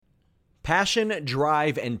Passion,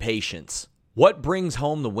 drive, and patience. What brings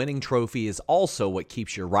home the winning trophy is also what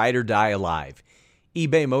keeps your ride or die alive.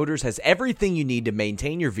 eBay Motors has everything you need to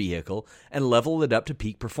maintain your vehicle and level it up to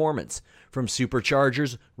peak performance. From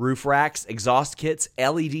superchargers, roof racks, exhaust kits,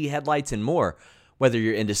 LED headlights, and more. Whether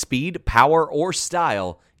you're into speed, power, or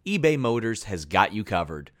style, eBay Motors has got you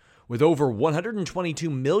covered. With over 122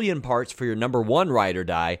 million parts for your number one ride or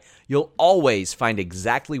die, you'll always find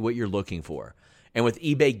exactly what you're looking for. And with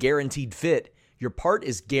eBay Guaranteed Fit, your part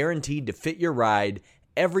is guaranteed to fit your ride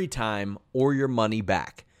every time or your money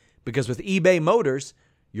back. Because with eBay Motors,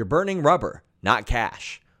 you're burning rubber, not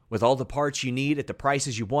cash. With all the parts you need at the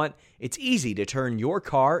prices you want, it's easy to turn your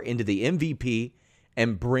car into the MVP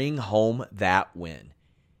and bring home that win.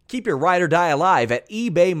 Keep your ride or die alive at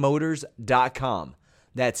ebaymotors.com.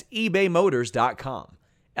 That's ebaymotors.com.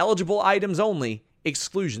 Eligible items only.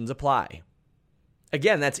 Exclusions apply.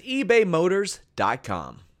 Again, that's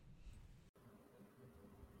ebaymotors.com.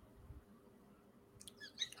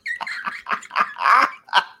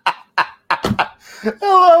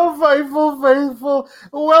 Hello, Fightful faithful.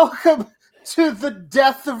 Welcome to the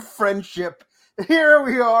death of friendship. Here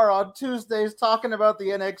we are on Tuesdays talking about the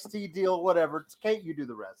NXT deal, whatever. Kate, you do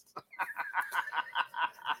the rest.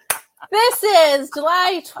 This is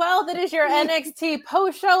July 12th. It is your NXT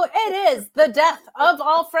post show. It is the death of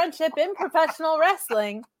all friendship in professional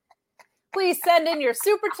wrestling. Please send in your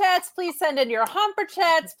super chats. Please send in your humper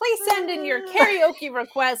chats. Please send in your karaoke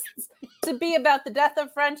requests to be about the death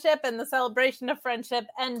of friendship and the celebration of friendship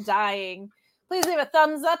and dying. Please leave a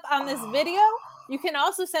thumbs up on this video. You can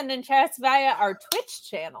also send in chats via our Twitch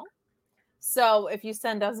channel. So if you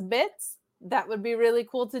send us bits, that would be really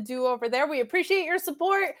cool to do over there. We appreciate your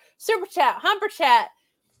support. Super chat, humper chat,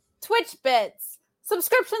 Twitch bits,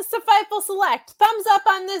 subscriptions to Fightful Select, thumbs up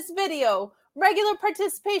on this video, regular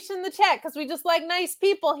participation in the chat because we just like nice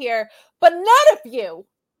people here. But none of you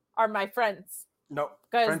are my friends. No,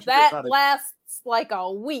 because that lasts like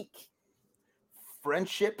a week.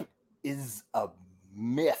 Friendship is a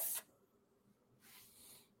myth.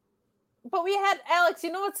 But we had, Alex,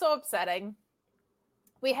 you know what's so upsetting?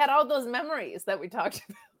 We had all those memories that we talked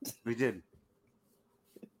about. We did.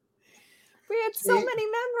 We had so many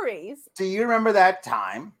memories. Do you remember that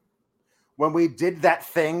time when we did that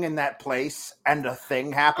thing in that place and a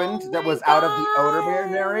thing happened that was out of the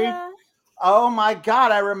ordinary? Oh my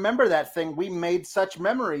God, I remember that thing. We made such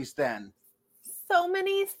memories then. So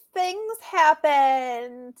many things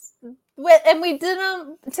happened. And we did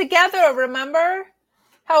them together, remember?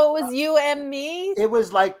 How it was you and me? It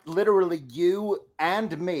was like literally you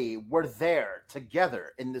and me were there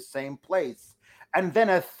together in the same place. And then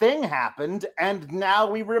a thing happened, and now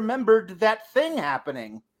we remembered that thing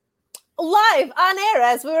happening. Live on air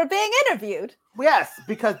as we were being interviewed. Yes,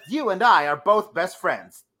 because you and I are both best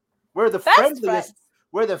friends. We're the friendliest.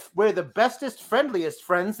 We're the bestest, friendliest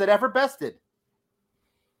friends that ever bested.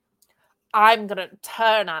 I'm going to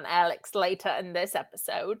turn on Alex later in this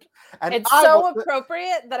episode. And it's so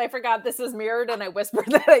appropriate that I forgot this is mirrored and I whispered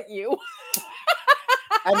that at you.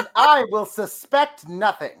 And I will suspect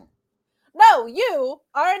nothing. No, you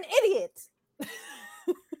are an idiot.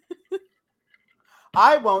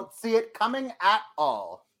 I won't see it coming at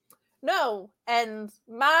all. No, and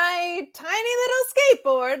my tiny little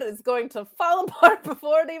skateboard is going to fall apart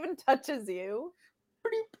before it even touches you.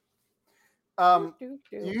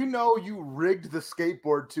 You know you rigged the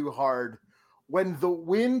skateboard too hard when the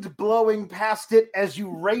wind blowing past it as you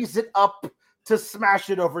raise it up to smash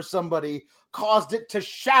it over somebody caused it to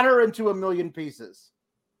shatter into a million pieces.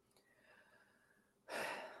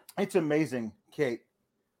 It's amazing, Kate.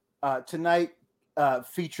 Tonight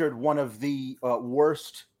featured one of the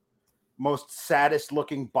worst, most saddest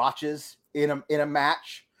looking botches in a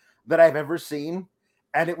match that I've ever seen,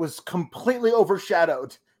 and it was completely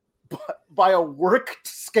overshadowed by a worked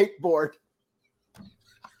skateboard.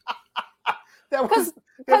 Because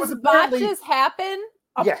botches happen.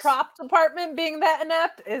 Prop department being that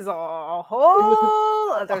inept is a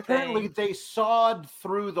whole other apparently thing. They sawed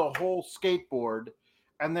through the whole skateboard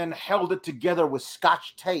and then held it together with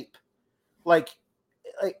Scotch tape.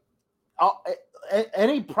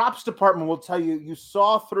 Any props department will tell you, you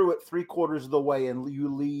saw through it 3/4 of the way and you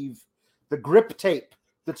leave the grip tape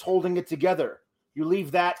that's holding it together. You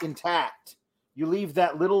leave that intact. You leave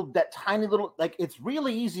that tiny little, it's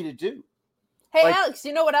really easy to do. Hey, Alex,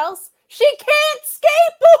 you know what else? She can't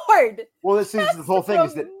skateboard. Well, this is the whole thing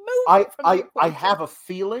is that I have a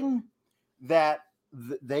feeling that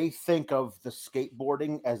they think of the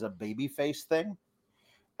skateboarding as a babyface thing.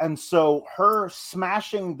 And so her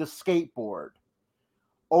smashing the skateboard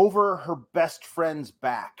over her best friend's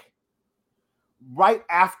back right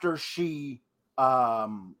after she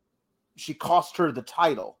cost her the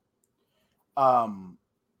title,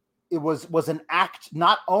 it was an act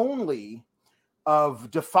not only of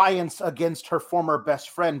defiance against her former best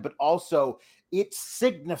friend, but also it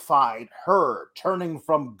signified her turning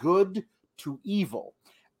from good to evil.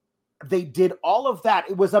 They did all of that.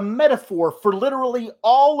 It was a metaphor for literally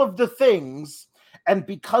all of the things. And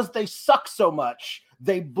because they suck so much,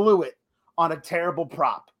 they blew it on a terrible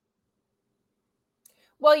prop.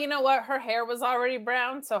 Well, you know what? Her hair was already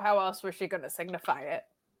brown, so how else was she going to signify it?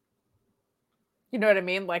 You know what I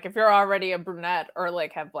mean? Like, if you're already a brunette or,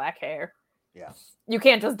 like, have black hair, yeah, you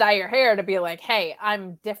can't just dye your hair to be like, hey,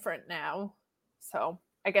 I'm different now. So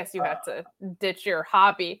I guess you have to ditch your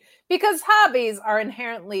hobby, because hobbies are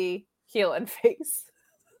inherently heel and face.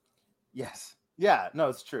 Yes. Yeah, no,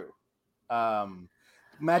 it's true.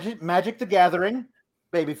 Magic the Gathering,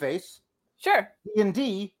 babyface. Sure.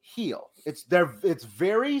 D&D, heel. It's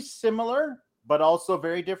very similar, but also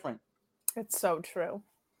very different. It's so true.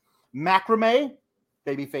 Macrame,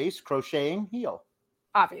 babyface, crocheting, heel.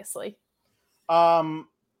 Obviously. I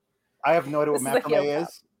have no idea what macrame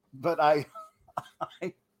is, but I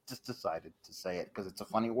just decided to say it because it's a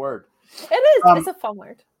funny word. It is. It's a fun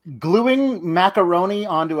word. Gluing macaroni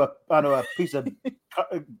onto a piece of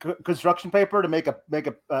construction paper to make a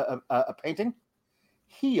painting.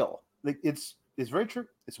 Heel. It's very true.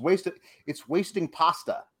 It's wasting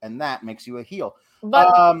pasta, and that makes you a heel.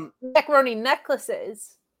 But macaroni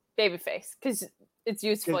necklaces, babyface, because it's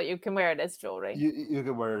useful. You can wear it as jewelry. You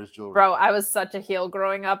can wear it as jewelry. Bro, I was such a heel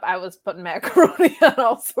growing up. I was putting macaroni on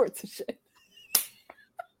all sorts of shit.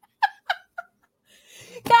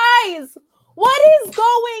 Guys, what is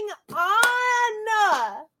going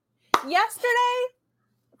on? Yesterday,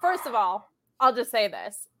 first of all, I'll just say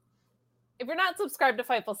this. If you're not subscribed to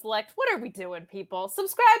Fightful Select, what are we doing, people?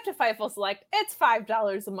 Subscribe to Fightful Select. It's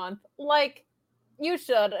 $5 a month. Like, you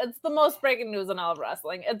should. It's the most breaking news in all of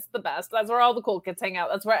wrestling. It's the best. That's where all the cool kids hang out.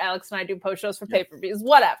 That's where Alex and I do post shows for pay-per-views,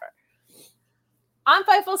 whatever. On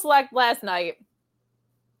Fightful Select last night,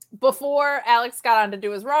 before Alex got on to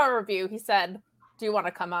do his Raw review, he said, do you want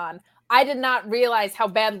to come on? I did not realize how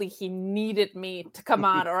badly he needed me to come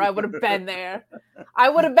on, or I would have been there. I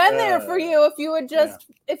would have been there for you if you had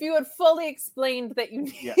if you had fully explained that you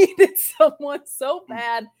needed someone so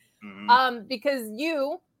bad. Because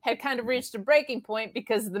you had kind of reached a breaking point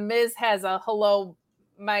because The Miz has a hello,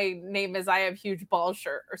 my name is I have huge balls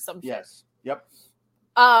shirt or some shit. Yes. Yep.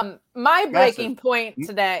 My breaking point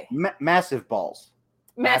today. Massive balls.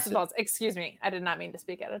 Massive balls. Excuse me. I did not mean to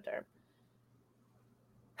speak out of turn.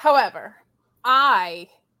 However,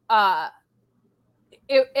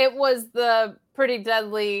 it was the Pretty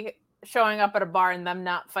Deadly showing up at a bar and them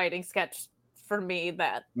not fighting sketch for me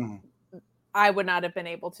that I would not have been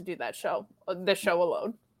able to do the show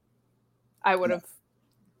alone. I would have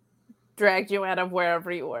dragged you out of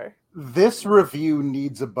wherever you were. This review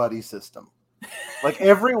needs a buddy system. Like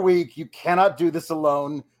every week, you cannot do this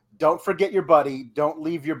alone. Don't forget your buddy. Don't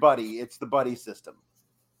leave your buddy. It's the buddy system.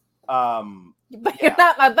 But you're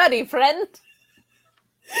not my buddy, friend.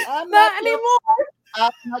 I'm not anymore.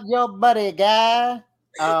 I'm not your buddy, guy.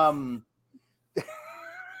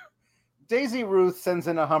 Daisy Ruth sends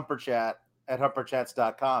in a humper chat at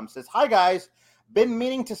humperchats.com. Says, hi, guys. Been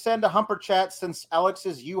meaning to send a humper chat since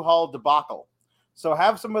Alex's U-Haul debacle. So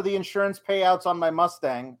have some of the insurance payouts on my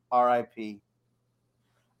Mustang, RIP.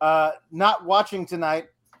 Not watching tonight.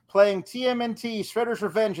 Playing TMNT Shredder's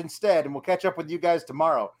Revenge instead, and we'll catch up with you guys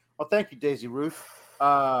tomorrow. Well, thank you, Daisy Ruth.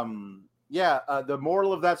 The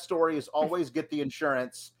moral of that story is always get the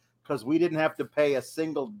insurance because we didn't have to pay a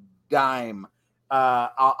single dime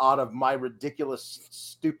out of my ridiculous,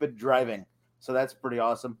 stupid driving. So that's pretty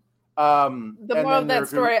awesome. The moral of that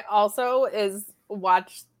story also is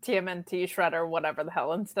watch TMNT Shredder, whatever the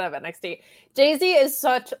hell, instead of NXT. Daisy is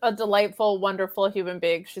such a delightful, wonderful human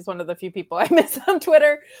being. She's one of the few people I miss on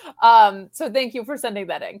Twitter. So thank you for sending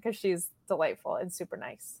that in because she's delightful and super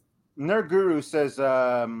nice. Nerd Guru says,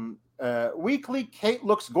 weekly Kate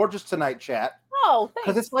looks gorgeous tonight, chat. Oh, thanks.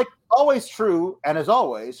 Because it's like always true, and as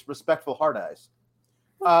always, respectful hard eyes.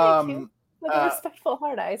 Well, thank you. With respectful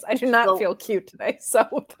hard eyes. I do not feel cute today,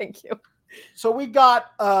 so thank you. So we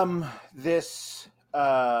got this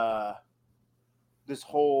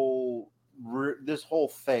whole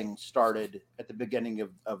thing started at the beginning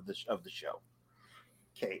of the show.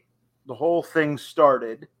 Kate, the whole thing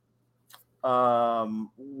started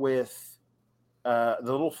with the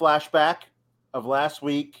little flashback of last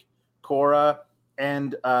week. Cora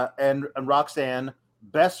and Roxanne,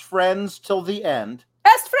 best friends till the end.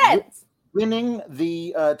 Best friends. Winning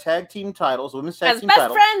the tag team titles, women's tag team best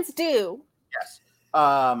titles. friends do. Yes.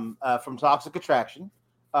 From Toxic Attraction.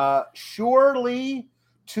 Surely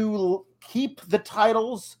to keep the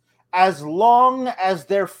titles as long as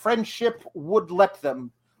their friendship would let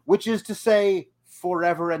them, which is to say,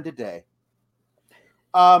 forever and a day.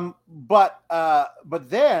 But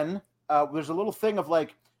then there's a little thing of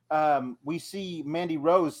like we see Mandy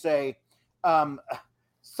Rose say,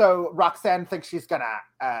 so Roxanne thinks she's gonna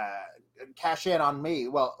cash in on me.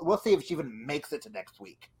 Well, we'll see if she even makes it to next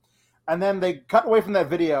week. And then they cut away from that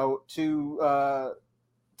video to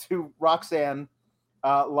Roxanne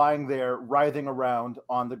lying there, writhing around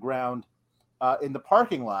on the ground in the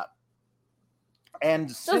parking lot. And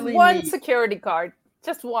just one security guard.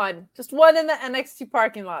 Just one in the NXT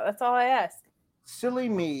parking lot. That's all I ask. Silly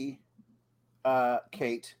me,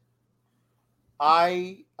 Kate.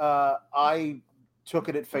 I took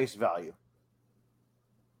it at face value.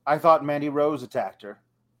 I thought Mandy Rose attacked her.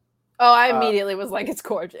 Oh, I immediately was like, it's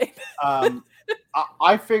Corey.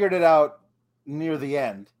 I figured it out near the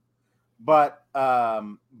end, but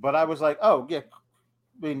I was like, oh yeah.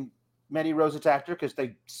 I mean, Mandy Rose attacked her because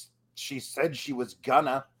she said she was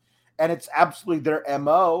gonna. And it's absolutely their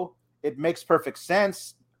MO. It makes perfect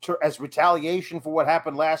sense as retaliation for what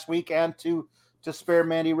happened last week and to spare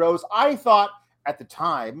Mandy Rose. I thought at the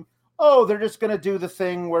time, oh, they're just going to do the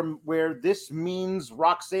thing where this means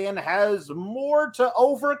Roxanne has more to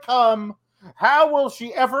overcome. How will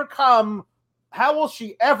she ever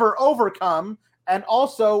overcome and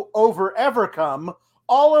also overcome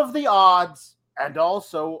all of the odds and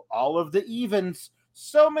also all of the evens?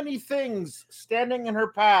 So many things standing in her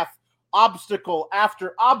path. Obstacle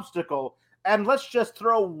after obstacle, and let's just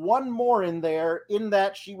throw one more in there, in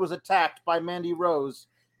that she was attacked by Mandy Rose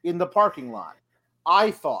in the parking lot.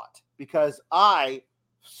 I thought, because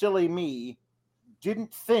silly me,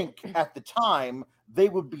 didn't think at the time they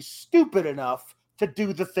would be stupid enough to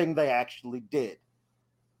do the thing they actually did.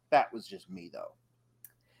 That was just me, though.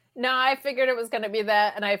 No, I figured it was going to be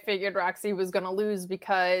that, and I figured Roxy was going to lose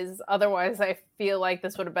because otherwise I feel like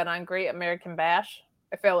this would have been on Great American Bash.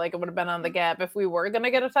 I feel like it would have been on the Gap if we were going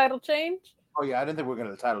to get a title change. Oh, yeah. I didn't think we were going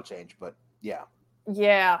to get a title change, but yeah.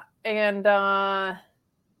 Yeah. And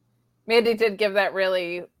Mandy did give that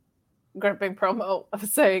really gripping promo of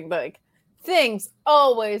saying, like, things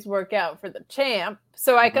always work out for the champ.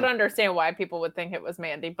 So I could understand why people would think it was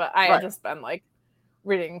Mandy, but I had just been, like,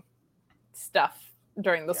 reading stuff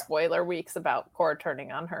during the spoiler weeks about Cora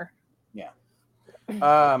turning on her. Yeah.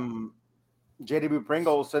 JW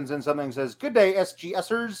Pringle sends in something and says, good day,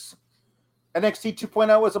 SGSers. NXT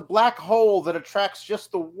 2.0 is a black hole that attracts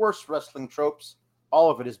just the worst wrestling tropes.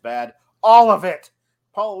 All of it is bad. All of it.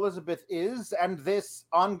 Paul Elizabeth is, and this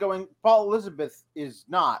ongoing... Paul Elizabeth is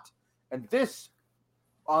not. And this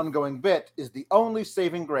ongoing bit is the only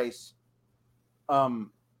saving grace.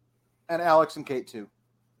 And Alex and Kate, too.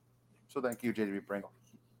 So thank you, JW Pringle.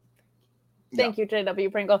 Thank you,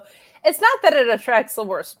 JW Pringle. It's not that it attracts the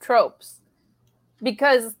worst tropes,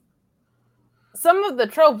 because some of the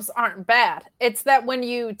tropes aren't bad. It's that when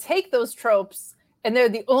you take those tropes and they're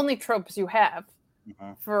the only tropes you have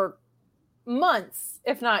for months,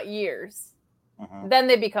 if not years, then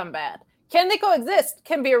they become bad. Can They Coexist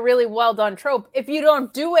can be a really well done trope if you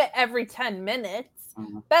don't do it every 10 minutes.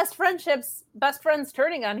 Best friends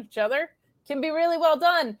turning on each other can be really well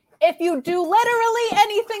done if you do literally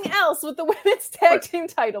anything else with the women's tag team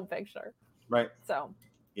title picture. Right. So,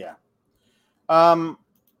 yeah.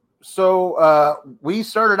 So we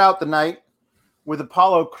started out the night with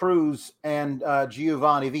Apollo Crews and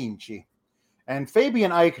Giovanni Vinci. And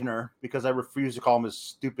Fabian Eichner, because I refuse to call him his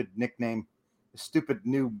stupid nickname, his stupid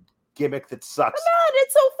new gimmick that sucks. Come on,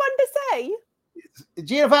 it's so fun to say. It's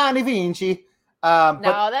Giovanni Vinci.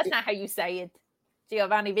 No, that's not how you say it.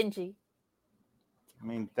 Giovanni Vinci. I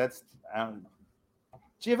mean, that's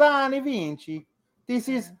Giovanni Vinci. He's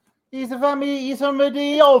from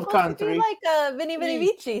the old country. It's like a Vinny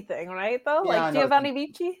Vici thing, right? Though, yeah, like Giovanni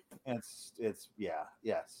Vici.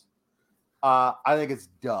 Yes. I think it's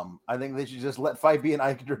dumb. I think they should just let Fabian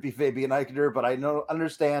Eichner be Fabian Eichner, but I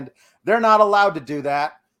understand they're not allowed to do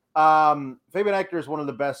that. Fabian Eichner is one of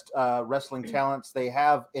the best wrestling talents they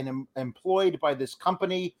have employed by this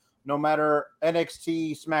company, no matter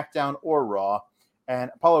NXT, SmackDown, or Raw. And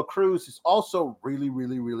Apollo Crews is also really,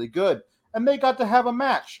 really, really good. And they got to have a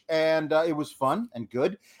match, and it was fun and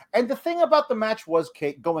good. And the thing about the match was,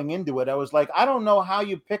 Kate, going into it, I was like, I don't know how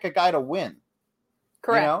you pick a guy to win.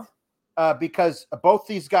 Correct. You know? Because both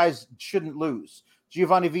these guys shouldn't lose.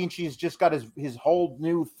 Giovanni Vinci's just got his whole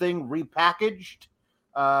new thing repackaged.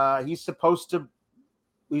 He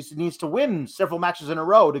needs to win several matches in a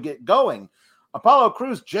row to get going. Apollo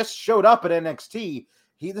Crews just showed up at NXT.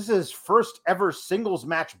 this is his first ever singles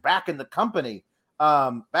match back in the company,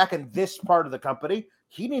 back in this part of the company.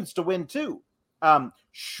 He needs to win too.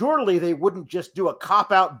 Surely they wouldn't just do a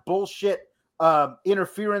cop-out bullshit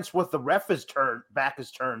interference with the ref is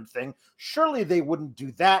turn thing. Surely they wouldn't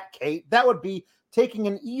do that, Kate. That would be taking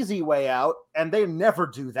an easy way out, and they never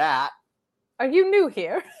do that. Are you new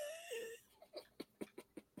here?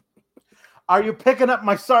 Are you picking up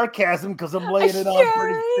my sarcasm because I'm laying it on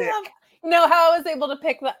pretty thick? You know how I was able to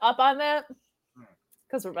pick up on that?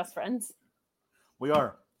 Because we're best friends. We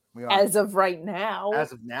are. As of right now.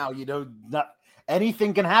 As of now, not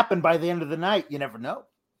anything can happen by the end of the night. You never know.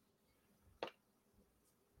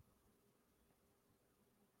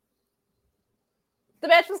 The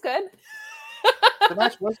match was good. The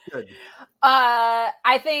match was good.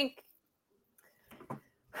 I think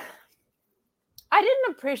I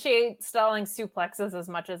didn't appreciate stalling suplexes as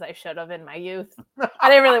much as I should have in my youth. I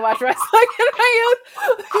didn't really watch wrestling in my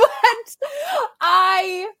youth, but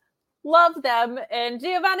I love them. And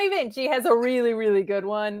Giovanni Vinci has a really, really good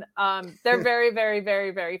one. They're very, very,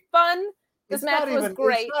 very, very fun. This match was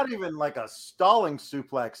great. It's not even like a stalling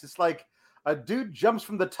suplex. It's like a dude jumps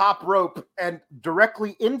from the top rope and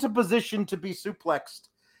directly into position to be suplexed.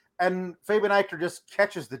 And Fabian Eichner just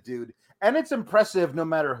catches the dude. And it's impressive no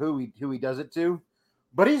matter who he does it to.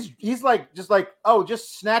 But he's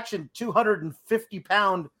just snatching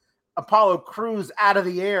 250-pound Apollo Crews out of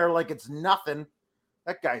the air like it's nothing.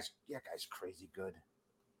 That guy's crazy good.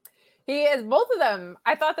 He is, both of them.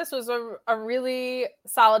 I thought this was a really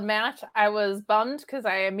solid match. I was bummed because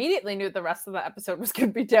I immediately knew the rest of the episode was going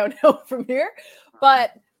to be downhill from here.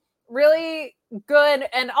 But really good,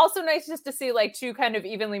 and also nice just to see like two kind of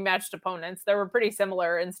evenly matched opponents. They were pretty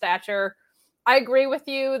similar in stature. I agree with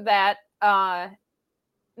you that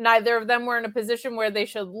neither of them were in a position where they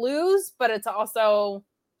should lose, but it's also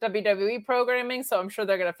WWE programming, so I'm sure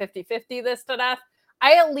they're going to 50-50 this to death.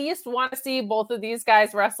 I at least want to see both of these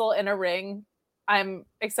guys wrestle in a ring. I'm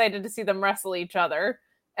excited to see them wrestle each other,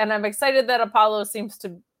 and I'm excited that Apollo seems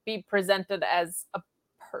to be presented as a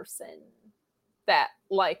person that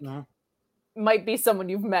might be someone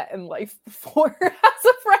you've met in life before as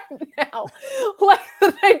a friend now. Like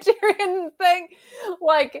the Nigerian thing,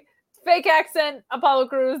 like fake accent, Apollo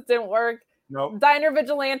Crews didn't work. Nope. Diner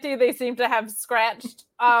Vigilante, they seem to have scratched,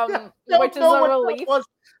 which is a relief.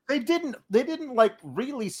 They didn't like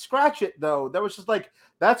really scratch it though. That was just like,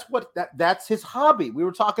 that's his hobby. We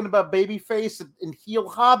were talking about babyface and heel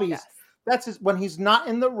hobbies. Yes. That's his, when he's not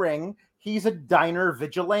in the ring, he's a diner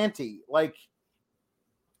vigilante. Like,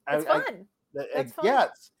 It's fun. That's fun. Yeah,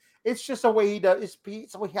 it's just a way he does.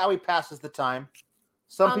 It's how he passes the time.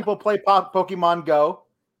 Some people play Pokemon Go,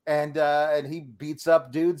 and he beats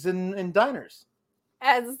up dudes in diners.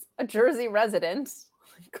 As a Jersey resident,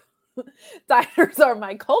 diners are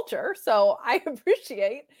my culture, so I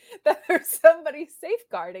appreciate that there's somebody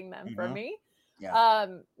safeguarding them for me. Yeah.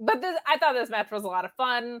 But I thought this match was a lot of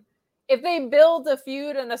fun. If they build a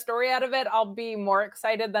feud and a story out of it, I'll be more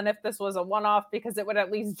excited than if this was a one-off, because it would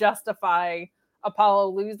at least justify Apollo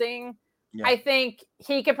losing. Yeah. I think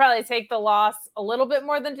he could probably take the loss a little bit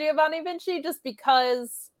more than Giovanni Vinci, just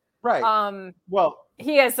because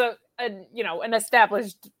he has an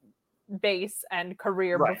established base and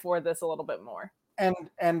career before this a little bit more. And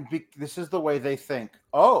this is the way they think.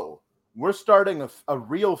 Oh, we're starting a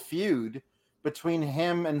real feud between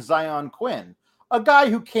him and Zion Quinn. A guy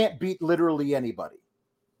who can't beat literally anybody,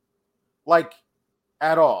 like,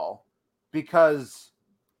 at all, because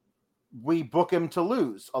we book him to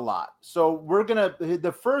lose a lot. So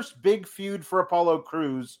the first big feud for Apollo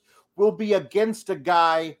Crews will be against a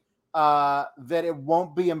guy that it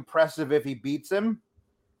won't be impressive if he beats him.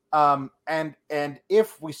 And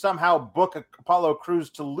if we somehow book Apollo Crews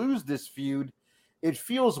to lose this feud, it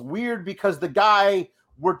feels weird because the guy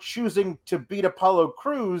we're choosing to beat Apollo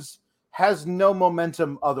Crews has no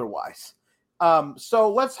momentum otherwise.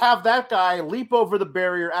 So let's have that guy leap over the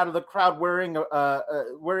barrier out of the crowd wearing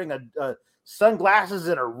sunglasses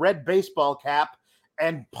and a red baseball cap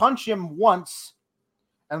and punch him once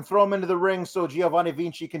and throw him into the ring so Giovanni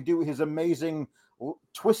Vinci can do his amazing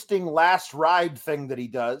twisting last ride thing that he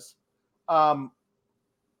does.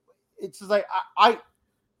 It's just like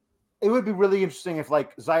it would be really interesting if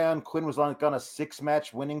like Zion Quinn was on a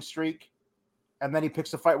 6-match winning streak, and then he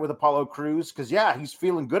picks a fight with Apollo Crews because he's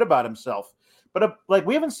feeling good about himself. But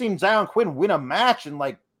we haven't seen Zion Quinn win a match in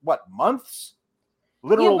months, months.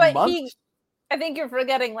 I think you're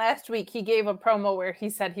forgetting last week he gave a promo where he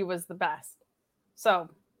said he was the best. So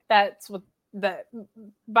that's what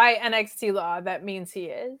by NXT law that means he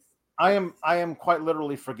is. I am quite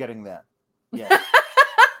literally forgetting that. Yeah.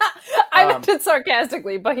 I meant it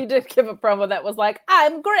sarcastically, but he did give a promo that was like,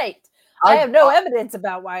 I'm great. I have no evidence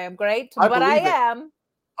about why I'm great, but I am.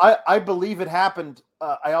 I believe it happened.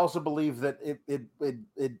 I also believe that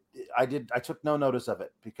I took no notice of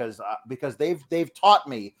it because they've taught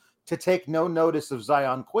me to take no notice of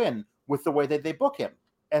Zion Quinn with the way that they book him.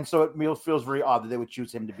 And so it feels very odd that they would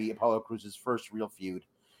choose him to be Apollo Crews' first real feud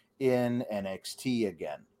in NXT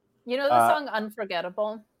again. You know the song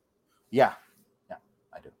Unforgettable? Yeah,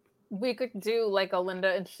 I do. We could do like a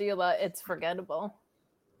Linda and Sheila, It's Forgettable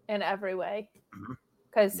in every way.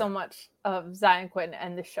 Because so much of Zion Quinn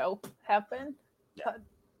and the show happened. Yeah.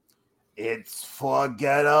 It's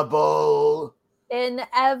forgettable. In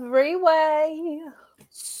every way.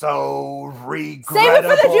 So regrettable. Save it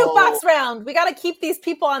for the jukebox round. We got to keep these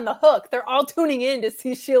people on the hook. They're all tuning in to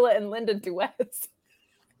see Sheila and Linda duets.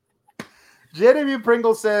 Jeremy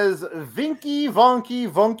Pringle says, Vinky,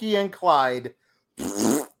 Vonky, Vunky, and Clyde.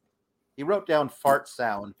 He wrote down fart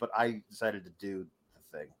sound, but I decided to do the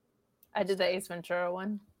thing. I did the Ace Ventura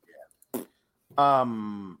one. Yeah.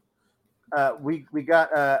 We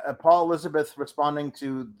got Paul Elizabeth responding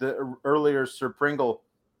to the earlier Sir Pringle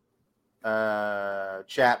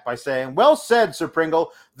chat by saying, well said, Sir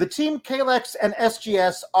Pringle. The Team Kalex and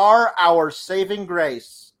SGS are our saving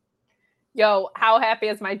grace. Yo, how happy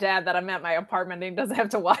is my dad that I'm at my apartment and he doesn't have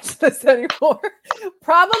to watch this anymore?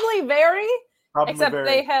 Probably very. Except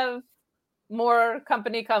they have more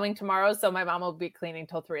company coming tomorrow, so my mom will be cleaning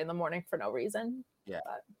till 3 a.m. for no reason. Yeah.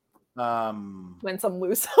 But, win some,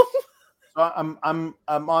 lose some. So I'm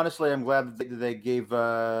honestly, I'm glad that they gave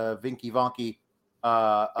Vinky Vonky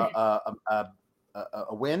a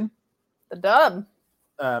win. The dub.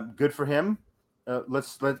 Good for him.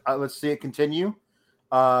 Let's see it continue.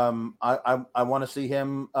 I want to see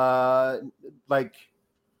him like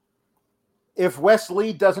if Wes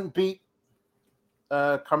Lee doesn't beat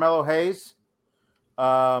Carmelo Hayes,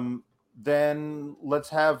 then let's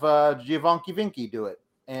have Giovanni Vinci do it,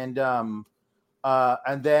 and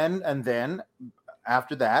then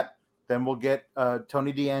after that, then we'll get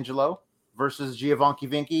Tony D'Angelo versus Giovanni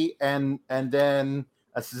Vinci, and then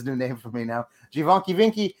that's his new name for me now, Giovanni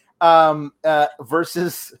Vinci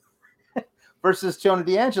versus Tony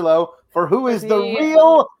D'Angelo for who is the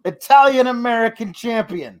real Italian American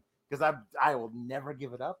champion, because I will never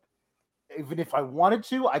give it up. Even if I wanted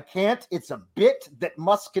to, I can't. It's a bit that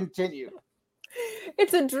must continue.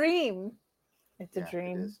 It's a dream. It's a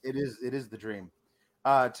dream. It is the dream.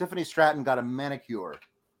 Tiffany Stratton got a manicure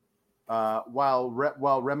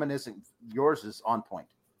while reminiscing. Yours is on point.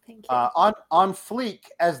 Thank you. On fleek,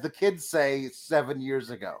 as the kids say 7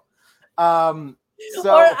 years ago. Or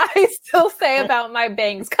I still say about my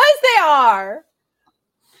bangs, because they are.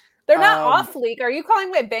 They're not off fleek. Are you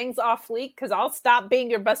calling my bangs off fleek? Because I'll stop being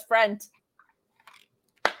your best friend.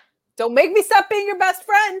 Don't make me stop being your best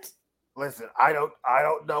friend. Listen, I don't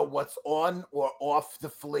know what's on or off the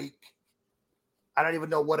fleek. I don't even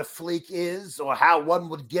know what a fleek is or how one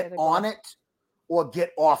would get on it or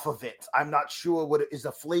get off of it. I'm not sure what it is.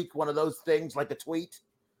 A fleek one of those things like a tweet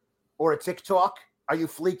or a TikTok? Are you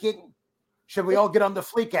fleeking? Should we all get on the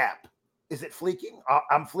Fleek app? Is it fleeking?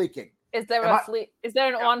 I'm fleeking. Is there Is there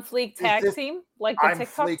an on fleek tag team like the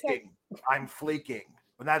TikTok tag? I'm fleeking.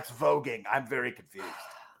 When that's voguing, I'm very confused.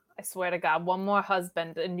 I swear to God, one more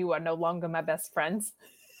husband and you are no longer my best friends.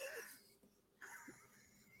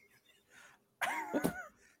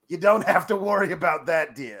 You don't have to worry about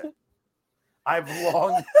that, dear. I've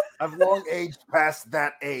long aged past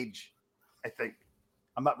that age, I think.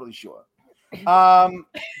 I'm not really sure.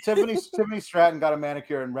 Tiffany Stratton got a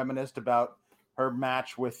manicure and reminisced about her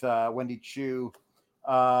match with Wendy Chu,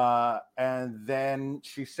 and then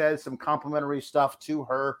she says some complimentary stuff to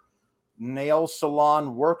her nail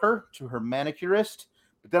salon worker, to her manicurist.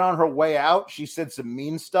 But then on her way out, she said some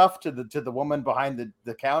mean stuff to the woman behind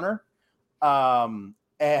the counter, and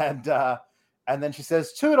then she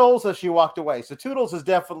says "Toodles" as she walked away. So "Toodles" is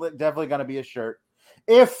definitely going to be a shirt.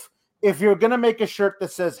 If you're going to make a shirt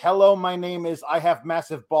that says, "Hello, my name is I have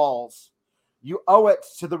massive balls," you owe it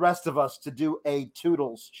to the rest of us to do a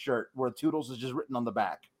Toodles shirt where Toodles is just written on the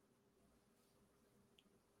back.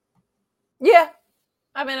 Yeah,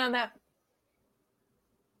 I'm in on that.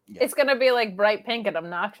 Yeah. It's going to be like bright pink and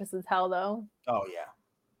obnoxious as hell, though. Oh, yeah.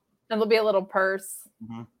 And there'll be a little purse.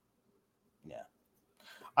 Mm-hmm. Yeah.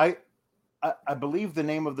 I believe the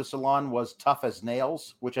name of the salon was Tough as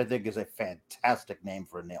Nails, which I think is a fantastic name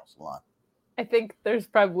for a nail salon. I think there's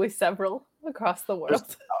probably several across the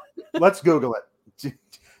world. Let's Google it.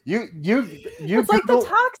 You it's like Google, the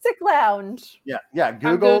Toxic Lounge. Yeah.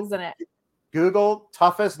 Google it. Google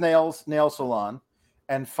Tough as Nails nail salon,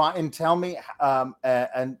 and tell me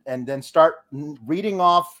and then start reading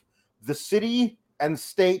off the city and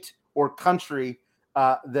state or country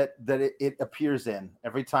that it appears in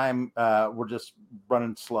every time. We're just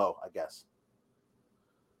running slow, I guess.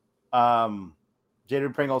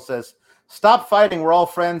 Jaden Pringle says, "Stop fighting. We're all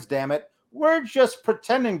friends, damn it. We're just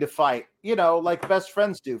pretending to fight, like best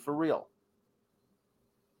friends do, for real."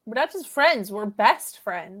 We're not just friends. We're best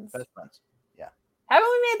friends. Best friends. Yeah. Haven't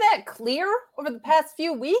we made that clear over the past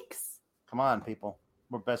few weeks? Come on, people.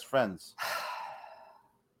 We're best friends.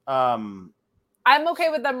 I'm okay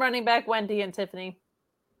with them running back Wendy and Tiffany.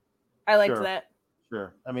 I liked that.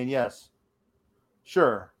 Sure. I mean, yes.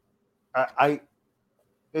 Sure.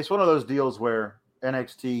 It's one of those deals where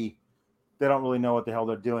NXT, they don't really know what the hell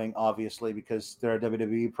they're doing, obviously, because they're a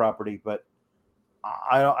WWE property. But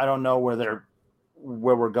I don't know where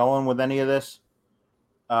we're going with any of this.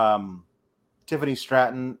 Tiffany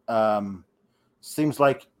Stratton seems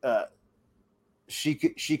like she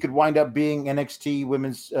could wind up being NXT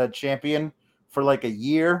Women's Champion for like a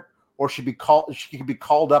year, or she could be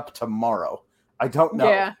called up tomorrow. I don't know.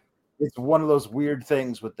 Yeah. It's one of those weird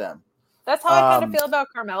things with them. That's how I kind of feel about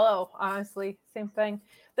Carmelo, honestly. Same thing.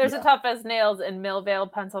 There's a Tough as Nails in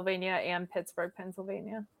Millvale, Pennsylvania, and Pittsburgh,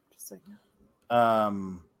 Pennsylvania. Just so you know.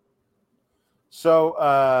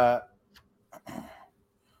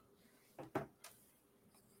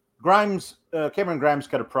 Cameron Grimes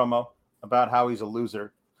cut a promo about how he's a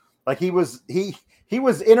loser. Like he was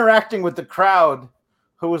interacting with the crowd,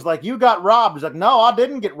 who was like, "You got robbed." He's like, "No, I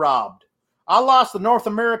didn't get robbed. I lost the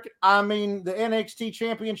the NXT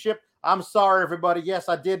championship. I'm sorry, everybody. Yes,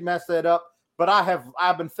 I did mess that up, but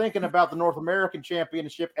I've been thinking about the North American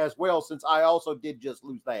championship as well, since I also did just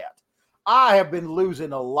lose that. I have been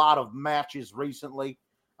losing a lot of matches recently.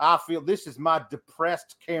 I feel this is my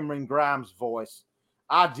depressed Cameron Grimes voice.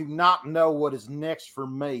 I do not know what is next for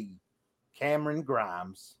me, Cameron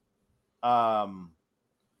Grimes."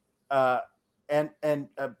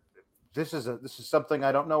 This is something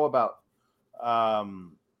I don't know about.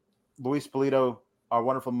 Luis Polito, our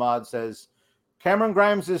wonderful mod, says Cameron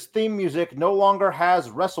Grimes' theme music no longer has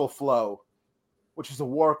WrestleFlow, which is a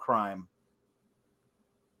war crime.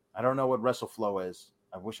 I don't know what WrestleFlow is.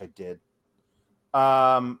 I wish I did.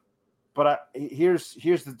 But here's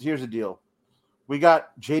the deal. We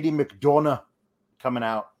got JD McDonough coming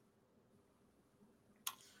out.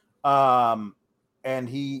 And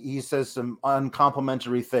he says some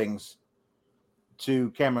uncomplimentary things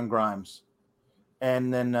to Cameron Grimes.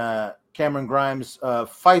 And then Cameron Grimes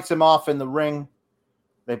fights him off in the ring.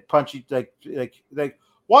 They punch you like,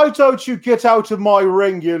 "Why don't you get out of my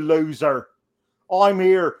ring, you loser? I'm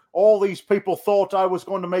here. All these people thought I was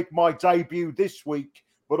going to make my debut this week,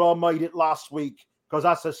 but I made it last week because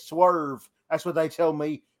that's a swerve." That's what they tell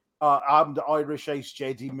me. I'm the Irish Ace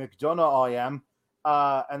JD McDonough, I am.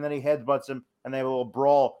 And then he headbutts him, and they have a little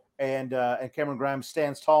brawl. And Cameron Grimes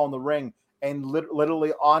stands tall in the ring, and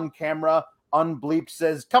literally on camera, unbleeped,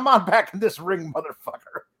 says, "Come on back in this ring,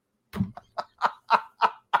 motherfucker."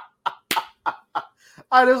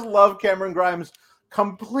 I just love Cameron Grimes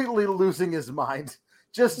completely losing his mind.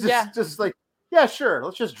 Just like, yeah, sure.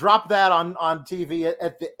 Let's just drop that on TV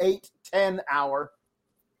at the 8:10 hour.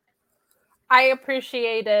 I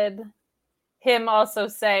appreciated him also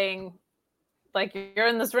saying, like, "You're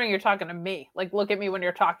in this ring, you're talking to me. Like, look at me when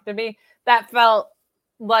you're talking to me." That felt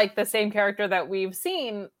like the same character that we've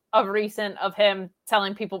seen of recent, of him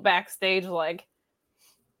telling people backstage, like,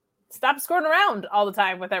 stop screwing around all the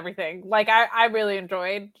time with everything. Like, I really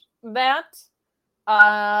enjoyed that.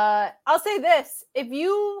 I'll say this. If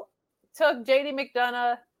you took JD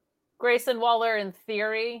McDonough, Grayson Waller in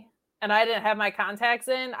theory, and I didn't have my contacts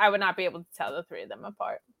in, I would not be able to tell the three of them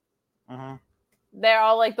apart. Mm-hmm. They're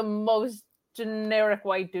all like the most generic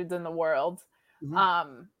white dudes in the world.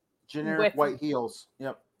 Mm-hmm. Generic white heels.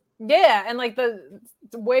 Yep. Yeah, and like the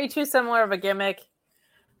way too similar of a gimmick.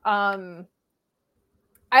 I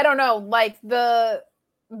don't know. Like the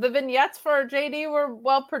vignettes for JD were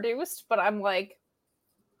well produced, but I'm like,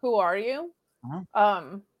 who are you?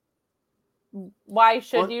 Mm-hmm. Why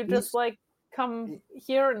should you just like come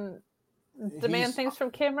here and demand things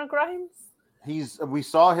from Cameron Grimes? We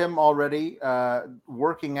saw him already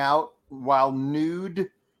working out while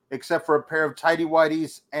nude, except for a pair of tighty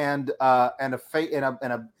whities and a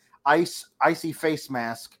icy face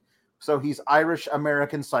mask. So he's Irish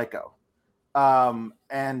American Psycho. But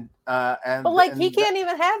like he can't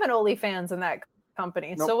even have an OnlyFans in that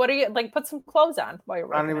company. Nope. So what are you like? Put some clothes on while you're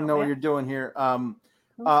working. I don't even know what you're doing here.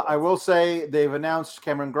 I will say they've announced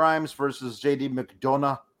Cameron Grimes versus JD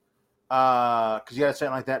McDonough. Because you got to say it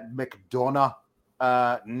like that, McDonough,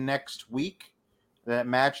 next week. That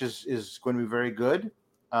match is going to be very good.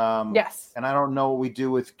 Yes. And I don't know what we do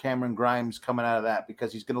with Cameron Grimes coming out of that,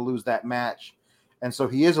 because he's going to lose that match. And so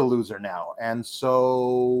he is a loser now. And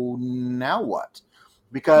so now what?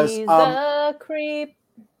 Because he's a creep.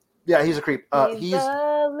 Yeah, he's a creep. He's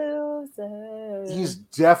a loser. He's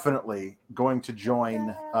definitely going to join.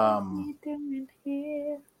 What are you doing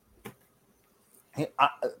here?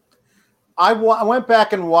 I went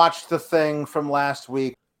back and watched the thing from last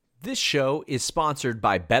week. This show is sponsored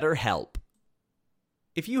by BetterHelp.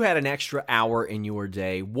 If you had an extra hour in your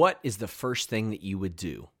day, what is the first thing that you would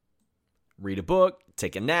do? Read a book,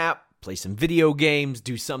 take a nap, play some video games,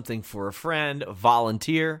 do something for a friend,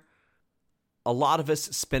 volunteer. A lot of us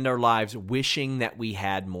spend our lives wishing that we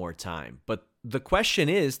had more time. But the question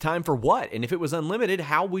is, time for what? And if it was unlimited,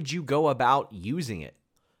 how would you go about using it?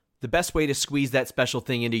 The best way to squeeze that special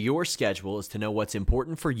thing into your schedule is to know what's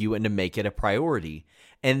important for you and to make it a priority.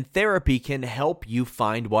 And therapy can help you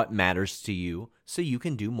find what matters to you so you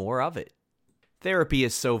can do more of it. Therapy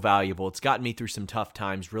is so valuable. It's gotten me through some tough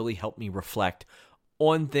times, really helped me reflect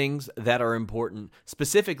on things that are important,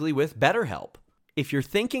 specifically with BetterHelp. If you're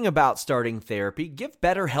thinking about starting therapy, give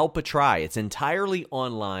BetterHelp a try. It's entirely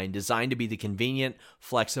online, designed to be the convenient,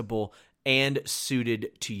 flexible, and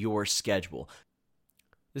suited to your schedule.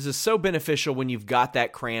 This is so beneficial when you've got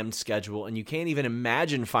that crammed schedule and you can't even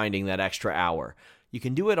imagine finding that extra hour. You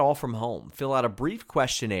can do it all from home. Fill out a brief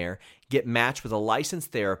questionnaire, get matched with a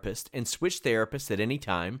licensed therapist, and switch therapists at any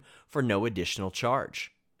time for no additional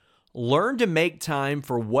charge. Learn to make time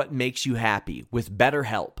for what makes you happy with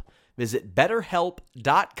BetterHelp. Visit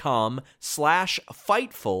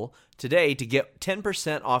betterhelp.com/Fightful today to get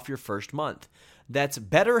 10% off your first month. That's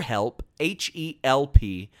BetterHelp,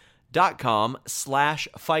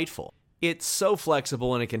 HELP.com/Fightful. It's so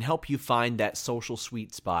flexible and it can help you find that social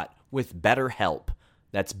sweet spot with BetterHelp.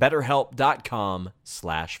 That's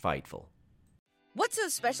betterhelp.com/Fightful. What's so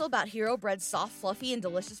special about Hero Bread's soft, fluffy, and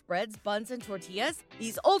delicious breads, buns, and tortillas?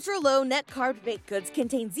 These ultra-low net-carb baked goods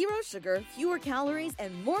contain zero sugar, fewer calories,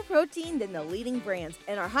 and more protein than the leading brands,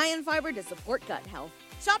 and are high in fiber to support gut health.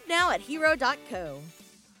 Shop now at hero.co.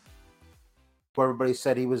 Everybody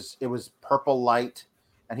said it was purple light,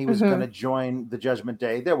 and he was going to join the Judgment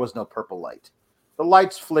Day. There was no purple light. The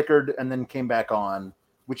lights flickered and then came back on,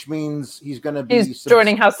 which means he's going to be... He's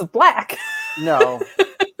joining House of Black. No.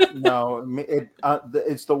 No,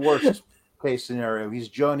 it's the worst case scenario. He's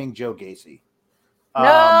joining Joe Gacy.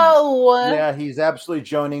 No. Yeah, he's absolutely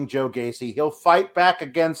joining Joe Gacy. He'll fight back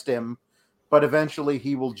against him, but eventually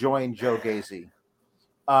he will join Joe Gacy.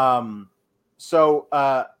 Cameron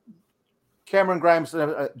Grimes,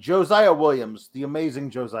 Josiah Williams, the amazing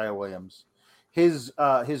Josiah Williams, his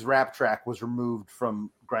rap track was removed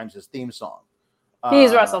from Grimes' theme song.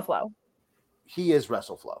 He's WrestleFlow. He is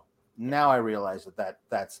WrestleFlow. Now I realize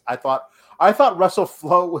that's I thought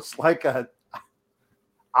WrestleFlow was like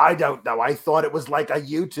I don't know. I thought it was like a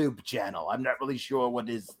YouTube channel. I'm not really sure what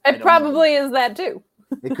is. It probably is that too.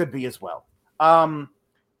 It could be as well.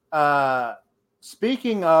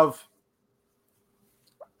 Speaking of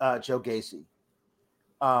Joe Gacy,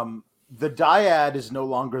 the dyad is no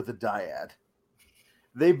longer the dyad.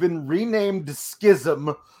 They've been renamed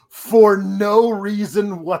Schism for no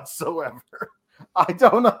reason whatsoever. I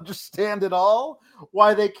don't understand at all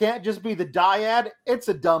why they can't just be the dyad. It's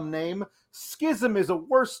a dumb name. Schism is a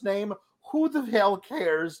worse name. Who the hell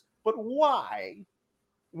cares? But why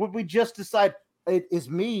would we just decide it is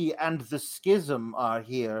me and the Schism are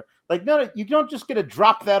here? Like, no, you don't just get to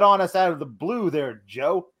drop that on us out of the blue there,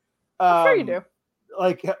 Joe. Sure you do.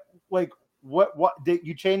 Like what did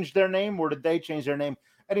you change their name, or did they change their name?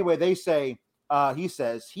 Anyway, they say he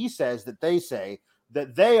says that they say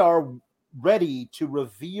that they are ready to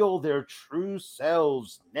reveal their true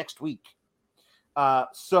selves next week.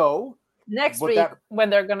 So next week when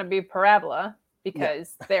they're going to be Parabola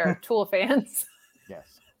because they're Tool fans.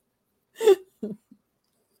 Yes.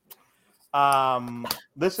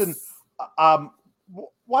 Listen,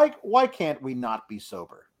 why can't we not be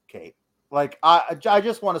sober, Kate? Like I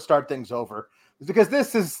just want to start things over because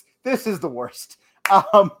this is the worst.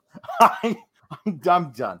 I'm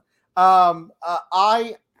done.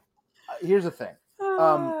 Here's the thing.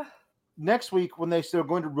 Next week, when they're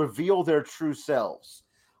going to reveal their true selves,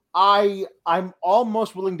 I'm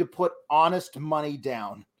almost willing to put honest money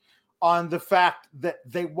down on the fact that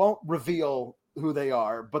they won't reveal who they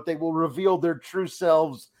are, but they will reveal their true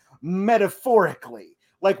selves metaphorically.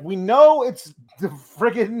 Like, we know it's the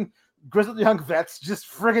friggin' Grizzled Young Vets.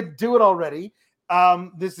 Just friggin' do it already.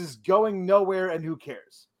 This is going nowhere, and who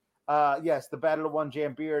cares? Yes, the Battle of One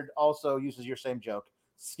Jam Beard also uses your same joke.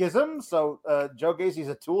 Schism. So Joe Gacy's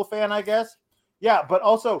a Tool fan, I guess. Yeah, but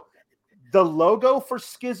also the logo for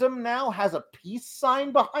Schism now has a peace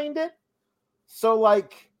sign behind it. So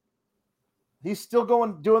like he's still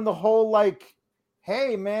doing the whole like,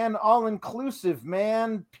 hey man, all inclusive,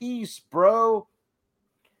 man, peace, bro.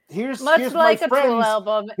 Here's Much my like a friends. Tool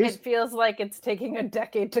album, Here's... it feels like it's taking a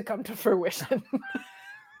decade to come to fruition.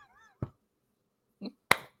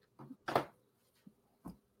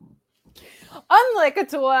 Unlike a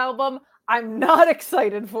Tool album, I'm not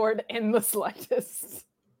excited for it in the slightest.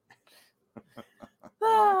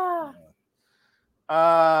 Yeah,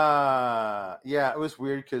 it was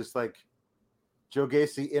weird because like Joe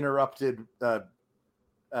Gacy interrupted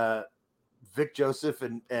Vic Joseph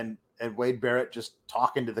and Wade Barrett just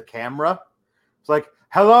talking to the camera. It's like,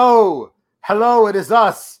 hello, it is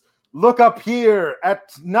us. Look up here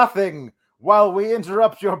at nothing while we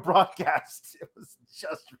interrupt your broadcast. It was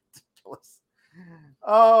just ridiculous.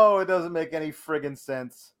 Oh, it doesn't make any friggin'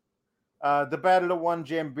 sense. The Battle of One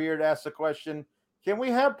Jam Beard asks a question. Can we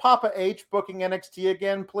have Papa H booking NXT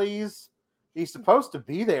again, please? He's supposed to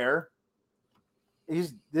be there.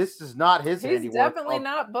 This is not his handiwork. He's definitely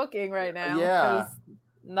not booking right now. Yeah.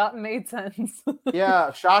 Nothing made sense.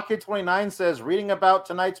 Yeah. Shockkid29 says, reading about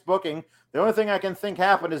tonight's booking, the only thing I can think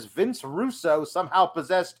happened is Vince Russo somehow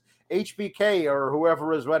possessed HBK or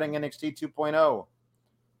whoever is running NXT 2.0.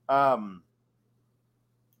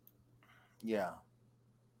 Yeah.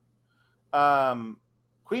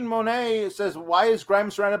 Queen Monet says, why is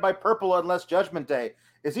Grimes surrounded by purple unless Judgment Day?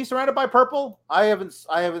 Is he surrounded by purple? I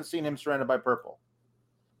haven't seen him surrounded by purple.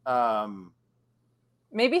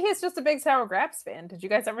 Maybe he's just a big Sour Graps fan. Did you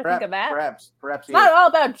guys ever think of that? Perhaps it's not all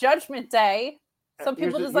about Judgment Day. Some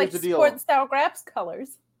people just like sport Sour Graps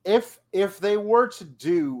colors. If they were to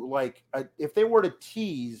do like if they were to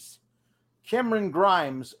tease Cameron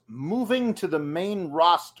Grimes moving to the main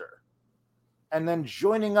roster and then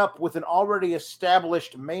joining up with an already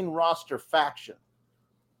established main roster faction,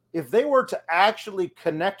 if they were to actually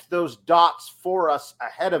connect those dots for us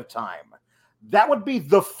ahead of time, that would be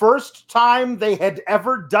the first time they had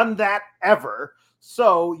ever done that ever.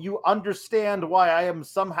 So you understand why I am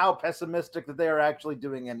somehow pessimistic that they are actually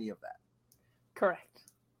doing any of that. Correct.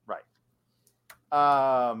 Right.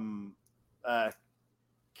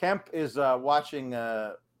 Kemp is watching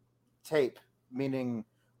tape, meaning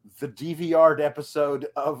the DVR'd episode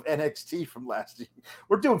of NXT from last year.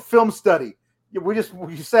 We're doing film study. We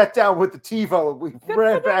sat down with the TiVo and we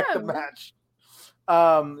ran back the match.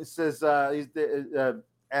 It says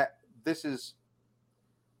this is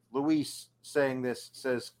Luis saying this. It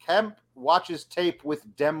says Kemp watches tape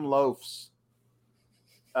with Dem Loafs,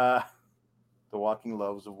 the walking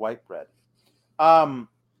loaves of white bread. And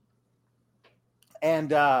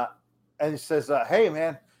it says, hey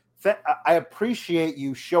man, I appreciate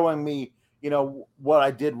you showing me, what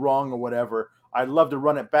I did wrong or whatever. I'd love to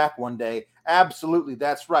run it back one day. Absolutely,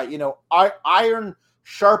 that's right. Iron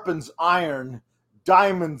sharpens iron.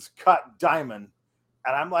 Diamonds cut diamond.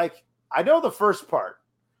 And I'm like, I know the first part.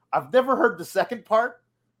 I've never heard the second part.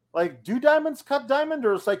 Like, do diamonds cut diamond,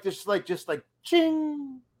 or it's like just like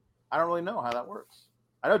ching? I don't really know how that works.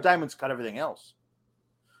 I know diamonds cut everything else.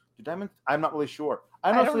 Do diamonds? I'm not really sure.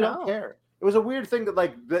 I honestly don't care. It was a weird thing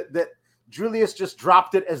that Julius just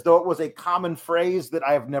dropped it as though it was a common phrase that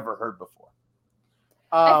I have never heard before.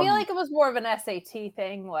 I feel like it was more of an SAT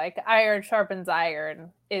thing, like iron sharpens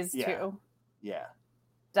iron is too. Yeah.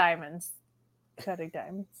 Diamonds. Cutting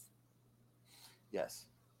diamonds. Yes.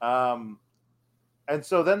 And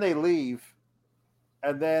so then they leave,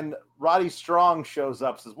 and then Roddy Strong shows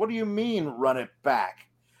up, says, what do you mean run it back?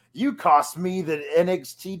 You cost me the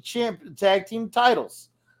NXT tag team titles.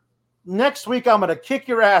 Next week, I'm going to kick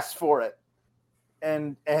your ass for it.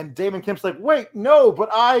 And Damon Kemp's like, wait, no, but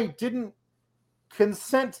I didn't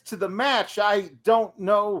consent to the match. I don't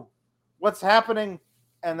know what's happening.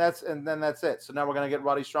 And then that's it. So now we're going to get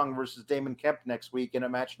Roddy Strong versus Damon Kemp next week in a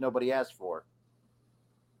match nobody asked for.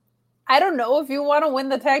 I don't know. If you want to win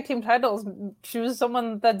the tag team titles, choose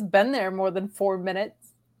someone that's been there more than 4 minutes.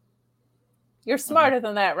 You're smarter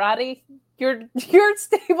than that, Roddy. Your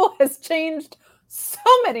stable has changed so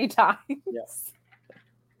many times. Yes.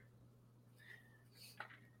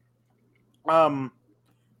 Battle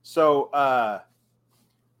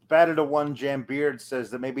to One Jam Beard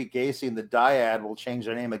says that maybe Gacy and the Dyad will change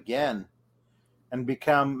their name again and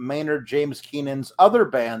become Maynard James Keenan's other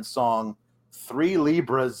band song, 3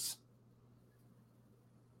 Libras.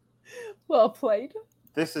 Well played.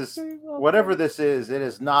 This is whatever this is. It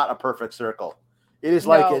is not a perfect circle. It is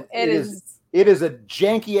like it is a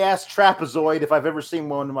janky ass trapezoid if I've ever seen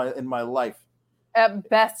one in my life. At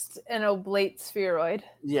best, an oblate spheroid.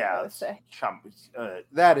 Yeah, I would say.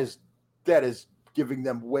 That is that is giving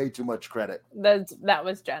them way too much credit. That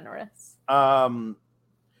was generous.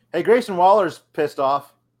 Hey, Grayson Waller's pissed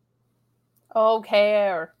off.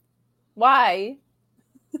 Okay. Why?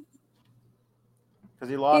 Because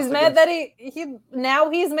he lost. He's mad that he's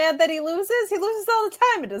mad that he loses. He loses all the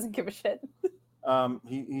time. It doesn't give a shit.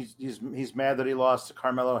 He's mad that he lost to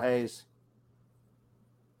Carmelo Hayes.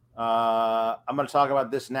 I'm going to talk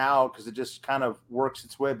about this now because it just kind of works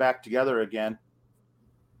its way back together again.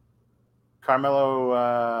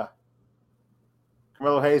 Carmelo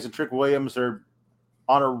Hayes and Trick Williams are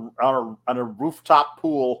on a rooftop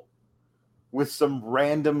pool with some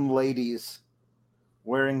random ladies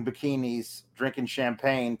wearing bikinis, drinking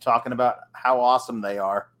champagne, talking about how awesome they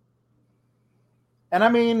are. And I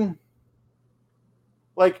mean,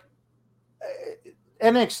 like,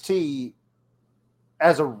 NXT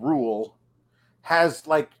as a rule has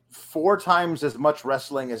like 4 times as much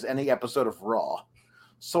wrestling as any episode of Raw.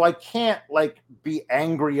 So I can't like be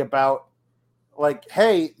angry about like,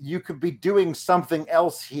 hey, you could be doing something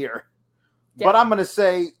else here. Yeah. But I'm going to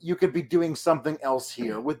say you could be doing something else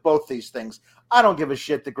here with both these things. I don't give a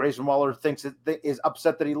shit that Grayson Waller thinks is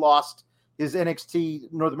upset that he lost his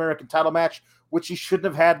NXT North American title match, which he shouldn't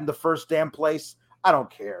have had in the first damn place. I don't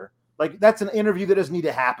care. Like, that's an interview that doesn't need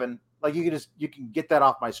to happen. Like, you can get that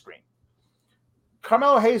off my screen.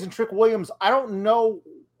 Carmelo Hayes and Trick Williams, I don't know,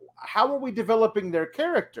 how are we developing their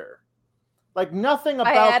character? Like, nothing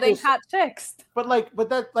about by adding hot chicks. But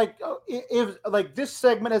if like this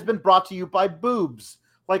segment has been brought to you by boobs.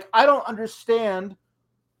 Like, I don't understand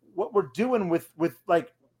what we're doing with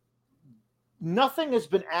like, nothing has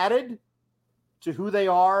been added to who they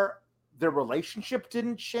are. Their relationship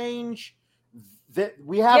didn't change. That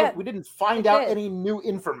we didn't find out any new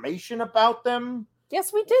information about them.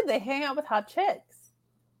 Yes, we did. They hang out with hot chicks.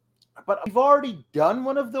 But we've already done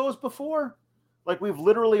one of those before. Like, we've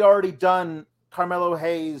literally already done Carmelo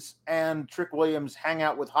Hayes and Trick Williams hang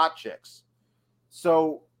out with hot chicks.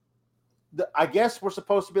 So I guess we're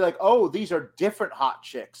supposed to be like, oh, these are different hot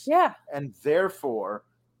chicks. Yeah. And therefore,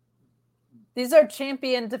 these are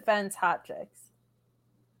champion defense hot chicks.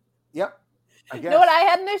 Yep. I guess. You know what I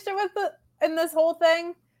had an issue with in this whole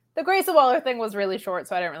thing? The Grayson Waller thing was really short,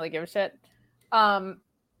 so I didn't really give a shit.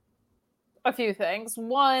 A few things.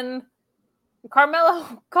 One,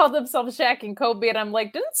 Carmelo called himself Shaq and Kobe, and I'm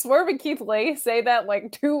like, didn't Swerve and Keith Lee say that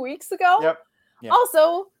like 2 weeks ago? Yep. Yeah.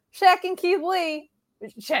 Also, Shaq and Keith Lee,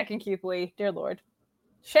 dear Lord.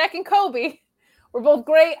 Shaq and Kobe were both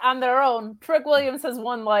great on their own. Trick Williams has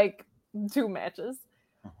won like 2 matches.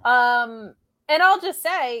 And I'll just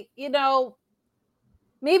say,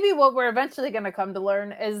 maybe what we're eventually going to come to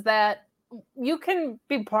learn is that you can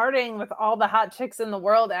be partying with all the hot chicks in the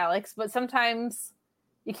world, Alex, but sometimes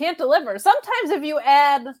you can't deliver. Sometimes if you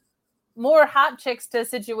add more hot chicks to a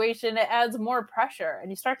situation, it adds more pressure and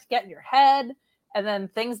you start to get in your head and then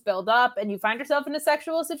things build up and you find yourself in a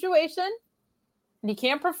sexual situation and you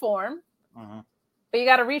can't perform, but you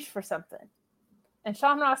got to reach for something. And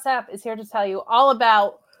Sean Ross Sapp is here to tell you all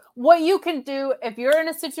about what you can do if you're in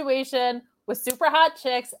a situation with super hot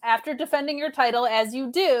chicks after defending your title as you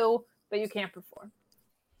do, but you can't perform.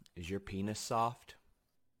 Is your penis soft?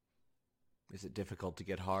 Is it difficult to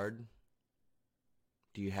get hard?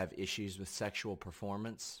 Do you have issues with sexual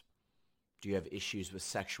performance? Do you have issues with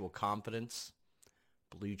sexual confidence?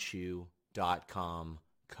 BlueChew.com,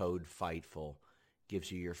 code Fightful,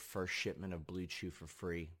 gives you your first shipment of Blue Chew for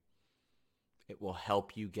free. It will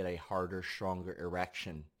help you get a harder, stronger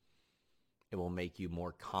erection. It will make you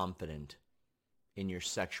more confident in your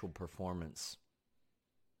sexual performance.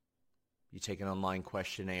 You take an online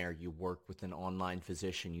questionnaire. You work with an online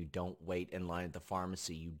physician. You don't wait in line at the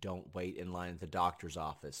pharmacy. You don't wait in line at the doctor's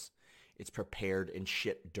office. It's prepared and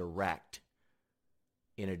shipped direct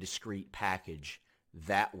in a discreet package.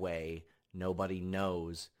 That way, nobody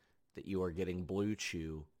knows that you are getting Blue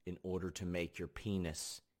Chew in order to make your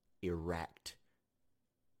penis erect.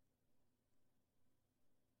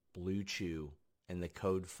 Blue Chew and the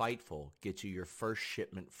code Fightful gets you your first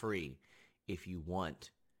shipment free if you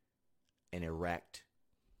want an erect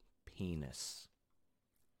penis.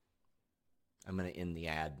 I'm going to end the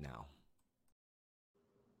ad now.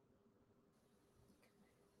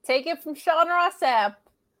 Take it from Sean Ross Sapp,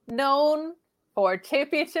 known for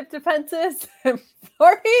championship defenses and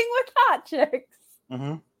flirting with hot chicks.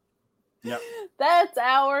 Mm-hmm. Yep. That's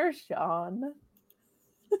our Sean.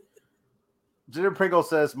 Jitter Pringle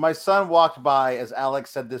says, my son walked by as Alex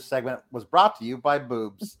said this segment was brought to you by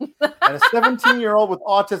boobs. And a 17-year-old with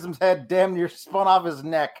autism's head damn near spun off his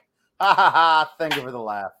neck. Ha ha ha. Thank you for the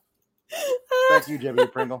laugh. Thank you, Jitter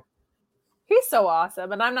Pringle. He's so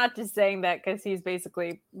awesome. And I'm not just saying that because he's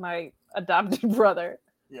basically my adopted brother.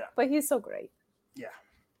 Yeah. But he's so great. Yeah.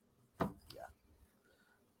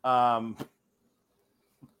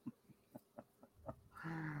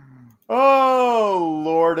 Oh,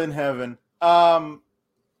 Lord in heaven.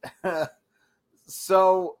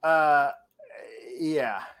 So,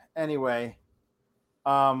 yeah. Anyway.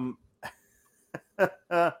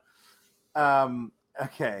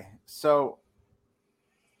 Okay. So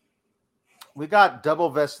we got Double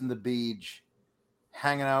Vest in the Beach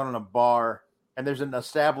hanging out in a bar, and there's an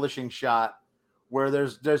establishing shot where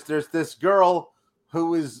there's this girl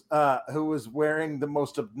who is wearing the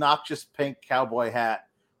most obnoxious pink cowboy hat,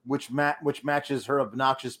 which matches her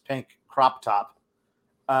obnoxious pink crop top.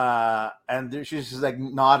 And she's just like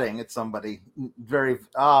nodding at somebody. Very,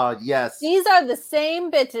 yes. These are the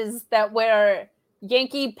same bitches that wear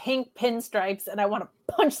Yankee pink pinstripes, and I want to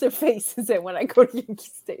punch their faces in when I go to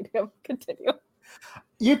Yankee Stadium. Continue.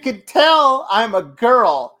 You can tell I'm a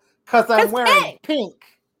girl because I'm wearing pink.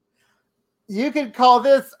 You could call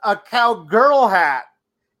this a cowgirl hat.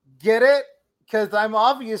 Get it? Because I'm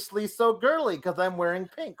obviously so girly because I'm wearing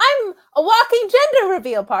pink. I'm a walking gender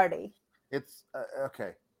reveal party. It's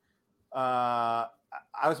okay.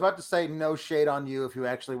 I was about to say no shade on you if you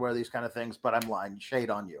actually wear these kind of things, but I'm lying. Shade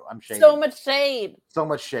on you. I'm shading. So much shade. So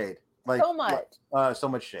much shade. Like so much. So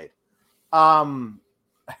much shade.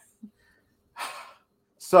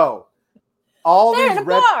 So all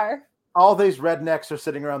these rednecks are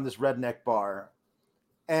sitting around this redneck bar,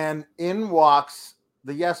 and in walks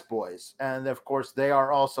the Yes Boys, and of course they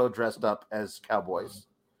are also dressed up as cowboys.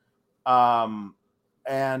 And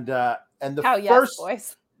the Yes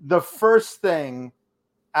Boys. The first thing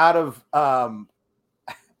out of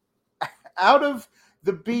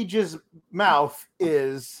the Beach's mouth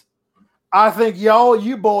is, I think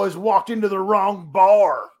you boys walked into the wrong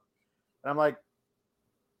bar. And I'm like,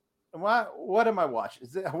 what am I watching?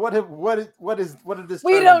 What is this?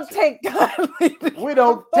 We don't take kindly. We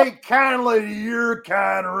don't take kindly to your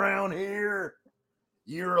kind around here.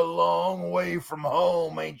 You're a long way from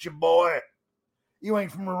home, ain't you, boy? You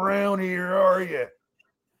ain't from around here, are you?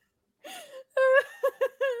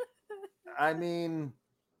 I mean,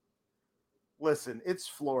 listen, it's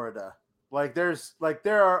Florida. Like there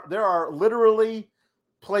are literally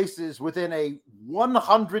places within a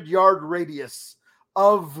 100-yard radius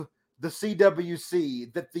of the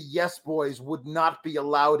CWC that the Yes Boys would not be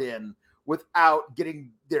allowed in without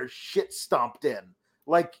getting their shit stomped in.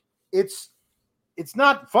 Like it's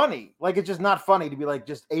not funny. Like it's just not funny to be like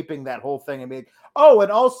just aping that whole thing and be like, oh,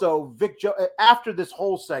 and also after this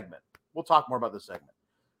whole segment, we'll talk more about this segment.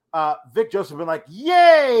 Vic Joseph been like,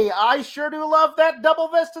 yay, I sure do love that Double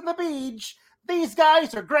Vest in the Beach. These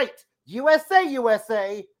guys are great. USA,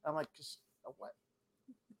 USA. I'm like, just what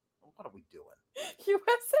are we doing?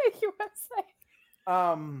 USA.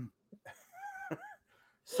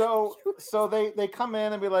 So they come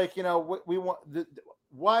in and be like, we want.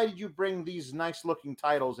 Why did you bring these nice looking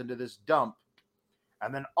titles into this dump?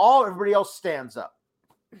 And then everybody else stands up,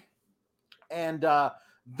 and the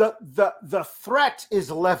threat is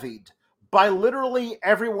levied by literally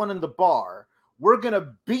everyone in the bar. We're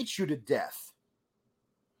gonna beat you to death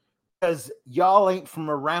because y'all ain't from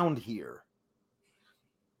around here.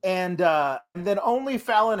 And then only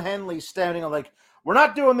Fallon Henley's standing on like, we're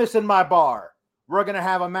not doing this in my bar. We're gonna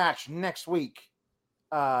have a match next week.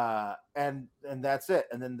 And that's it.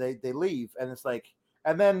 And then they leave, and it's like,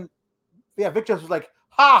 and then Vic Joseph was like,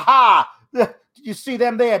 ha ha! Did you see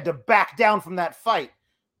them? They had to back down from that fight.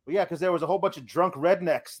 Well, yeah, because there was a whole bunch of drunk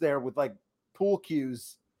rednecks there with like pool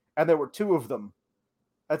cues, and there were two of them.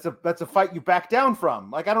 That's a fight you back down from.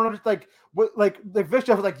 Like I don't know, just like the Vic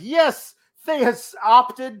Joseph was like, yes, they has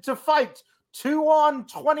opted to fight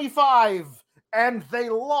 2-on-25, and they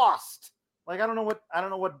lost. Like I don't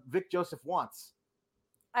know what Vic Joseph wants.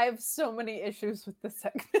 I have so many issues with this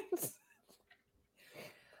segment.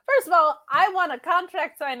 First of all, I want a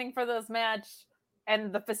contract signing for this match,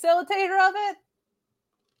 and the facilitator of it,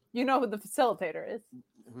 you know who the facilitator is.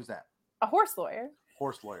 Who's that? A horse lawyer.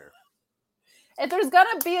 Horse lawyer. If there's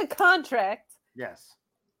gonna be a contract, yes,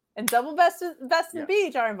 and Double Vest and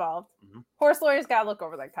Beach are involved, horse lawyers gotta look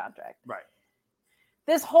over that contract. Right.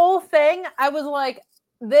 This whole thing, I was like,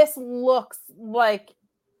 this looks like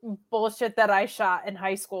bullshit that I shot in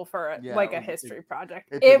high school for a history project.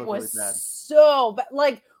 It was really so bad.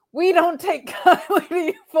 Like, we don't take kindly to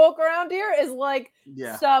you folk around here is like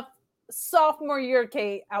stuff sophomore year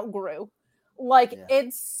Kate outgrew. Like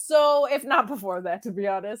it's so, if not before that, to be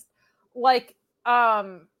honest. Like,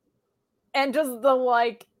 and just the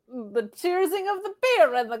cheersing of the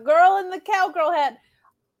beer and the girl in the cowgirl hat.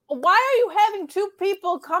 Why are you having two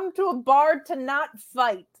people come to a bar to not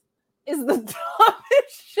fight? Is the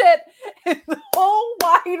dumbest shit in the whole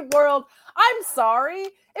wide world. I'm sorry.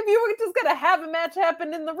 If you were just going to have a match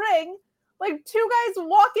happen in the ring, like two guys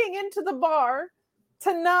walking into the bar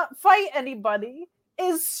to not fight anybody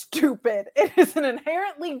is stupid. It is an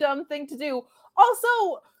inherently dumb thing to do.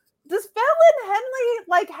 Also, does Fallon Henley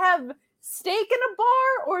like have steak in a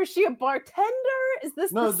bar, or is she a bartender? Is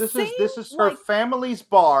this no? This is her family's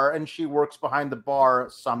bar, and she works behind the bar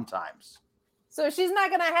sometimes. So she's not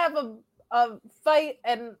gonna have a fight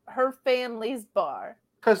in her family's bar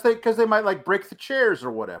because they might like break the chairs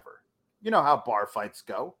or whatever. You know how bar fights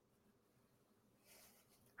go.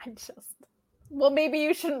 Well, maybe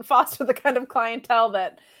you shouldn't foster the kind of clientele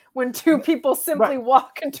that when two people simply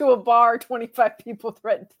walk into a bar, 25 people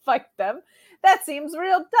threaten to fight them. That seems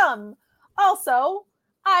real dumb. Also,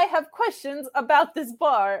 I have questions about this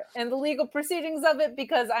bar and the legal proceedings of it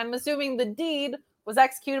because I'm assuming the deed was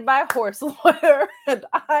executed by a horse lawyer, and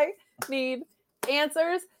I need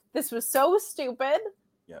answers. This was so stupid.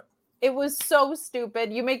 Yep. It was so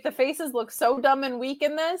stupid. You make the faces look so dumb and weak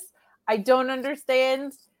in this. I don't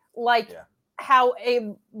understand, how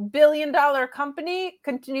a billion-dollar company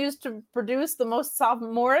continues to produce the most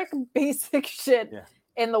sophomoric, basic shit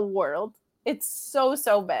in the world. It's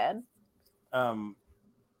so bad. I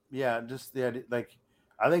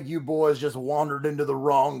think you boys just wandered into the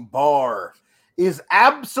wrong bar is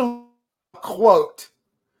absolute quote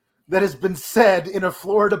that has been said in a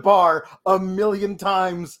Florida bar 1,000,000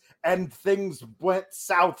 times, and things went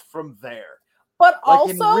south from there. But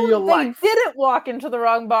also, they didn't walk into the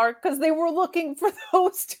wrong bar because they were looking for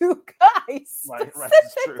those two guys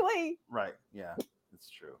specifically. Right, yeah, it's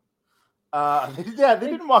true. They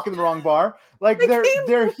didn't walk in the wrong bar. Like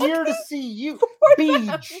they're here to see you,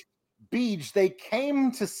 Beej. They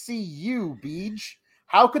came to see you, Beej.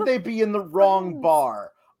 How could they be in the wrong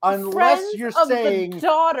bar? Unless you're saying the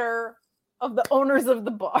daughter of the owners of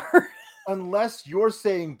the bar. Unless you're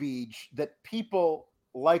saying, Beej, that people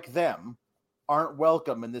like them aren't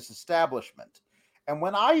welcome in this establishment. And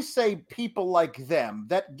when I say people like them,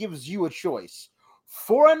 that gives you a choice.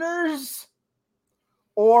 Foreigners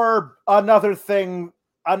or another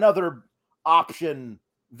option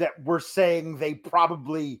that we're saying they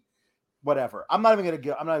probably whatever. I'm not even going to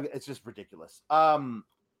go. It's just ridiculous.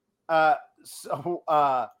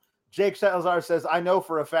 Jake Salazar says, I know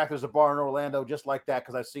for a fact there's a bar in Orlando just like that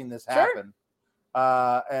because I've seen this happen.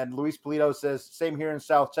 And Luis Polito says, same here in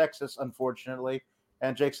South Texas, unfortunately.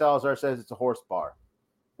 And Jake Salazar says it's a horse bar.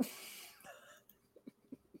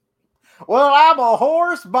 Well, I'm a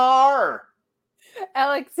horse bar.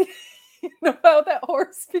 Alex, you know how that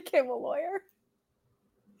horse became a lawyer?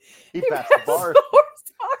 He passed the bar.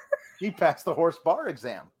 He passed the horse bar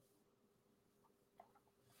exam.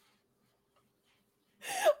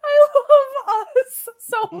 I love us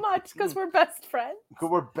so much because we're best friends.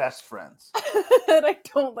 We're best friends. And I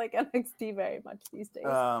don't like NXT very much these days.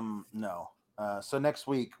 No. So next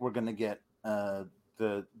week we're gonna get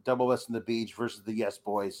the Double S and the Beach versus the Yes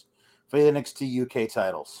Boys for the NXT UK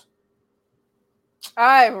titles.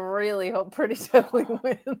 I really hope Pretty Deadly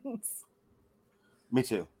wins. Me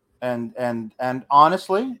too. And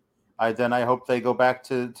honestly, I hope they go back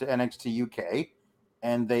to NXT UK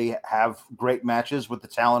and they have great matches with the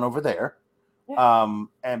talent over there. Yeah.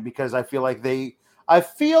 And because I feel like they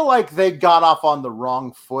got off on the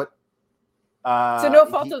wrong foot. To no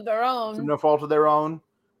fault of their own. To no fault of their own.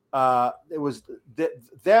 It was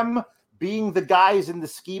them being the guys in the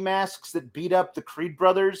ski masks that beat up the Creed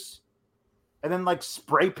brothers and then like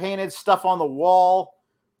spray painted stuff on the wall.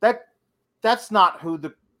 That's not who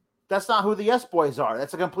the Yes Boys are.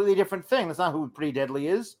 That's a completely different thing. That's not who Pretty Deadly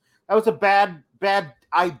is. That was a bad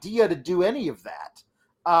idea to do any of that.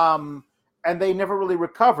 And they never really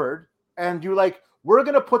recovered. And you're like, we're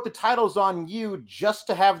going to put the titles on you just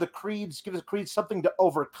to have give the Creeds something to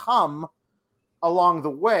overcome along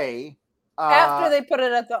the way. After they put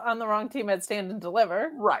it on the wrong team at Stand and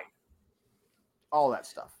Deliver. Right. All that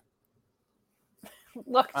stuff.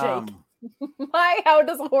 Look, Jake. How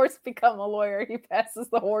does a horse become a lawyer? He passes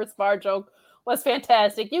the horse bar joke was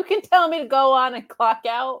fantastic. You can tell me to go on and clock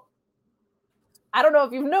out. I don't know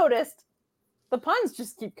if you've noticed, the puns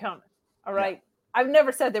just keep coming. All right. Yeah. I've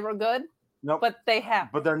never said they were good. Nope. But they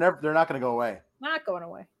have. But they're not going to go away. Not going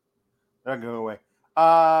away. They're not going to go away.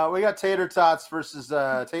 We got Tater Tots versus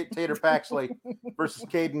Tater Paxley versus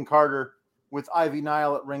Caden Carter with Ivy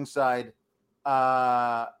Nile at ringside.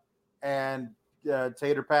 And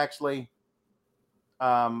Tater Paxley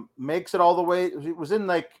makes it all the way. It was in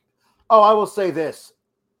I will say this.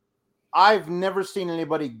 I've never seen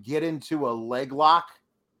anybody get into a leg lock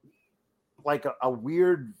like a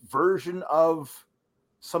weird version of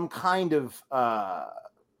some kind of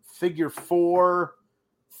figure 4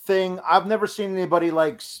 thing. I've never seen anybody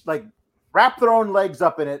like wrap their own legs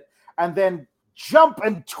up in it and then jump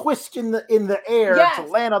and twist in the air to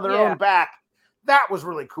land on their own back. That was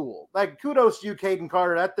really cool. Like, kudos to you, Caden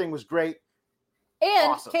Carter. That thing was great.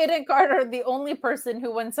 And awesome. Caden Carter, the only person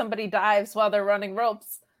who, when somebody dives while they're running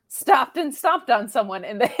ropes, stopped and stomped on someone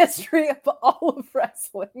in the history of all of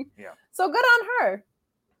wrestling. Yeah. So good on her.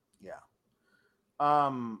 Yeah.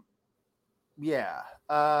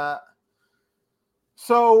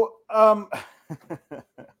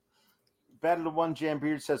 Battle of One Jam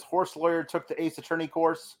Beard says horse lawyer took the Ace Attorney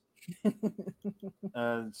course.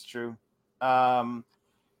 It's true. Here's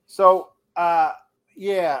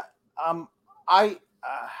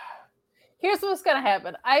what's gonna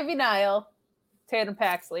happen. Ivy Nile, Tatum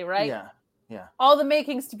Paxley, right? Yeah. All the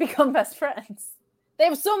makings to become best friends. They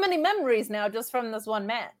have so many memories now just from this one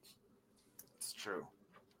match. It's true.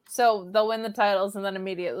 So they'll win the titles and then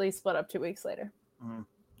immediately split up 2 weeks later. Mm-hmm.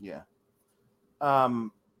 Yeah. I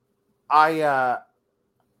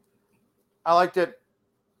liked it.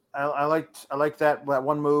 I liked that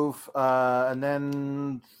one move, and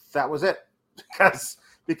then that was it.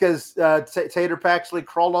 Because Tater Paxley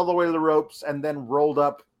crawled all the way to the ropes and then rolled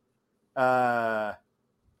up Caden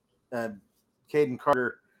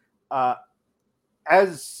Carter,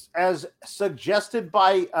 as suggested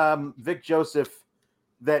by Vic Joseph,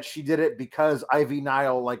 that she did it because Ivy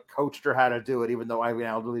Nile like coached her how to do it, even though Ivy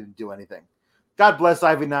Nile really didn't do anything. God bless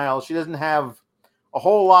Ivy Nile. She doesn't have a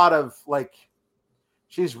whole lot of like.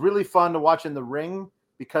 She's really fun to watch in the ring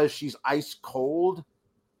because she's ice cold.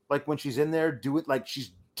 Like when she's in there, do it like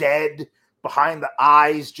she's dead behind the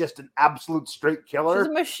eyes, just an absolute straight killer. She's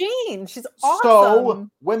a machine. She's awesome. So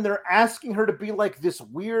when they're asking her to be like this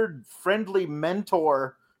weird, friendly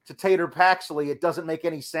mentor to Tater Paxley, it doesn't make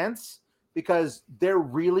any sense because they're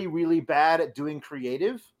really, really bad at doing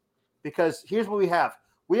creative. Because here's what we have.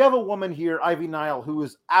 We have a woman here, Ivy Nile,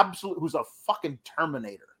 who's a fucking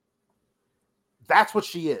Terminator. That's what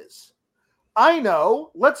she is. I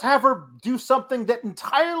know. Let's have her do something that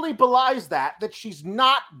entirely belies that she's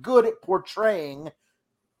not good at portraying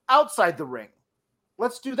outside the ring.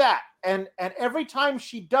 Let's do that. And every time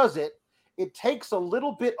she does it, it takes a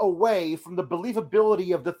little bit away from the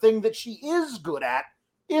believability of the thing that she is good at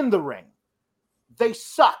in the ring. They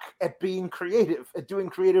suck at being creative, at doing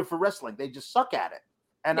creative for wrestling. They just suck at it.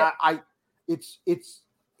 And yep.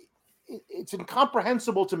 It's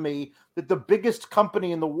incomprehensible to me that the biggest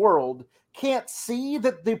company in the world can't see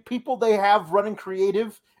that the people they have running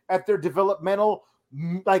creative at their developmental,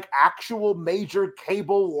 like actual major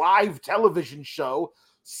cable live television show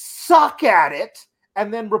suck at it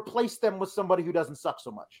and then replace them with somebody who doesn't suck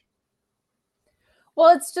so much.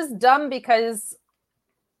 Well, it's just dumb because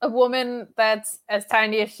a woman that's as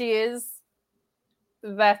tiny as she is,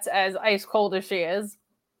 that's as ice cold as she is,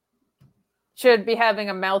 should be having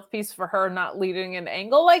a mouthpiece for her not leading an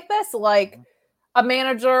angle like this, like a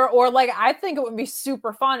manager, or like I think it would be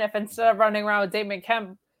super fun if instead of running around with Damon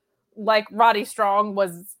Kemp, like Roddy Strong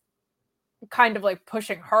was kind of like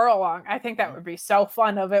pushing her along. I think that would be so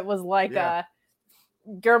fun if it was like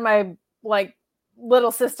you're my like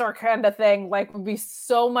little sister kind of thing. Like would be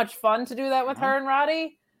so much fun to do that with her and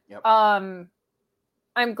Roddy. Yep.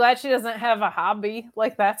 I'm glad she doesn't have a hobby.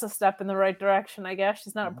 Like that's a step in the right direction, I guess.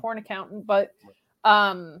 She's not a porn accountant, but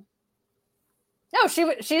no,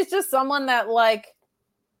 she's just someone that like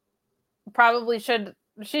probably should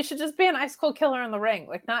just be an ice cold killer in the ring.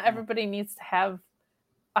 Like not everybody needs to have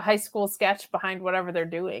a high school sketch behind whatever they're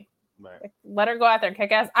doing. Right. Like, let her go out there and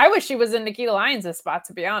kick ass. I wish she was in Nikita Lyons' spot,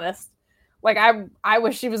 to be honest. Like I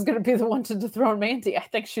wish she was going to be the one to dethrone Mandy. I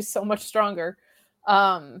think she's so much stronger.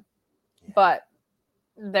 But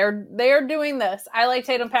they're doing this. I like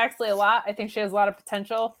Tatum Paxley a lot. I think she has a lot of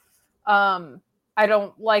potential. I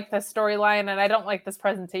don't like the storyline and I don't like this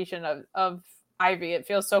presentation of Ivy. It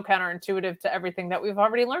feels so counterintuitive to everything that we've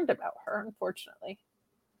already learned about her, unfortunately.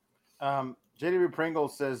 JW Pringle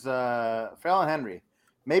says, Fallon Henry,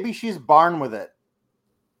 maybe she's barn with it.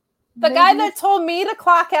 The guy that told me to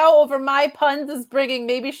clock out over my puns is bringing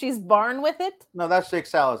maybe she's barn with it? No, that's Jake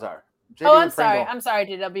Salazar. I'm sorry. I'm sorry,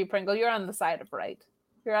 JW Pringle. You're on the side of right.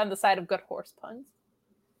 You're on the side of good horse puns.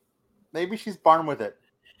 Maybe she's barn with it.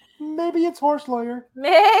 Maybe it's horse lawyer.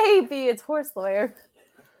 Maybe it's horse lawyer.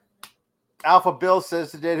 Alpha Bill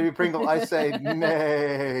says to JW Pringle, I say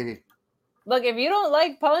nay. Look, if you don't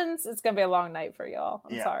like puns, it's going to be a long night for y'all.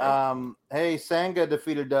 I'm sorry. Hey, Sanga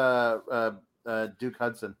defeated Duke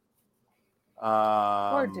Hudson.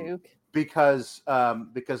 Poor Duke. Because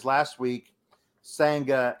last week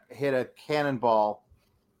Sanga hit a cannonball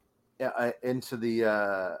into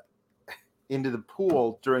the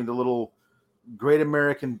pool during the little Great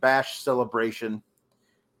American Bash celebration,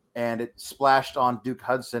 and it splashed on Duke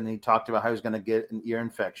Hudson. And he talked about how he was going to get an ear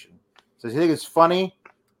infection. So you think it's funny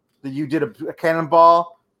that you did a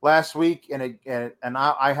cannonball last week, and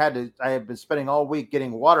I had been spending all week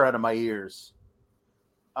getting water out of my ears.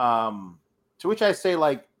 To which I say,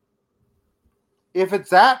 like, if it's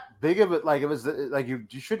that big of it, like it was like you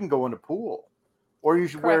shouldn't go in a pool, or you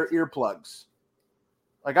should wear earplugs.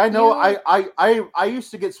 Like I know I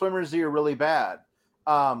used to get swimmer's ear really bad,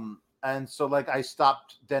 and so like I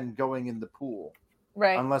stopped then going in the pool,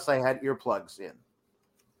 right? Unless I had earplugs in.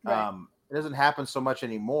 Right. It doesn't happen so much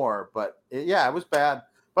anymore, but it was bad.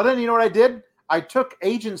 But then you know what I did? I took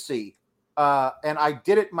agency, and I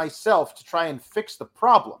did it myself to try and fix the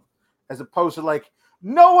problem, as opposed to like,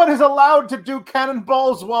 no one is allowed to do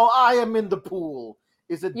cannonballs while I am in the pool.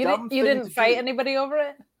 Is a dumb thing. You didn't fight anybody over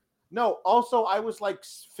it? No. Also, I was like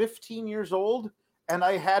 15 years old, and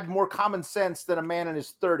I had more common sense than a man in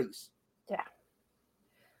his 30s. Yeah.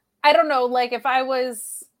 I don't know. Like, if I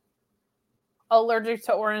was allergic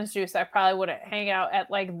to orange juice, I probably wouldn't hang out at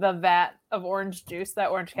like the vat of orange juice that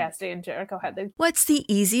Orange Cassidy and Jericho had. What's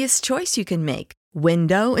the easiest choice you can make?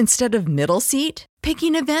 Window instead of middle seat?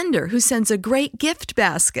 Picking a vendor who sends a great gift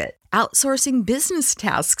basket? Outsourcing business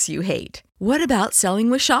tasks you hate? What about selling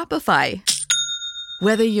with Shopify?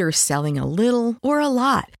 Whether you're selling a little or a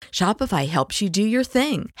lot, Shopify helps you do your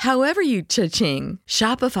thing, however you cha-ching.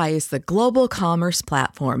 Shopify is the global commerce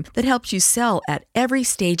platform that helps you sell at every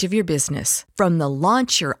stage of your business. From the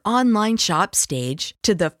launch your online shop stage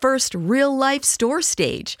to the first real-life store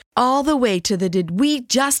stage, all the way to the did we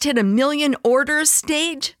just hit 1 million orders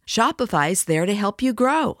stage. Shopify's there to help you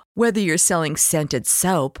grow. Whether you're selling scented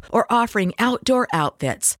soap or offering outdoor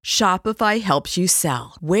outfits, Shopify helps you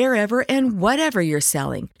sell. Wherever and whatever you're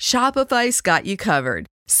selling, Shopify's got you covered.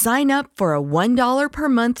 Sign up for a $1 per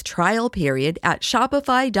month trial period at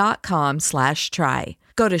shopify.com/try.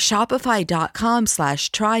 Go to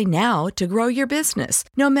shopify.com/try now to grow your business,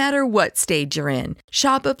 no matter what stage you're in.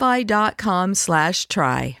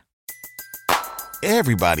 Shopify.com/try.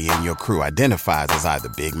 Everybody in your crew identifies as either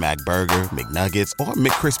Big Mac Burger, McNuggets, or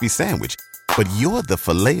McCrispy Sandwich. But you're the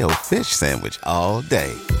Filet-O-Fish Sandwich all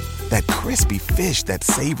day. That crispy fish, that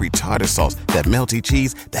savory tartar sauce, that melty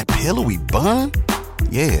cheese, that pillowy bun.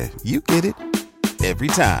 Yeah, you get it. Every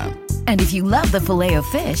time. And if you love the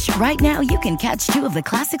Filet-O-Fish, right now you can catch 2 of the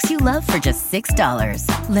classics you love for just $6.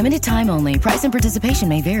 Limited time only. Price and participation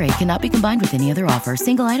may vary. Cannot be combined with any other offer.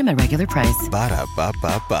 Single item at regular price.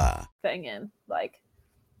 Ba-da-ba-ba-ba. Thing in. Like,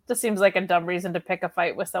 just seems like a dumb reason to pick a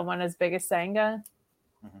fight with someone as big as Sanga.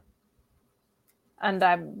 Mm-hmm. And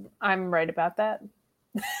I'm right about that.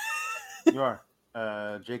 You are.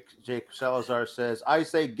 Jake Salazar says, I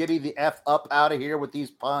say giddy the F up out of here with these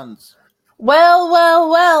puns.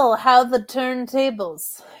 Well, how the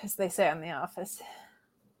turntables, as they say on The Office.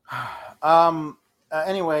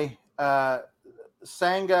 Anyway,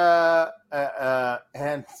 Sanga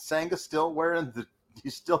and Sanga still wearing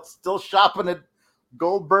he's still shopping at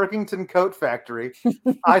Gold Burkington Coat Factory.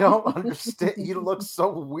 I don't understand. He looks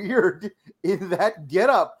so weird in that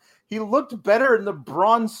getup. He looked better in the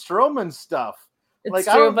Braun Strowman stuff. It's like,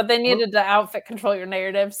 true, but they needed to outfit control your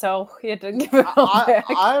narrative, so he had to give it all back.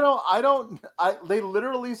 They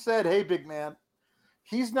literally said, hey, big man,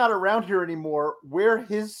 he's not around here anymore. Wear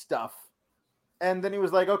his stuff. And then he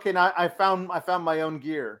was like, okay, now I found my own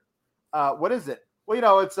gear. What is it?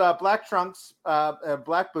 Well, it's black trunks,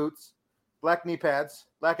 black boots, black knee pads,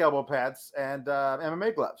 black elbow pads, and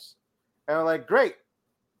MMA gloves. And I'm like, great.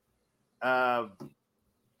 And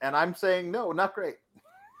I'm saying, no, not great.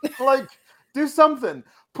 Like, do something.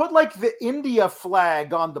 Put like the India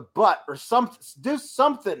flag on the butt or something. Do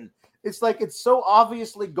something. It's like it's so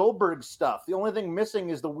obviously Goldberg stuff. The only thing missing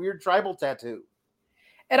is the weird tribal tattoo.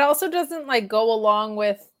 It also doesn't like go along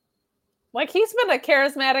with, like, he's been a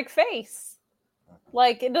charismatic face.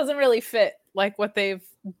 Like, it doesn't really fit like what they've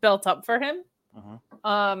built up for him.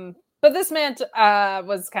 Uh-huh. But this man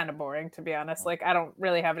was kind of boring, to be honest. Like, I don't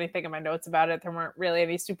really have anything in my notes about it. There weren't really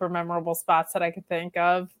any super memorable spots that I could think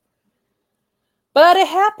of. But it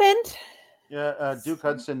happened. Yeah, Duke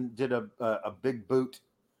Hudson did a big boot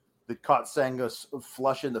that caught Sanga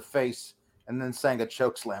flush in the face, and then Sanga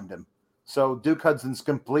chokeslammed him. So Duke Hudson's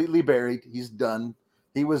completely buried. He's done.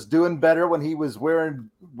 He was doing better when he was wearing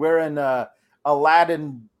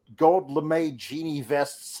Aladdin gold lame genie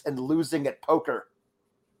vests and losing at poker.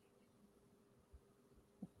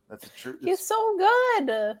 That's the truth. He's so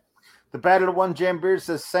good. The Battered One Jam Beard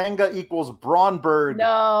says Sanga equals Braunberg.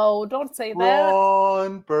 No, don't say that.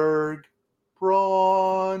 Braunberg.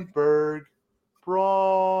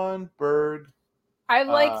 I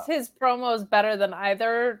liked his promos better than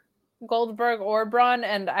either Goldberg or Braun,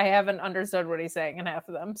 and I haven't understood what he's saying in half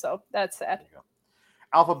of them, so that's sad.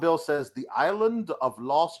 Alpha Bill says the island of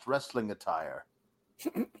lost wrestling attire.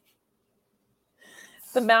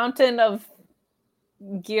 The mountain of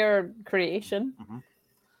gear creation. Mm-hmm.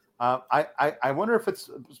 I wonder if it's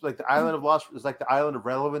like the island of lost, is like the island of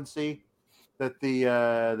relevancy that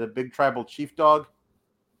the big tribal chief dog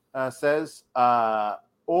says,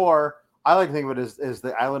 or I like to think of it as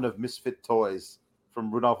the island of misfit toys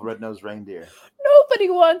from Rudolph the Red-Nosed Reindeer. Nobody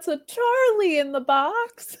wants a Charlie in the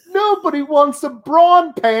box. Nobody wants a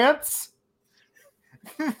Braun pants.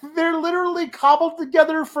 They're literally cobbled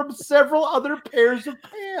together from several other pairs of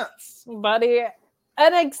pants. Buddy,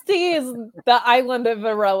 NXT is the island of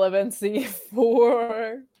irrelevancy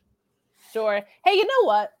for sure. Hey, you know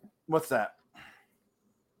what? What's that?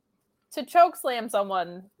 To choke slam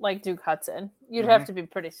someone like Duke Hudson, you'd have to be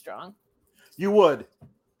pretty strong. You would.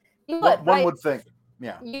 You would. One would think.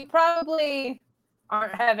 Yeah. You probably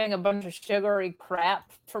aren't having a bunch of sugary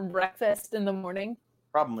crap for breakfast in the morning.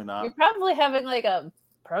 Probably not. You're probably having like a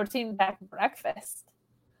protein-packed breakfast.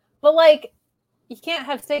 But like, you can't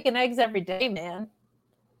have steak and eggs every day, man.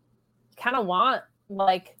 You kind of want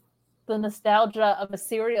like the nostalgia of a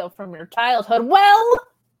cereal from your childhood. Well,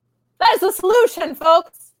 that's the solution,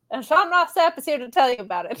 folks. And Sean Ross Sapp is here to tell you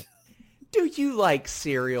about it. Do you like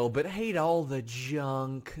cereal but hate all the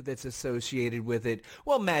junk that's associated with it?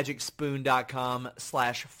 Well,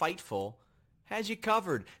 MagicSpoon.com/Fightful has you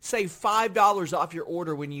covered. Save $5 off your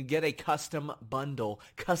order when you get a custom bundle,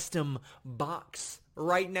 custom box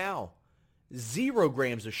right now. 0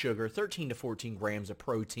 grams of sugar, 13 to 14 grams of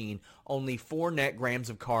protein, only 4 net grams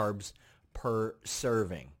of carbs per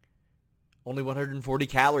serving. Only 140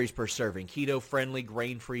 calories per serving. Keto-friendly,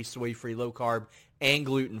 grain-free, soy-free, low-carb, and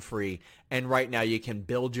gluten-free. And right now you can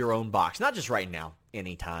build your own box. Not just right now,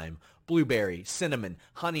 anytime. Blueberry, cinnamon,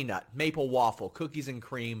 honey nut, maple waffle, cookies and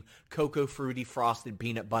cream, cocoa fruity, frosted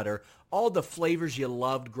peanut butter. All the flavors you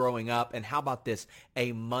loved growing up. And how about this?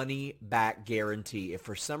 A money-back guarantee. If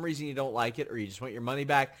for some reason you don't like it or you just want your money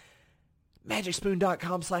back,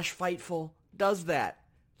 MagicSpoon.com/Fightful does that.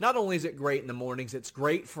 Not only is it great in the mornings, it's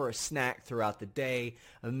great for a snack throughout the day,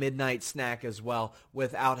 a midnight snack as well,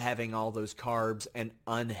 without having all those carbs and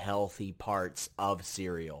unhealthy parts of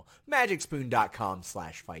cereal.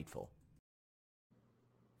 MagicSpoon.com/Fightful.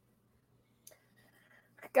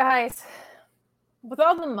 Guys, with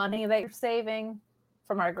all the money that you're saving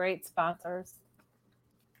from our great sponsors,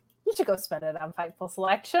 you should go spend it on Fightful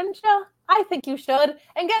Select, shouldn't you? I think you should.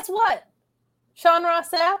 And guess what? Sean Ross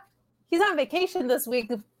Sapp, he's on vacation this week,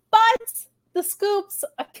 but the scoops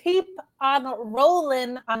keep on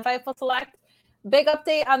rolling on Fightful Select. Big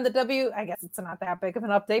update on the I guess it's not that big of an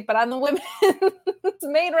update, but on the women's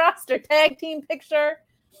main roster tag team picture.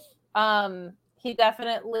 He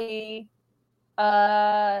definitely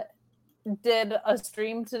did a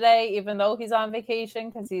stream today, even though he's on vacation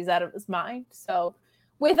because he's out of his mind. So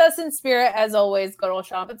with us in spirit, as always, go to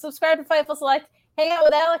Sean and subscribe to Fightful Select. Hang out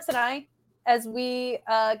with Alex and I as we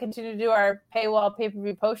continue to do our paywall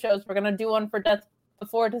pay-per-view post shows. We're going to do one for Death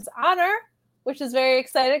Before Dishonor, which is very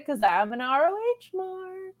excited because I'm an ROH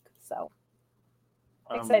mark. So,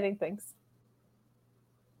 exciting things.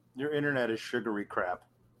 Your internet is sugary crap.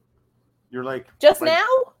 You're like... Just now?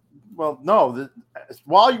 Well, no.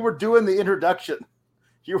 While you were doing the introduction,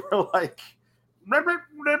 you were like...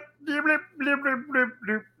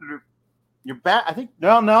 You're back. I think...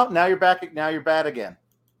 No. Now you're back. Now you're bad again.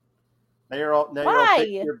 Now you're all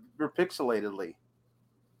you're pixelatedly.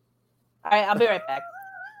 All right, I'll be right back.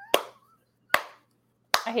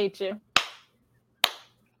 I hate you.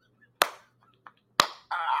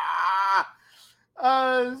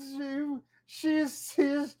 She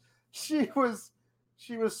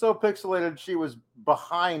was so pixelated. She was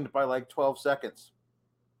behind by like 12 seconds.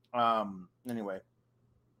 Anyway,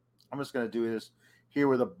 I'm just gonna do this here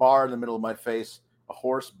with a bar in the middle of my face, a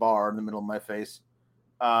horse bar in the middle of my face.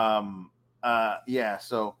 Yeah,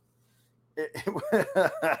 so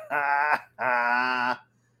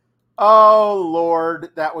oh Lord,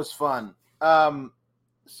 that was fun.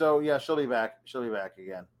 So yeah, she'll be back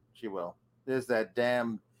again. She will. There's that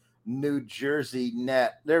damn New Jersey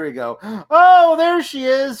net. There we go. Oh, there she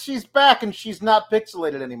is. She's back and she's not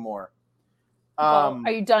pixelated anymore. Well,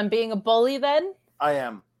 are you done being a bully then? I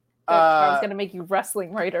am. I was going to make you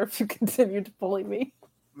wrestling writer if you continue to bully me.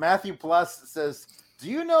 Matthew Plus says, do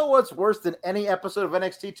you know what's worse than any episode of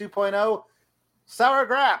NXT 2.0? Sour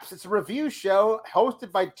Graps. It's a review show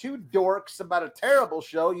hosted by two dorks about a terrible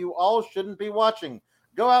show you all shouldn't be watching.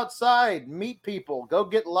 Go outside, meet people, go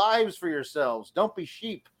get lives for yourselves. Don't be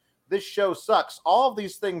sheep. This show sucks. All of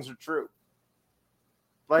these things are true.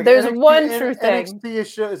 Like There's one true thing.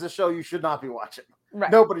 NXT is a show you should not be watching.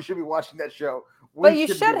 Right. Nobody should be watching that show. But you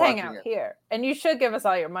should hang out here, and you should give us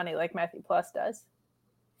all your money like Matthew Plus does.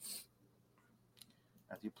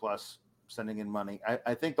 Matthew Plus sending in money.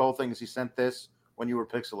 I think the whole thing is he sent this when you were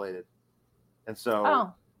pixelated, and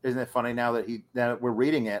so isn't it funny now that we're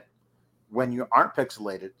reading it when you aren't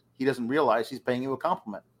pixelated? He doesn't realize he's paying you a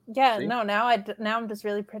compliment. Yeah, see? No, now I'm just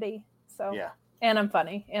really pretty. So yeah, and I'm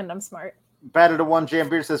funny and I'm smart. Batted to one. Jam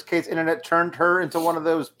Beard says Kate's internet turned her into one of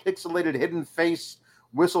those pixelated hidden face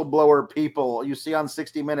whistleblower people you see on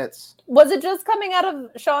 60 Minutes. Was it just coming out of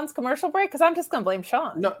Sean's commercial break? Because I'm just gonna blame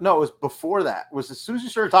Sean. No, it was before that. It was as soon as you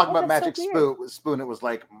started talking about Magic Spoon, it was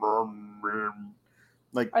like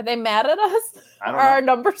are they mad at us? I don't know. Are our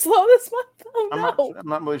numbers low this month? Oh, no. I'm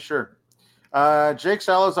not really sure. Jake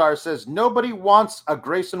Salazar says nobody wants a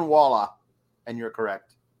Grayson Waller, and you're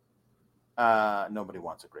correct. Nobody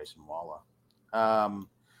wants a Grayson Waller.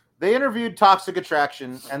 They interviewed Toxic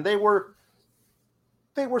Attraction, and they were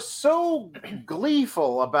so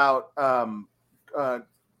gleeful about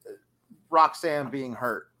Roxanne being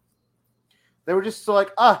hurt. They were just so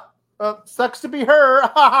like, sucks to be her.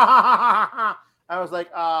 I was like,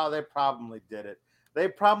 they probably did it. They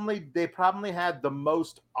probably had the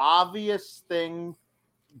most obvious thing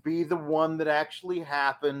be the one that actually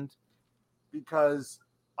happened, because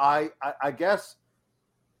I guess,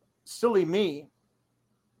 silly me,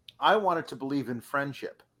 I wanted to believe in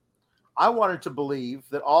friendship. I wanted to believe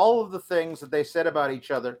that all of the things that they said about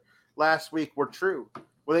each other last week were true.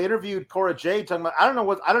 Well, they interviewed Cora Jade talking about, I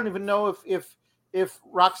don't even know if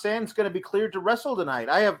Roxanne's going to be cleared to wrestle tonight.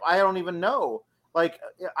 I don't even know. Like,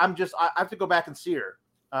 I have to go back and see her,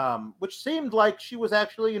 which seemed like she was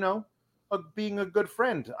actually, being a good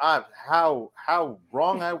friend. How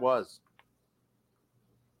wrong I was.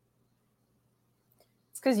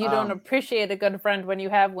 It's because you don't appreciate a good friend when you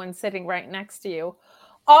have one sitting right next to you.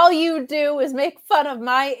 All you do is make fun of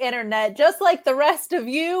my internet, just like the rest of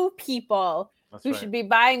you people who should be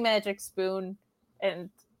buying Magic Spoon and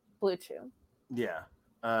Blue Chew. Yeah.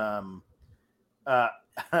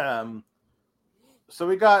 So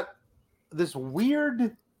we got this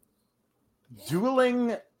weird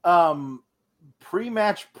dueling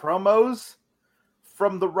pre-match promos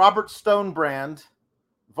from the Robert Stone brand,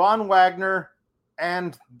 Von Wagner,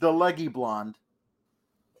 and the leggy blonde.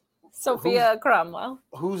 Sophia Cromwell.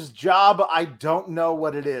 Whose job I don't know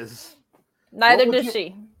what it is. Neither does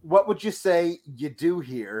she. What would you say you do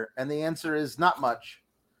here? And the answer is not much.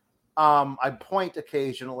 I point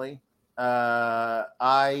occasionally.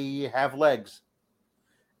 I have legs.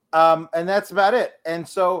 And that's about it. And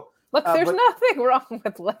so look, there's nothing wrong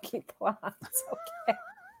with leggy blondes. Okay.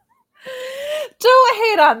 Don't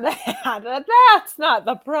hate on that. That's not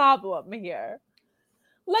the problem here.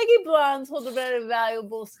 Leggy blondes hold a very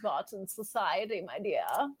valuable spot in society, my dear.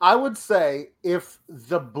 I would say if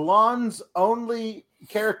the blonde's only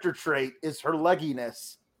character trait is her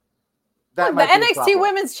legginess, that might be the NXT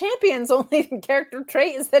Women's Champion's only character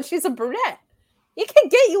trait is that she's a brunette. It can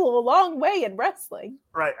get you a long way in wrestling.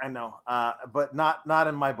 Right, I know. But not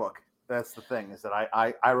in my book. That's the thing, is that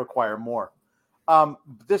I require more.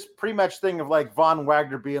 This pre-match thing of like Von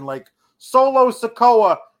Wagner being like, Solo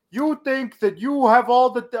Sikoa, you think that you have all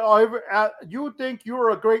the you think you're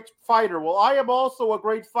a great fighter. Well, I am also a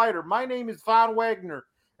great fighter. My name is Von Wagner,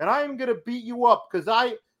 and I am gonna beat you up because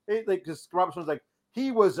Robertson's like,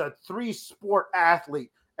 he was a 3-sport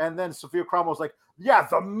athlete. And then Sophia Cromwell's like, yeah,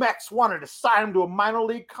 the Mets wanted to sign him to a minor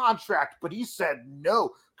league contract, but he said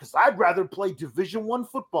no, because I'd rather play Division I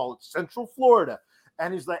football at Central Florida.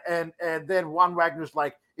 And he's like, and then Von Wagner's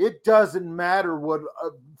like, it doesn't matter what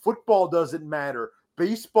football doesn't matter.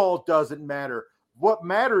 Baseball doesn't matter. What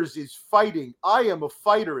matters is fighting. I am a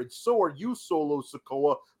fighter, and so are you, Solo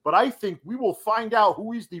Sikoa. But I think we will find out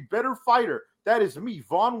who is the better fighter. That is me,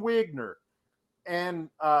 Von Wagner. And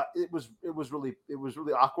it was really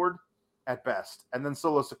awkward at best. And then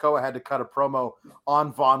Solo Sikoa had to cut a promo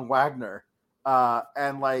on Von Wagner,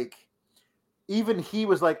 and like even he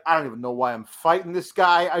was like, I don't even know why I'm fighting this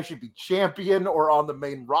guy. I should be champion or on the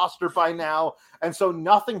main roster by now. And so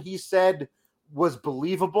nothing he said was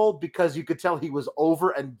believable because you could tell he was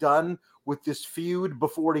over and done with this feud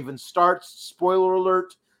before it even starts. Spoiler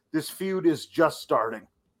alert, this feud is just starting.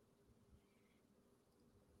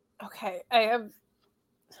 Okay,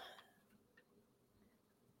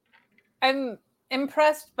 I'm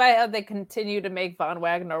impressed by how they continue to make Von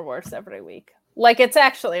Wagner worse every week. Like, it's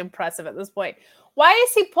actually impressive at this point. Why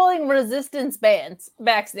is he pulling resistance bands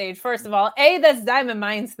backstage? First of all, A, that's Diamond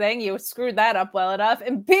Mine's thing. You screwed that up well enough.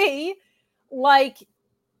 And B, like,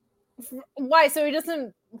 why? So he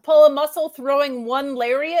doesn't pull a muscle throwing one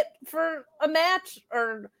lariat for a match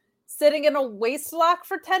or sitting in a waist lock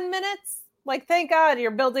for 10 minutes? Like, thank God you're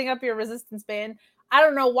building up your resistance band. I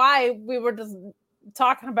don't know why we were just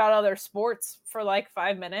talking about other sports for like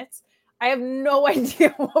 5 minutes. I have no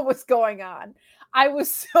idea what was going on. I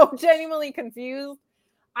was so genuinely confused.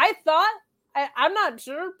 I thought, I'm not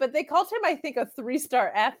sure, but they called him, I think, a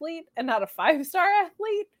 3-star athlete and not a 5-star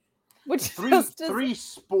athlete. Which three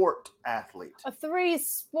sport athlete. A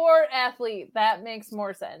 3-sport athlete. That makes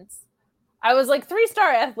more sense. I was like,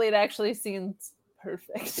 3-star athlete actually seems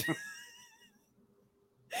perfect.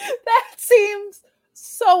 That seems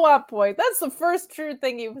so on point. That's the first true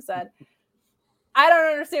thing you've said. I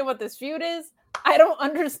don't understand what this feud is. I don't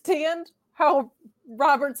understand how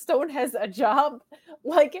Robert Stone has a job.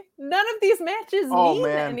 Like, none of these matches mean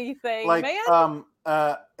anything, like,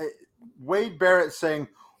 man. Wade Barrett saying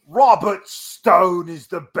Robert Stone is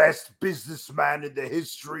the best businessman in the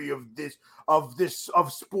history of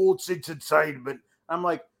sports entertainment. I'm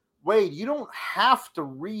like, Wade, you don't have to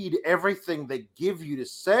read everything they give you to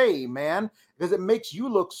say, man, because it makes you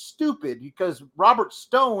look stupid, because Robert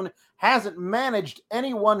Stone hasn't managed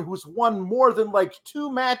anyone who's won more than like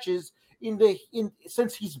 2 matches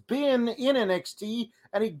since he's been in NXT,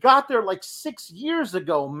 and he got there like 6 years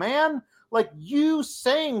ago, man. Like, you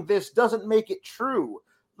saying this doesn't make it true.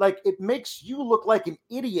 Like, it makes you look like an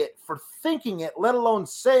idiot for thinking it, let alone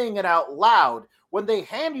saying it out loud. When they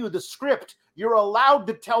hand you the script, you're allowed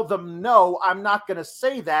to tell them, no, I'm not going to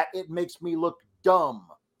say that. It makes me look dumb.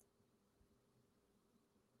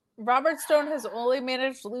 Robert Stone has only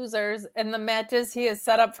managed losers, and the matches he has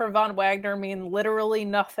set up for Von Wagner mean literally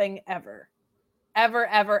nothing ever. Ever,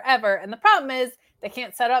 ever, ever. And the problem is they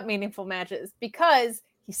can't set up meaningful matches because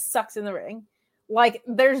he sucks in the ring. Like,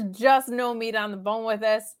 there's just no meat on the bone with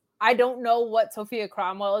this. I don't know what Sophia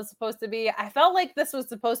Cromwell is supposed to be. I felt like this was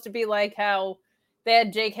supposed to be like how they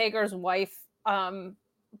had Jake Hager's wife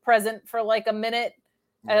present for like a minute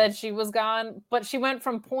and then she was gone. But she went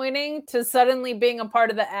from pointing to suddenly being a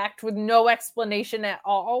part of the act with no explanation at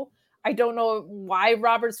all. I don't know why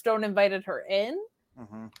Robert Stone invited her in.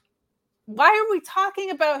 Mm-hmm. Why are we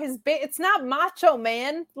talking about his... It's not Macho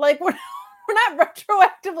Man. Like, we're not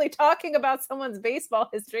retroactively talking about someone's baseball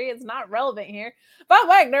history. It's not relevant here. Von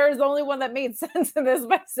Wagner is the only one that made sense in this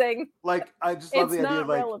by saying, like, I just love the idea of,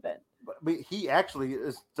 like, relevant. But he actually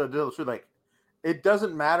is the truth. Like, it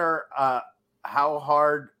doesn't matter how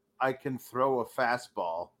hard I can throw a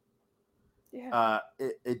fastball. Yeah.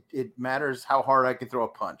 It matters how hard I can throw a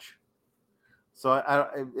punch. So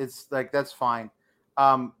it's like, that's fine.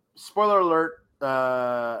 Spoiler alert: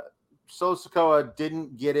 Solo Sikoa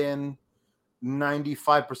didn't get in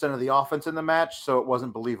 95% of the offense in the match, so it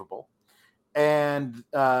wasn't believable. And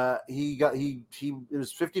it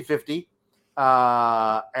was 50-50.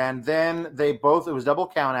 And then it was double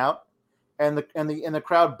count out, and the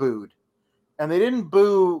crowd booed. And they didn't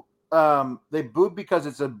boo, they booed because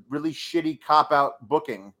it's a really shitty cop-out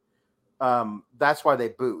booking. That's why they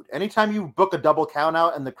booed. Anytime you book a double count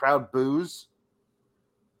out and the crowd boos,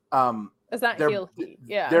 it's not heel heat.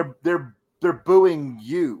 Yeah. They're booing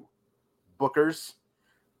you, bookers.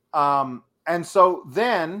 And so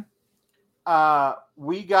then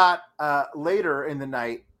we got later in the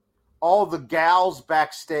night all the gals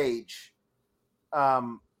backstage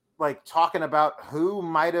like talking about who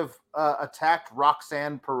might have attacked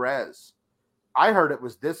Roxanne Perez. I heard it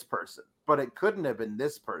was this person, but it couldn't have been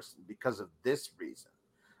this person because of this reason.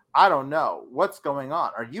 I don't know. What's going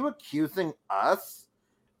on? Are you accusing us?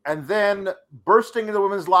 And then bursting into the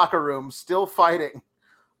women's locker room, still fighting,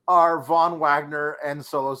 are Von Wagner and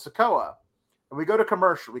Solo Sikoa. And we go to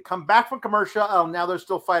commercial. We come back from commercial. Oh, now they're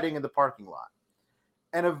still fighting in the parking lot.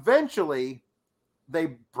 And eventually,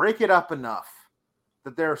 they break it up enough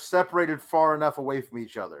that they're separated far enough away from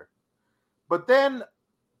each other. But then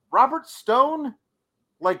Robert Stone,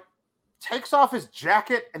 like, takes off his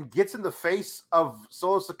jacket and gets in the face of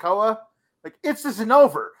Solo Sikoa. Like, this isn't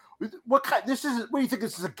over. What do you think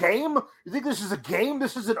this is, a game? You think this is a game?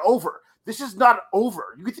 This isn't over. This is not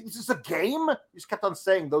over. You think this is a game? He just kept on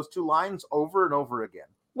saying those 2 lines over and over again.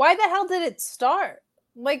 Why the hell did it start?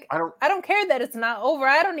 Like, I don't care that it's not over.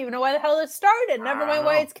 I don't even know why the hell it started. Never mind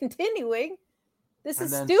why it's continuing. This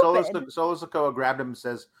is stupid. Solo Sikoa grabbed him and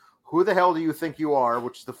says, "Who the hell do you think you are?"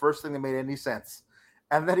 Which is the first thing that made any sense.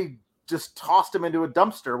 And then he just tossed him into a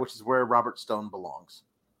dumpster, which is where Robert Stone belongs.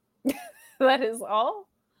 That is all?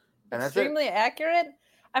 And extremely accurate.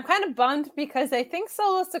 I'm kind of bummed because I think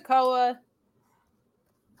Solo Sikoa,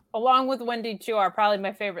 along with Wendy Chu, are probably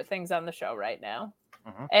my favorite things on the show right now.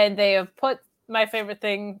 Mhm. And they have put my favorite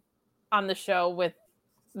thing on the show with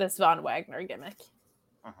this Von Wagner gimmick,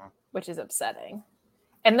 which is upsetting.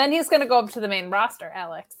 And then he's going to go up to the main roster,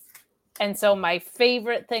 Alex. And so my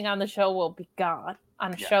favorite thing on the show will be gone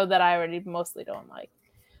on a show that I already mostly don't like.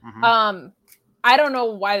 I don't know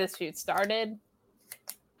why this feud started.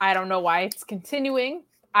 I don't know why it's continuing.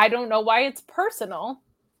 I don't know why it's personal.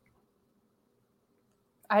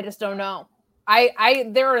 I just don't know.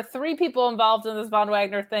 There are 3 people involved in this Von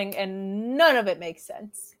Wagner thing, and none of it makes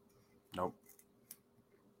sense. Nope.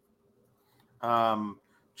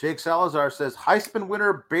 Jake Salazar says Heisman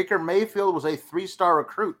winner Baker Mayfield was a 3-star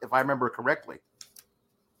recruit, if I remember correctly.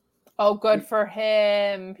 Oh, good for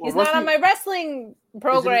him. He's not on my wrestling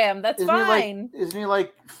program. That's fine. Isn't he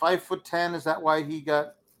like 5'10"? Is that why he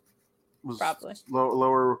was probably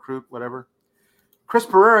lower recruit, whatever? Chris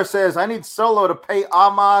Pereira says, I need Solo to pay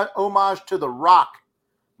homage to The Rock,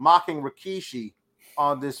 mocking Rikishi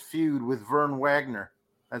on this feud with Vern Wagner.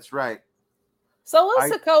 That's right. Solo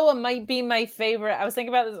Sikoa might be my favorite. I was thinking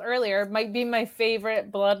about this earlier. Might be my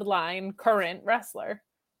favorite bloodline current wrestler.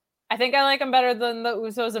 I think I like him better than the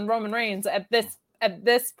Usos and Roman Reigns at this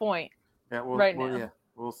point. Yeah, now. Yeah,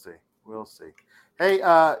 we'll see. We'll see. Hey,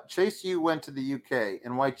 Chase U went to the UK,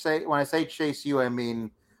 and when I say Chase U, I mean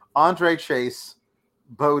Andre Chase,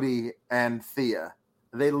 Bodie, and Thea.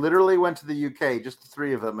 They literally went to the UK, just the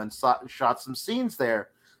 3 of them, and shot some scenes there,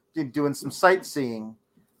 doing some sightseeing.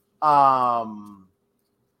 And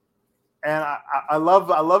I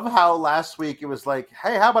love how last week it was like,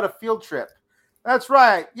 hey, how about a field trip? That's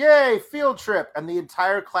right. Yay, field trip. And the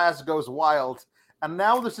entire class goes wild. And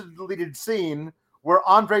now there's a deleted scene where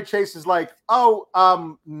Andre Chase is like,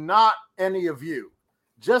 not any of you.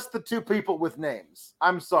 Just the 2 people with names.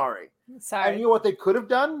 I'm sorry. And you know what they could have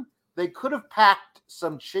done? They could have packed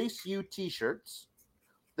some Chase U t-shirts.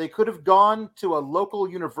 They could have gone to a local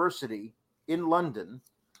university in London,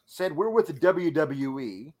 said, we're with the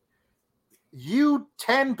WWE. You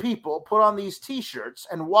 10 people put on these t-shirts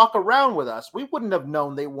and walk around with us. We wouldn't have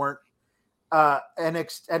known they weren't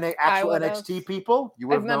NXT people. You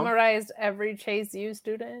would have memorized every Chase U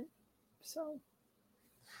student. So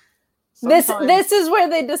this is where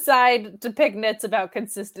they decide to pick nits about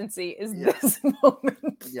consistency. This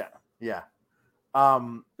moment? Yeah. I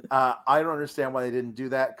don't understand why they didn't do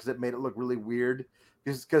that because it made it look really weird.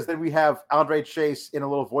 Because then we have Andre Chase in a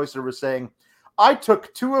little voiceover saying, I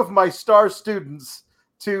took 2 of my star students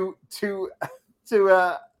to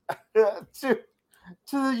the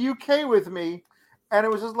UK with me, and it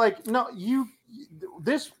was just like, no,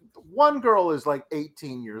 this one girl is like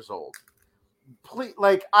 18 years old. Please,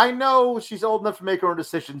 like, I know she's old enough to make her own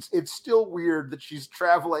decisions. It's still weird that she's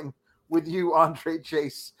traveling with you, Andre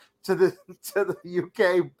Chase, to the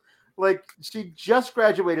UK. Like, she just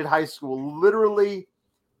graduated high school literally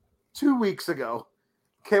 2 weeks ago.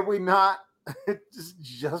 Can we not? It's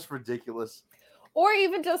just ridiculous. Or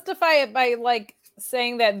even justify it by like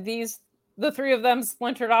saying that the 3 of them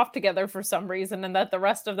splintered off together for some reason and that the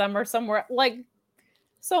rest of them are somewhere. Like,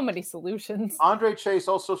 so many solutions. Andre Chase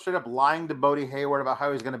also straight up lying to Bodie Hayward about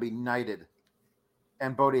how he's going to be knighted.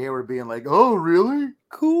 And Bodie Hayward being like, oh, really?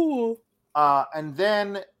 Cool. And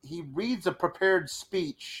then he reads a prepared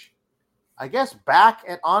speech, I guess, back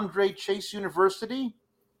at Andre Chase University,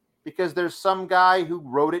 because there's some guy who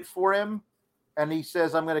wrote it for him. And he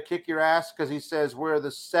says, I'm going to kick your ass because he says we're the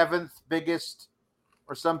 7th biggest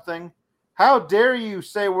or something. How dare you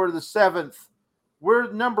say we're the 7th?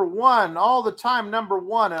 We're number 1 all the time, number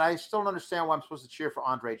 1. And I still don't understand why I'm supposed to cheer for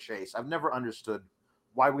Andre Chase. I've never understood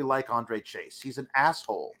why we like Andre Chase. He's an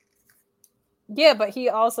asshole. Yeah, but he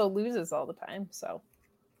also loses all the time. So,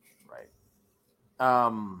 right.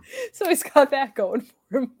 So he's got that going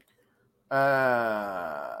for him.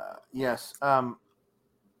 Yes.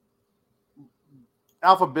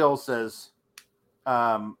 Alpha Bill says,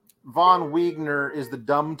 Von Wagner is the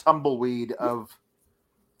dumb tumbleweed of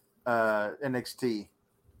NXT.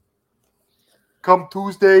 Come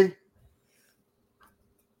Tuesday.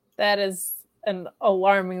 That is an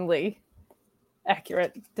alarmingly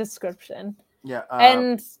accurate description. Yeah.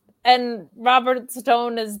 And Robert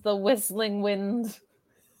Stone is the whistling wind.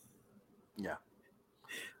 Yeah.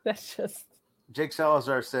 That's just... Jake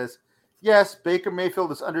Salazar says, yes, Baker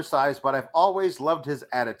Mayfield is undersized, but I've always loved his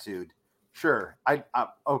attitude. Sure.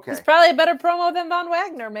 Okay. He's probably a better promo than Von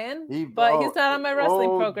Wagner, man. He's not on my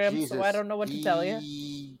wrestling program, Jesus. so I don't know what to tell you.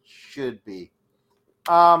 He should be.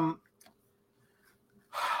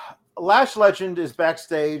 Lash Legend is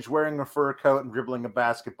backstage wearing a fur coat and dribbling a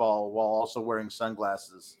basketball while also wearing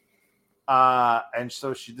sunglasses. And so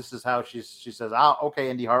this is how she says, okay,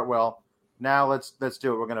 Indy Hartwell, now let's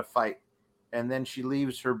do it. We're going to fight. And then she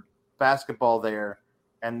leaves her basketball there.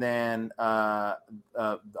 And then a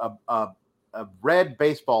red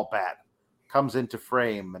baseball bat comes into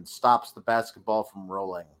frame and stops the basketball from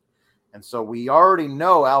rolling. And so we already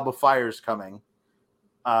know Alba Fire's coming.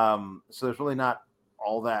 So there's really not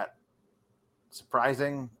all that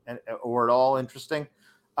surprising or at all interesting.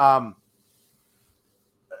 Lash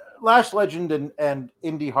Legend and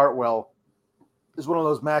Indy Hartwell is one of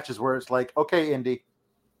those matches where it's like, okay, Indy,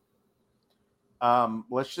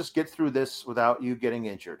 let's just get through this without you getting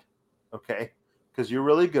injured, okay? Because you're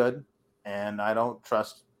really good, and I don't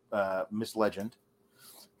trust Miss Legend.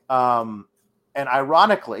 And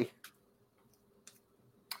ironically,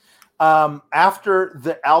 after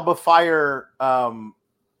the Alba Fire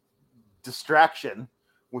distraction,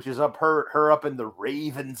 which is her up in the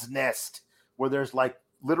Raven's Nest, where there's like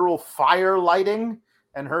literal fire lighting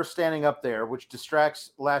and her standing up there, which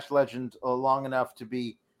distracts Lash Legend long enough to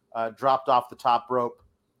be dropped off the top rope.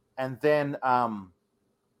 And then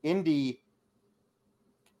Indy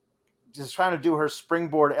just trying to do her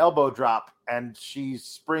springboard elbow drop, and she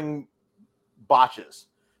spring botches.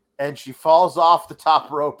 And she falls off the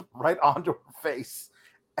top rope right onto her face.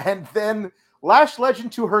 And then Lash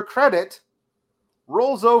Legend, to her credit,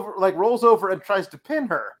 rolls over and tries to pin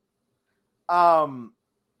her.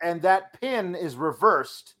 And that pin is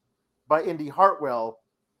reversed by Indy Hartwell,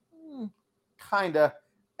 kinda,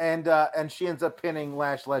 and she ends up pinning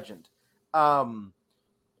Lash Legend. And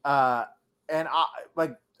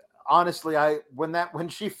honestly, when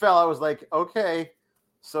she fell, I was like, okay.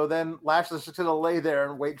 So then Lash Legend's gonna lay there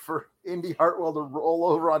and wait for Indy Hartwell to roll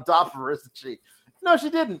over on top of her, isn't she? No,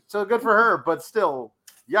 she didn't. So good for her, but still,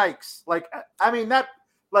 yikes! Like, I mean, that,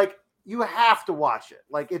 like, you have to watch it.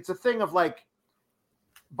 Like, it's a thing of like,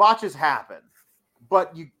 botches happen,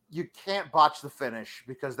 but you can't botch the finish,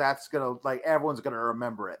 because that's gonna, like, everyone's gonna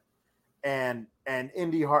remember it. And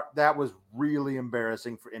that was really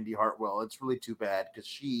embarrassing for Indy Hartwell. It's really too bad, because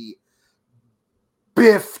she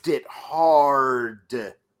biffed it hard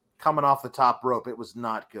coming off the top rope. It was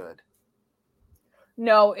not good.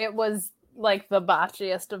 No, it was like the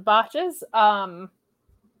botchiest of botches. I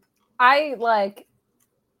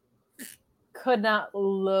could not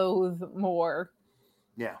loathe more.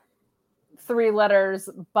 Yeah. 3 letters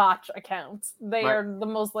botch accounts. They are the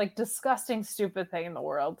most disgusting, stupid thing in the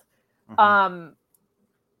world. Mm-hmm.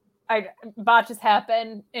 Botches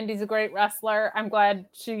happen. Indy's a great wrestler. I'm glad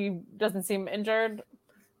she doesn't seem injured.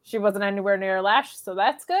 She wasn't anywhere near Lash, so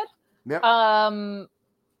that's good. Yep. I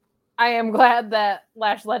am glad that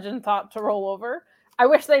Lash Legend thought to roll over. I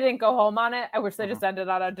wish they didn't go home on it. I wish they just ended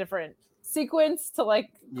on a different sequence to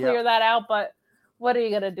clear that out, but what are you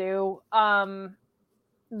going to do?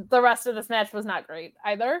 The rest of this match was not great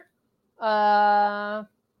either. But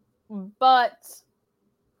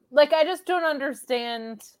I just don't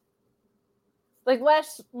understand. Lash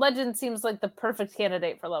Legend seems like the perfect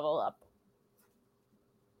candidate for Level Up.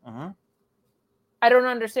 I don't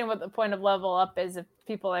understand what the point of Level Up is if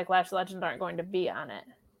people like Lash Legend aren't going to be on it.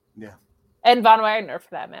 Yeah. And Von Wagner, for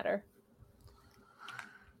that matter.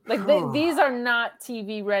 These are not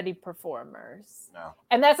TV-ready performers. No.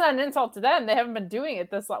 And that's not an insult to them. They haven't been doing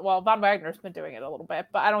it this long. Well, Von Wagner's been doing it a little bit,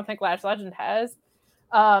 but I don't think Lash Legend has.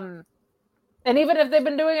 And even if they've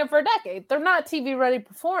been doing it for a decade, they're not TV-ready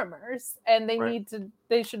performers. And they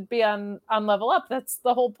should be on Level Up. That's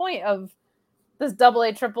the whole point of this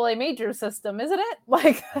AA, AAA major system, isn't it?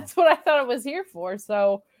 That's what I thought it was here for.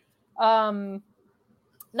 So,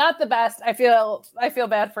 not the best. I feel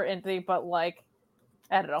bad for Indy, but I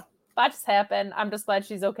don't know. Botches happen. I'm just glad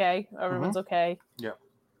she's okay. Everyone's okay. Yeah.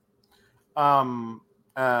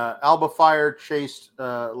 Alba Fire chased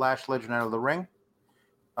Lash Legend out of the ring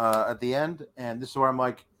at the end, and this is where I'm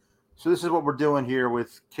like, so this is what we're doing here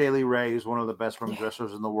with Kaylee Ray, who's one of the best women's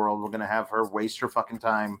wrestlers in the world. We're gonna have her waste her fucking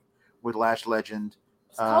time with Lash Legend.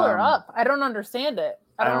 Just call her up. I don't understand it.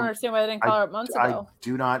 I don't understand why they didn't call her up months ago. I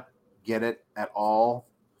do not get it at all.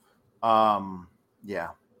 Yeah.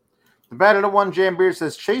 The Battle of One Jam Beard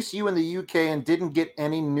says, Chase you in the UK and didn't get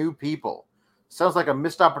any new people. Sounds like a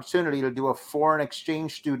missed opportunity to do a foreign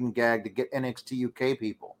exchange student gag to get NXT UK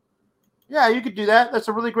people. Yeah, you could do that. That's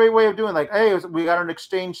a really great way of doing it. Hey, we got an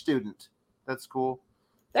exchange student. That's cool.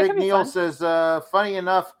 Jake Neal says, funny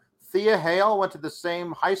enough, Thea Hale went to the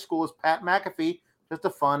same high school as Pat McAfee. Just a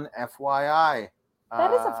fun FYI.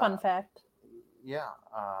 That is a fun fact. Yeah.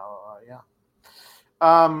 Yeah.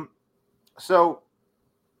 So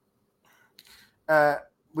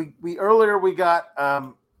we earlier we got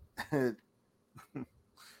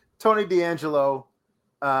Tony D'Angelo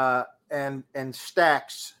and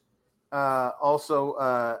Stax,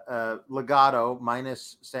 also Legato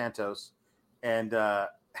minus Santos, and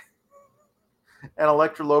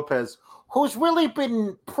Elektra Lopez, who's really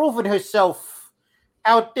been proving herself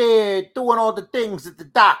out there doing all the things at the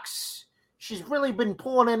docks. She's really been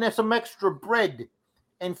pulling in some extra bread.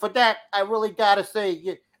 And for that, I really got to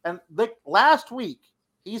say, and last week,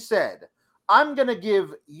 he said, I'm going to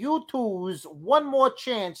give you twos one more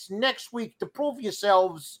chance next week to prove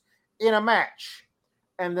yourselves in a match.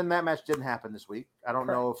 And then that match didn't happen this week. I don't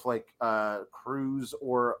know if Cruz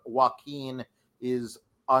or Joaquin is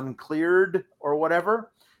uncleared or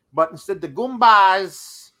whatever. But instead, the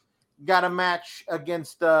Goombas got a match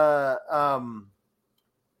against Malik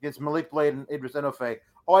Blade and Idris Enofe.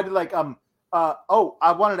 Oh, I did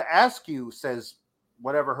I wanted to ask you, says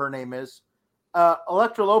whatever her name is,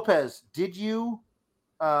 Elektra Lopez, did you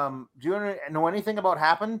do you know anything about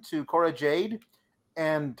happened to Cora Jade?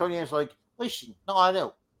 And Tony is like, listen, no, I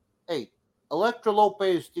know. Hey, Elektra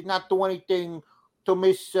Lopez did not do anything to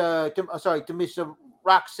Miss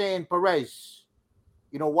Roxanne Perez.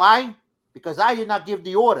 You know why? Because I did not give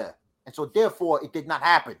the order, and so therefore it did not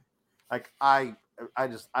happen. Like I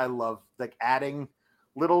love adding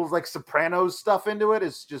little Sopranos stuff into it.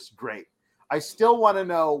 It's just great. I still want to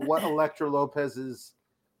know what Elektra Lopez's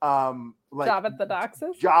job at the docks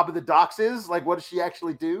is. Job at the docks is. What does she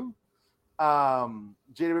actually do?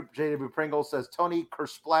 JW Pringle says Tony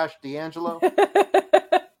Kersplash D'Angelo.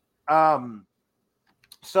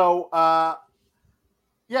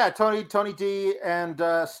 Tony D and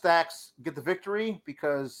Stax get the victory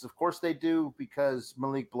because of course they do, because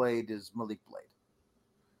Malik Blade is Malik Blade.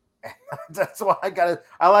 And that's why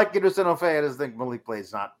I like Idris Enofe. I just think Malik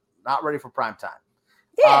Blade's not ready for prime time.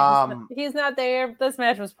 Yeah, he's not there. This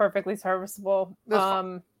match was perfectly serviceable.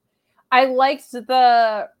 I liked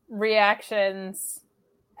the reactions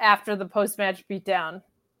after the post-match beatdown.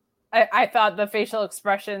 I thought the facial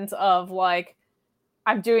expressions of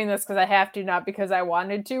I'm doing this because I have to, not because I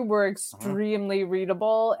wanted to, were extremely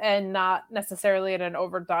readable and not necessarily in an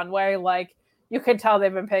overdone way. You could tell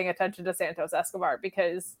they've been paying attention to Santos Escobar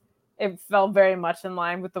because it felt very much in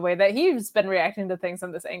line with the way that he's been reacting to things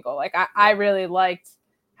on this angle. I really liked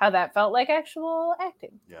how that felt like actual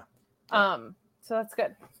acting. Yeah. So that's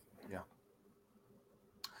good. Yeah.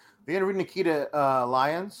 We interviewed Nikita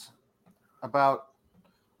Lyons about.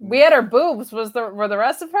 We had her boobs. Were the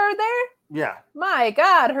rest of her there? Yeah. My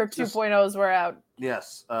God, her 2.0s were out.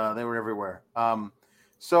 Yes, they were everywhere. And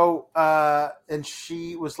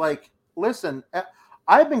she was like, listen,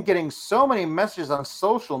 I've been getting so many messages on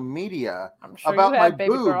social media about my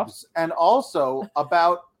boobs girl. And also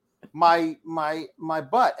about my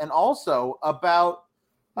butt and also about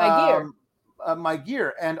my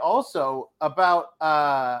gear and also about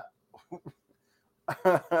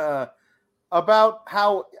about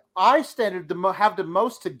how I stand to have the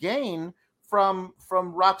most to gain from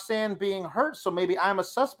Roxanne being hurt, so maybe I'm a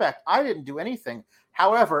suspect. I didn't do anything.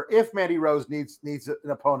 However, if Mandy Rose needs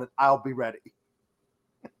an opponent, I'll be ready.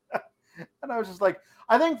 And I was just like,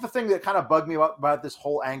 I think the thing that kind of bugged me about this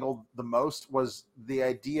whole angle the most was the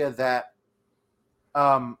idea that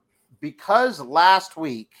because last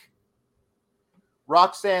week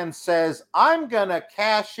Roxanne says, I'm going to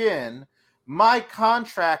cash in my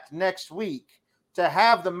contract next week to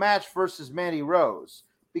have the match versus Mandy Rose.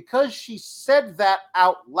 Because she said that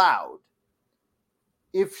out loud,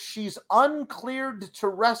 if she's uncleared to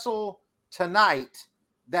wrestle tonight,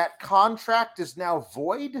 that contract is now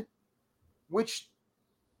void, which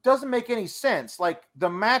doesn't make any sense. The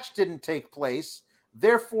match didn't take place,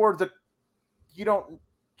 therefore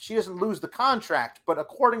she doesn't lose the contract, but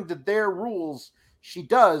according to their rules, she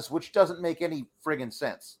does, which doesn't make any friggin'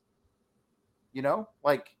 sense. No,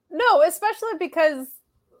 especially because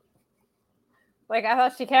I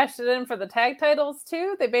thought she cashed it in for the tag titles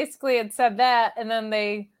too. They basically had said that, and then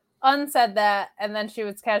they unsaid that, and then she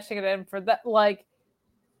was cashing it in for that.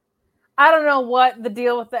 I don't know what the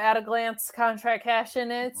deal with the at-a-glance contract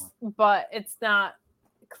cash-in is, but it's not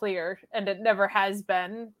clear, and it never has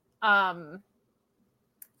been.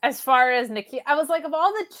 As far as Nikki, I was like, of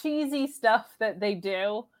all the cheesy stuff that they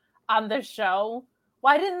do on the show,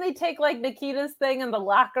 why didn't they take Nikita's thing in the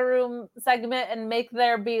locker room segment and make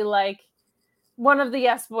there be one of the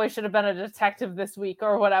Yes Boys should have been a detective this week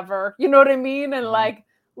or whatever, you know what I mean? And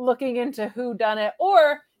looking into who done it,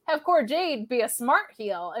 or have Cora Jade be a smart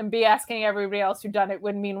heel and be asking everybody else who done it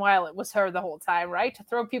when meanwhile it was her the whole time, right? To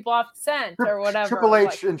throw people off scent or whatever. Triple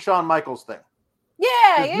H and Shawn Michaels thing.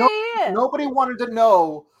 Yeah. Nobody wanted to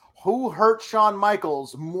know who hurt Shawn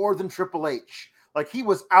Michaels more than Triple H? Like, he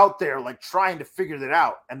was out there, like, trying to figure that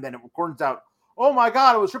out. And then it turns out, oh, my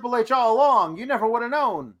God, it was Triple H all along. You never would have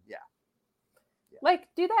known. Yeah. Like,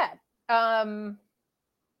 do that.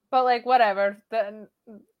 But, like, whatever.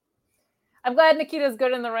 I'm glad Nikita's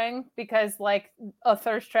good in the ring because, like, a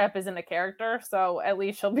thirst trap isn't a character. So at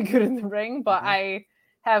least she'll be good in the ring. But I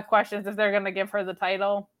have questions if they're going to give her the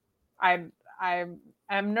title. I'm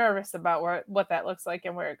nervous about what that looks like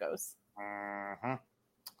and where it goes.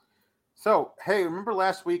 So, hey, remember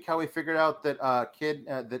last week how we figured out that I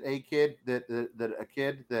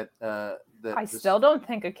still don't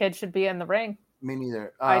think a kid should be in the ring. Me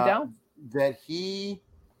neither. I don't. That he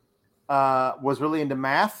was really into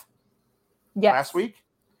math. Yes. Last week.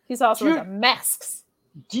 He's also into masks.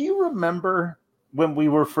 Do you remember when we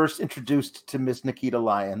were first introduced to Miss Nikita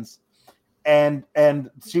Lyons? And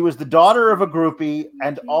she was the daughter of a groupie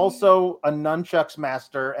and also a nunchucks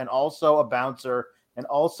master and also a bouncer and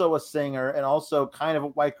also a singer and also kind of a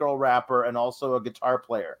white girl rapper and also a guitar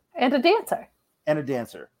player. And a dancer.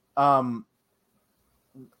 And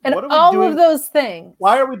all of those things.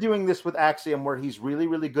 Why are we doing this with Axiom where he's really,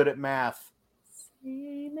 really good at math,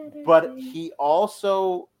 but he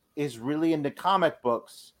also is really into comic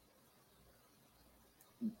books?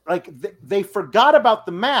 Like, they forgot about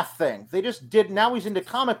the math thing. They just did. Now he's into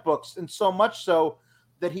comic books, and so much so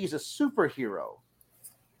that he's a superhero.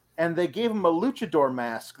 And they gave him a luchador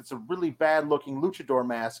mask. It's a really bad-looking luchador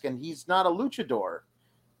mask, and he's not a luchador.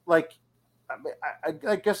 Like,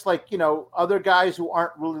 I guess, like, you know, other guys who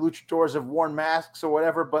aren't really luchadors have worn masks or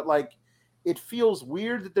whatever, but, like, it feels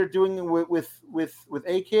weird that they're doing it with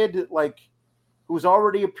a kid, like, who's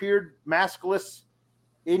already appeared maskless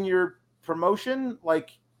in your promotion.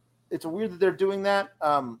 Like, it's weird that they're doing that.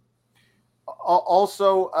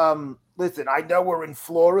 Also, listen, I know we're in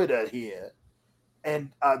Florida here,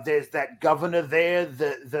 and there's that governor there,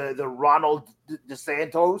 the Ronald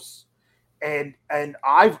DeSantos, and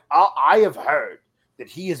I have heard that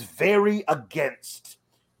he is very against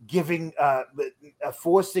giving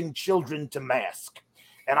forcing children to mask,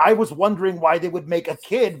 and I was wondering why they would make a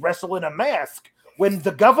kid wrestle in a mask when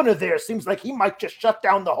the governor there seems like he might just shut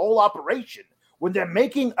down the whole operation when they're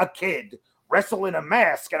making a kid wrestle in a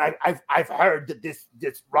mask. And I've heard that this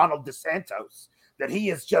Ronald DeSantos, that he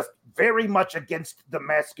is just very much against the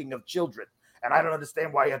masking of children. And I don't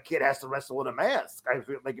understand why a kid has to wrestle in a mask. I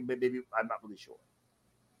feel like maybe I'm not really sure.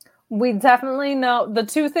 We definitely know the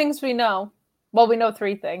two things we know. Well, we know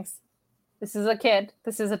three things. This is a kid.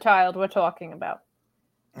 This is a child we're talking about.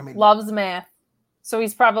 I mean, loves math. So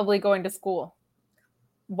he's probably going to school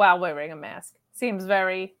while wearing a mask. Seems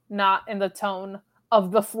very not in the tone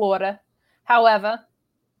of the Florida. However,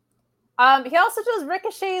 he also does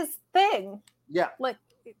Ricochet's thing. Yeah. Like,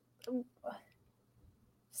 just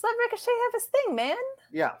let Ricochet have his thing, man.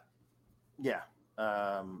 Yeah. Yeah.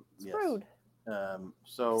 It's rude.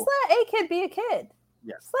 So just let a kid be a kid.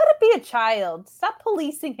 Yes. Just let it be a child. Stop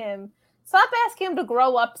policing him. Stop asking him to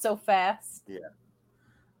grow up so fast. Yeah.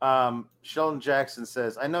 Sheldon Jackson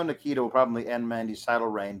says, I know Nikita will probably end Mandy's title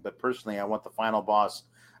reign, but personally, I want the final boss,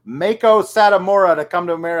 Mako Satomura, to come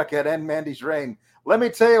to America and end Mandy's reign. Let me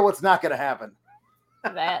tell you what's not going to happen.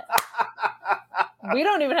 That we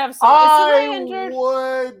don't even have. I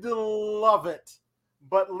would love it,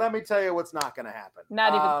 but let me tell you what's not going to happen.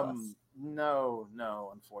 Not even close. No,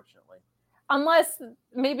 unfortunately. Unless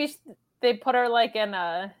maybe they put her like in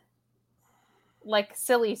like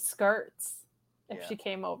silly skirts if she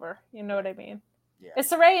came over. You know what I mean? Yeah. Is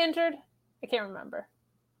Saray injured? I can't remember.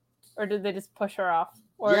 Or did they just push her off?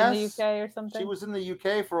 Or in the UK or something? She was in the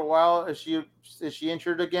UK for a while. Is she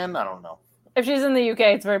injured again? I don't know. If she's in the UK,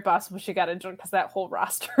 it's very possible she got injured because that whole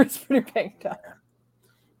roster is pretty banged up.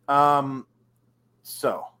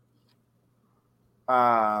 So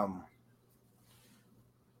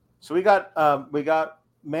we got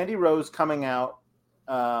Mandy Rose coming out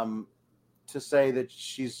to say that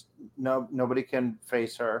she's nobody can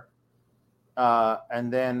face her,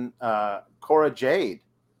 and then Cora Jade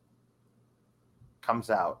comes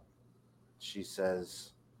out. She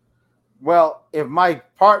says, "Well, if my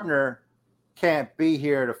partner can't be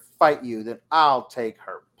here to fight you, then I'll take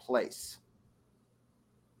her place."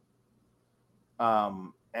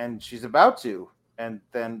 And she's about to. And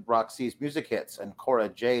then Roxy's music hits, and Cora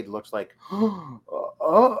Jade looks like,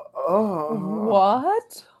 what?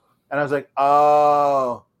 And I was like,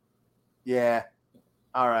 oh, yeah,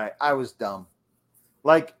 all right. I was dumb.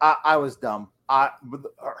 Like, I was dumb.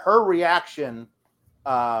 Her reaction,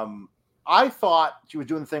 I thought she was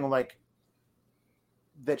doing the thing like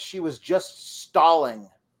that she was just stalling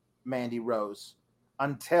Mandy Rose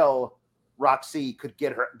until Roxy could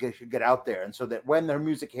get out there, and so that when their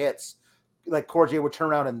music hits, like Cora Jade would turn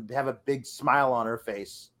around and have a big smile on her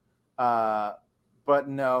face. But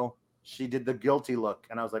no, she did the guilty look,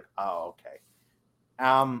 and I was like, oh, okay.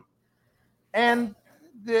 And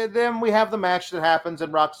then we have the match that happens,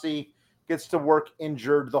 and Roxy gets to work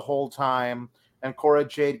injured the whole time, and Cora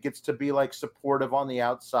Jade gets to be like supportive on the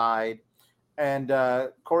outside. And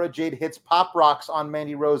Cora Jade hits pop rocks on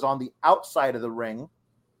Mandy Rose on the outside of the ring,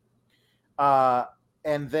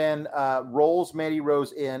 and then rolls Mandy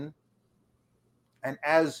Rose in. And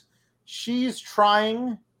as she's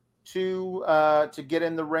trying to get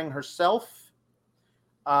in the ring herself,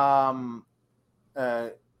 and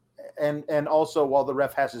also while the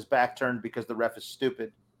ref has his back turned because the ref is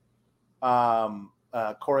stupid,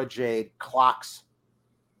 Cora Jade clocks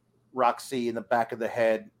Roxy in the back of the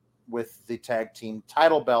head with the tag team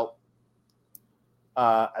title belt,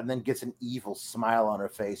 and then gets an evil smile on her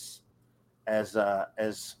face as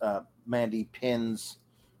Mandy pins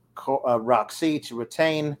Roxy to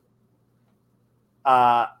retain.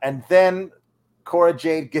 And then Cora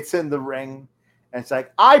Jade gets in the ring, and it's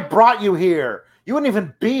like, I brought you here. You wouldn't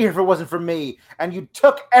even be here if it wasn't for me, and you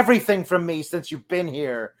took everything from me since you've been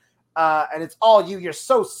here, and it's all you. You're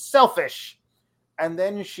so selfish. And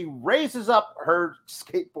then she raises up her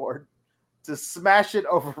skateboard to smash it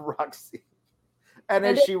over Roxy. And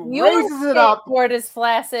as she raises it up, your skateboard is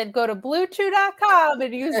flaccid. Go to BlueChew.com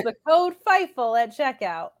and use the code Fightful at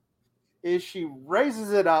checkout. As she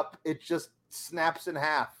raises it up, it just snaps in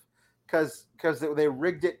half because they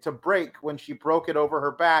rigged it to break when she broke it over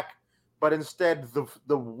her back, but instead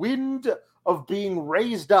the wind of being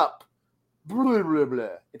raised up, blah, blah, blah,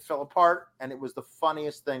 it fell apart, and it was the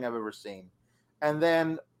funniest thing I've ever seen. And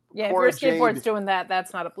then Cora if your skateboard's doing that,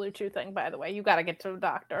 that's not a Blue Chew thing, by the way. You got to get to the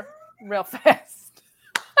doctor real fast.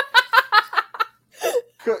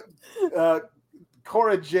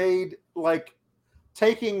 Cora Jade, like,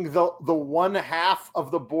 taking the one half of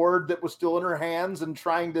the board that was still in her hands and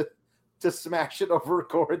trying to smash it over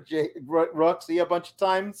Roxy a bunch of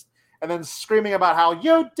times, and then screaming about how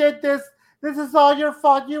you did this. This is all your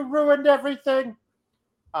fault. You ruined everything.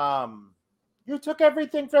 You took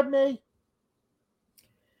everything from me.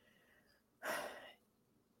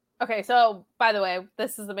 Okay, so by the way,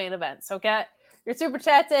 this is the main event. So get your super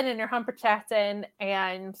chats in and your humper chats in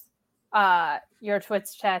and your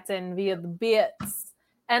Twitch chats in via the bits.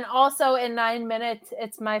 And also in 9 minutes,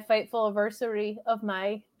 it's my Fightful anniversary of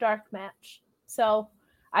my dark match. So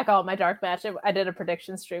I call it my dark match. I did a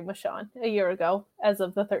prediction stream with Sean a year ago as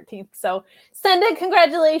of the 13th. So send in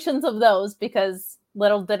congratulations of those, because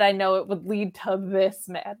little did I know it would lead to this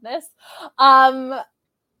madness.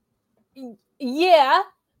 Yeah.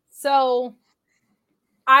 So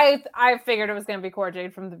I figured it was going to be Cora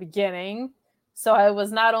Jade from the beginning. So I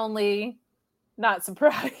was not only not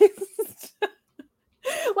surprised.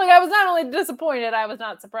 Like, I was not only disappointed, I was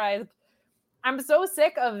not surprised. I'm so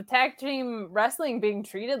sick of tag team wrestling being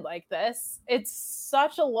treated like this. It's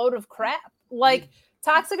such a load of crap. Like,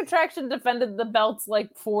 Toxic Attraction defended the belts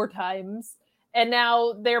like 4 times. And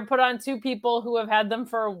now they're put on 2 people who have had them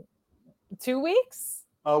for 2 weeks?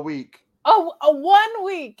 A week. Oh, 1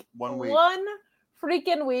 week. 1 week. 1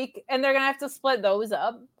 freaking week. And they're going to have to split those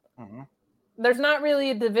up. Mm-hmm. There's not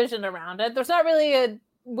really a division around it. There's not really a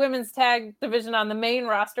women's tag division on the main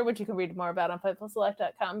roster, which you can read more about on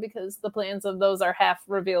FightfulSelect.com, because the plans of those are half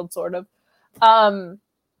revealed, sort of. But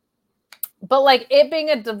like, it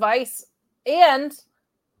being a device, and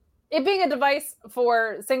it being a device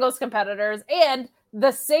for singles competitors, and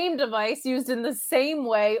the same device used in the same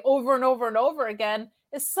way over and over and over again,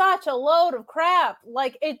 is such a load of crap.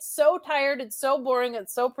 Like, it's so tired, it's so boring,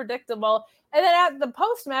 it's so predictable. And then at the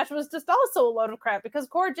post-match was just also a load of crap, because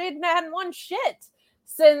Cora Jade hadn't won shit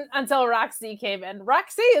until Roxy came in.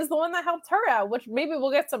 Roxy is the one that helped her out, which maybe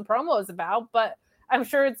we'll get some promos about, but I'm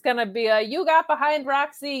sure it's going to be a you got behind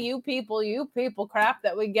Roxy, you people crap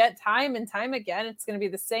that we get time and time again. It's going to be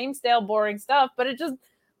the same stale, boring stuff, but it just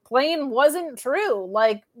plain wasn't true.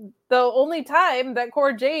 Like, the only time that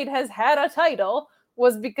Cora Jade has had a title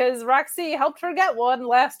was because Roxy helped her get one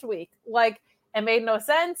last week. Like, it made no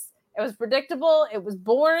sense. It was predictable. It was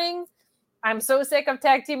boring. I'm so sick of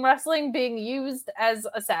tag team wrestling being used as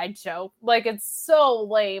a sideshow. Like, it's so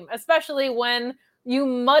lame, especially when you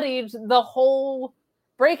muddied the whole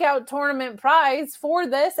breakout tournament prize for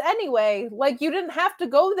this anyway. Like, you didn't have to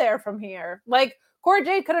go there from here. Like, Cora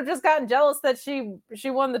Jade could have just gotten jealous that she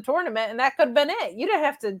won the tournament, and that could have been it. You didn't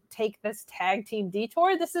have to take this tag team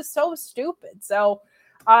detour. This is so stupid. So,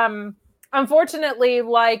 unfortunately,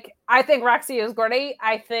 like, I think Roxy is great.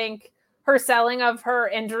 I think her selling of her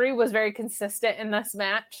injury was very consistent in this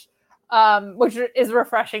match. which is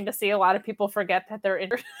refreshing to see. A lot of people forget that they're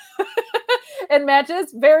injured in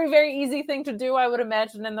matches. Very, very easy thing to do, I would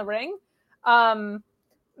imagine, in the ring.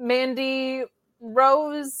 Mandy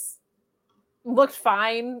Rose looked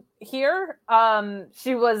fine here.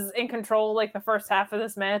 She was in control like the first half of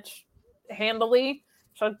this match handily.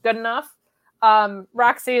 She looked good enough.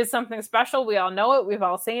 Roxy is something special. We all know it. We've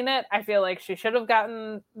all seen it. I feel like she should have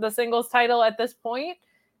gotten the singles title at this point.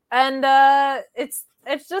 And it's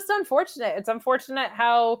just unfortunate. It's unfortunate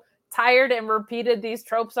how tired and repeated these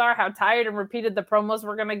tropes are, how tired and repeated the promos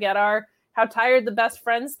we're going to get are, how tired the best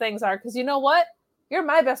friends things are. Because you know what? You're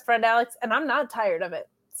my best friend, Alex, and I'm not tired of it.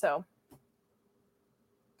 So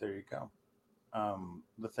there you go.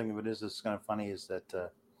 The thing of it is, it's kind of funny is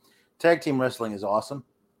that tag team wrestling is awesome.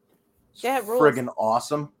 It's friggin'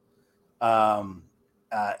 awesome.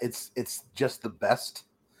 It's just the best.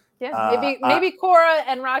 Yeah, maybe Cora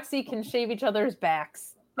and Roxy can shave each other's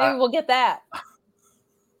backs. Maybe we'll get that.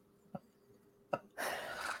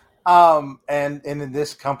 And in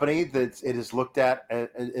this company, that it is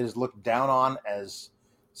looked down on as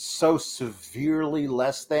so severely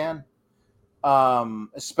less than.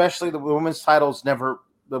 Especially the women's titles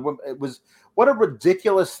it was what a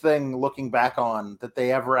ridiculous thing looking back on that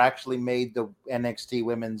they ever actually made the NXT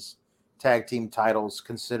women's tag team titles,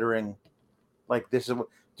 considering like this is.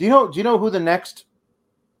 Do you know who the next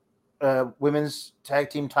women's tag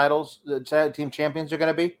team tag team champions are going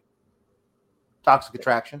to be? Toxic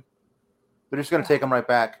Attraction. They're just going to take them right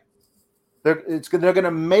back. They're going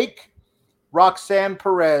to make Roxanne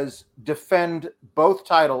Perez defend both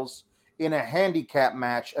titles in a handicap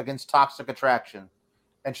match against Toxic Attraction,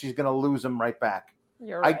 and she's going to lose them right back.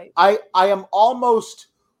 You're right. I am almost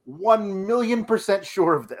 1,000,000%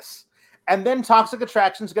 sure of this. And then Toxic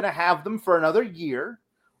Attraction is going to have them for another year,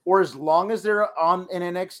 or as long as they're on in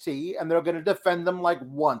NXT, and they're going to defend them like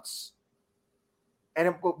once. And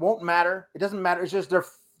it won't matter. It doesn't matter. It's just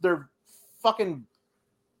they're fucking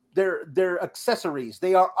they're accessories.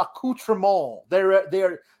 They are accoutrements.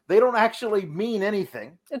 They don't actually mean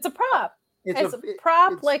anything. It's a prop. It's a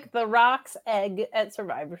prop like the Rock's egg at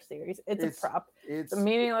Survivor Series. It's a prop. It's a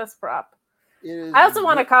meaningless prop. I also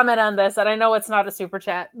want to comment on this, and I know it's not a super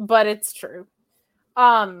chat, but it's true.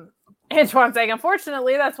 Antoine saying,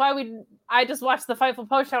 unfortunately, that's why I just watched the Fightful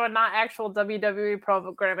post show and not actual WWE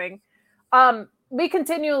programming. We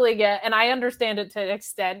continually get, and I understand it to an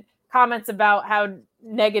extent, comments about how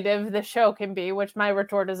negative the show can be, which my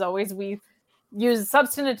retort is always we use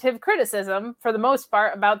substantive criticism for the most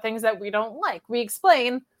part about things that we don't like. We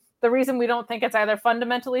explain the reason we don't think it's either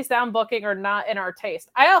fundamentally sound booking or not in our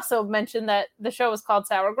taste. I also mentioned that the show is called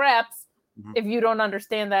Sour Graps. Mm-hmm. If you don't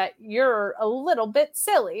understand that, you're a little bit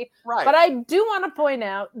silly. Right. But I do want to point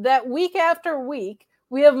out that week after week,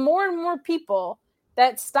 we have more and more people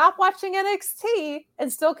that stop watching NXT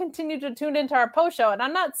and still continue to tune into our post show. And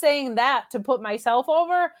I'm not saying that to put myself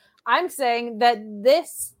over. I'm saying that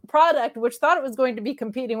this product, which thought it was going to be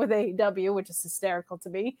competing with AEW, which is hysterical to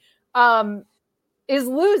me, is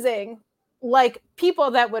losing like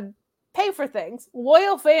people that would pay for things,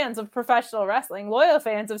 loyal fans of professional wrestling, loyal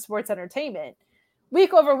fans of sports entertainment.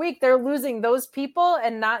 Week over week, they're losing those people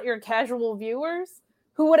and not your casual viewers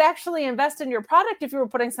who would actually invest in your product if you were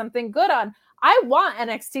putting something good on. I want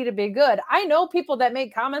NXT to be good. I know people that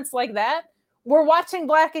make comments like that were watching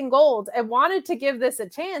Black and Gold and wanted to give this a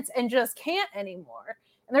chance and just can't anymore.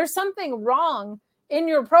 And there's something wrong in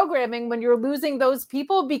your programming when you're losing those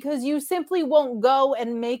people because you simply won't go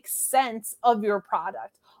and make sense of your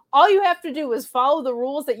product. All you have to do is follow the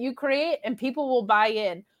rules that you create and people will buy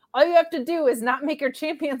in. All you have to do is not make your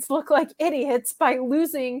champions look like idiots by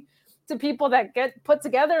losing to people that get put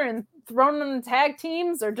together and thrown in tag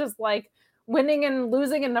teams or just like winning and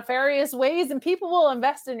losing in nefarious ways, and people will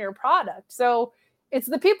invest in your product. So it's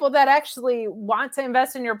the people that actually want to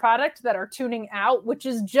invest in your product that are tuning out, which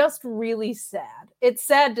is just really sad. It's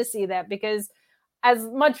sad to see that because as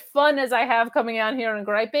much fun as I have coming on here and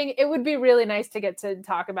griping, it would be really nice to get to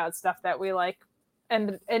talk about stuff that we like.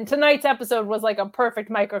 And tonight's episode was like a perfect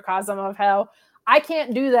microcosm of how I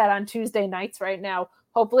can't do that on Tuesday nights right now.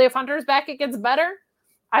 Hopefully if Hunter's back, it gets better.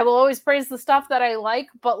 I will always praise the stuff that I like,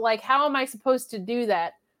 but like, how am I supposed to do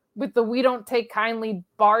that with the We Don't Take Kindly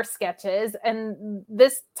bar sketches and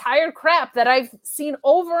this tired crap that I've seen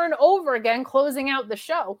over and over again closing out the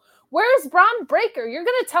show? Where's Braun Breaker? You're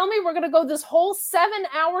going to tell me we're going to go this whole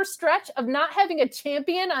 7-hour stretch of not having a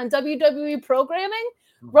champion on WWE programming?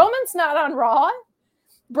 Mm-hmm. Roman's not on Raw.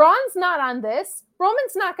 Braun's not on this.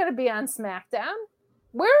 Roman's not going to be on SmackDown.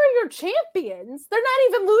 Where are your champions? They're not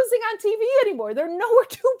even losing on TV anymore. They're nowhere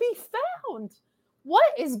to be found. What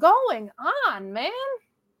is going on, man?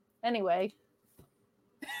 Anyway.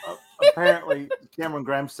 Apparently, Cameron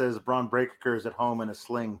Grimes says Braun Breaker is at home in a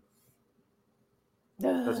sling.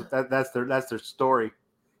 That's their story,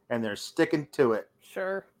 and they're sticking to it.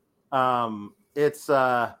 Sure. It's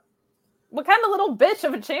what kind of little bitch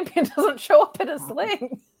of a champion doesn't show up in a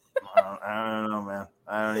sling? I don't know, man.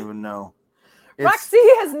 I don't even know. Roxy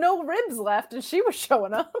has no ribs left, and she was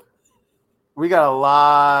showing up. We got a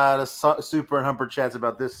lot of super and humper chats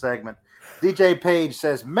about this segment. DJ Page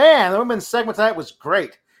says, "Man, the women's segment tonight was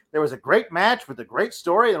great. There was a great match with a great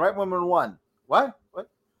story, and the right woman won." What?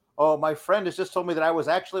 Oh, my friend has just told me that I was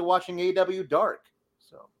actually watching AEW Dark.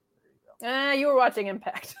 So there you go. You were watching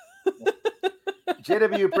Impact.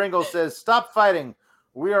 JW Pringle says, "Stop fighting.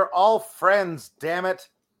 We are all friends, damn it."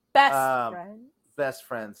 Best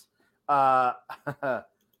friends.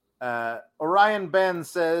 Orion Ben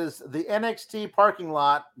says, "The NXT parking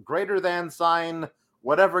lot, greater than sign,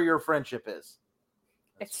 whatever your friendship is."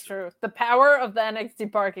 It's true. The power of the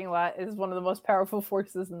NXT parking lot is one of the most powerful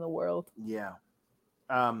forces in the world. Yeah.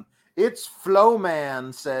 It's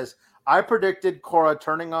Flowman says, "I predicted Cora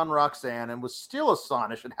turning on Roxanne and was still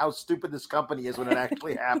astonished at how stupid this company is when it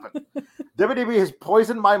actually happened. WWE has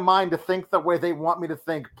poisoned my mind to think the way they want me to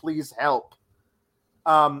think. Please help."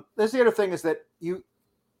 There's the other thing is that you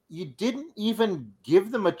didn't even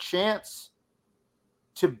give them a chance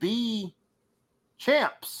to be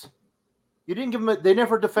champs. You didn't give them they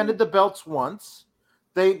never defended the belts once.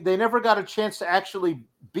 They never got a chance to actually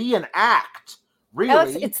be an act. Really,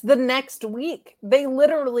 Alex, it's the next week. They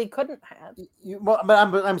literally couldn't have. But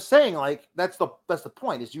I'm saying, like, that's the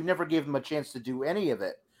point, is you never gave them a chance to do any of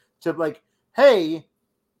it. To, like, hey,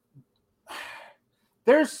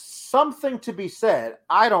 there's something to be said.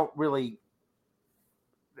 I don't really,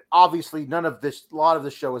 obviously, a lot of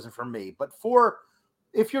the show isn't for me, but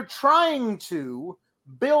if you're trying to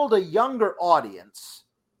build a younger audience,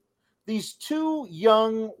 these two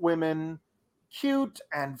young women, cute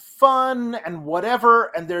and fun and whatever,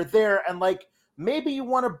 and they're there, and like maybe you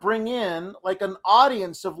want to bring in like an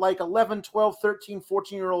audience of like 11, 12, 13,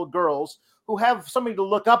 14-year-old girls who have somebody to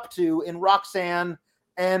look up to in Roxanne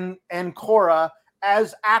and Cora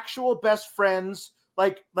as actual best friends,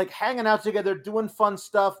 like hanging out together, doing fun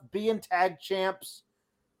stuff, being tag champs.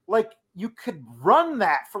 Like, you could run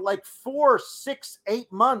that for like 4, 6, 8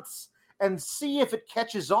 months and see if it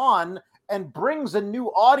catches on and brings a new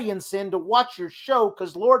audience in to watch your show,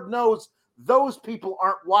 because Lord knows those people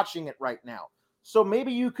aren't watching it right now. So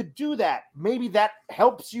maybe you could do that. Maybe that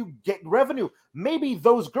helps you get revenue. Maybe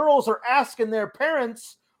those girls are asking their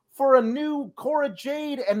parents for a new Cora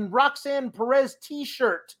Jade and Roxanne Perez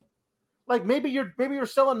t-shirt. Like, maybe you're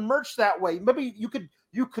selling merch that way. Maybe you could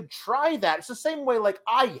try that. It's the same way, like,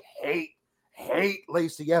 I hate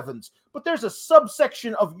Lacey Evans, but there's a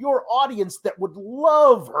subsection of your audience that would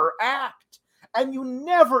love her act, and you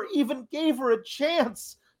never even gave her a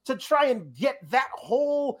chance to try and get that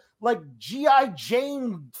whole like G.I.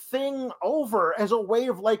 Jane thing over as a way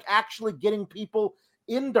of like actually getting people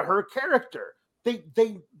into her character. They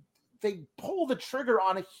pull the trigger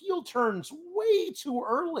on a heel turns way too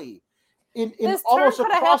early. In this almost turn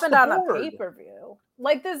could have across happened the on board. a pay-per-view.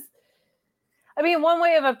 Like this, I mean, one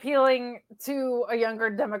way of appealing to a younger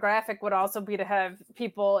demographic would also be to have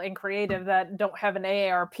people in creative that don't have an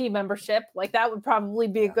AARP membership. Like, that would probably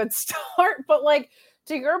be a good start. But like,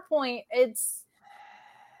 to your point,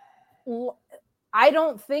 I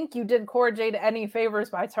don't think you did Cora Jade any favors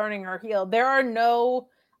by turning her heel. There are no,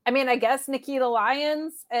 I mean, I guess Nikita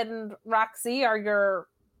Lyons and Roxy are your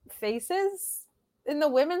faces in the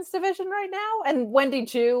women's division right now, and Wendy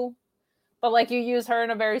Chu, but like, you use her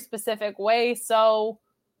in a very specific way. So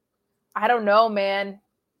I don't know, man.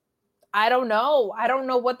 I don't know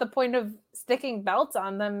what the point of sticking belts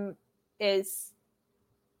on them is.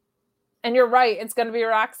 And you're right, it's going to be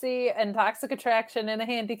Roxy and Toxic Attraction in a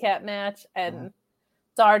handicap match, and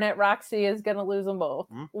darn it, Roxy is going to lose them both.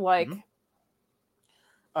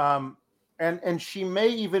 And she may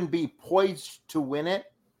even be poised to win it,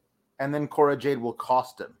 and then Cora Jade will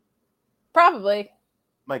cost him. Probably.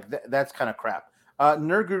 Like, that's kind of crap.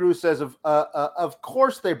 Nerd Guru says, of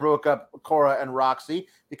course they broke up Cora and Roxy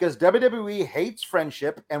because WWE hates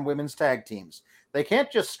friendship and women's tag teams. They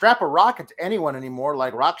can't just strap a rocket to anyone anymore,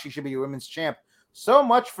 like Roxy should be a women's champ. So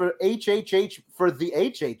much for the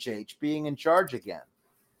HHH being in charge again.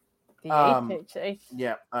 The HHH.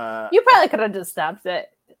 Yeah. You probably could have just stopped it.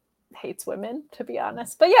 Hates women, to be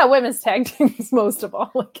honest. But yeah, women's tag teams most of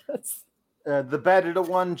all, I guess. The Bad Little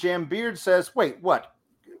One Jam Beard says, wait, what?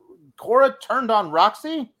 Cora turned on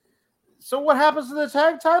Roxy? So what happens to the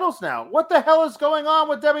tag titles now? What the hell is going on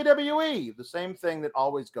with WWE? The same thing that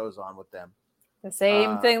always goes on with them. The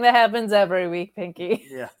same thing that happens every week, Pinky.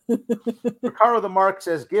 Yeah. Ricardo the Mark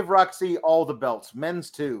says, give Roxy all the belts, men's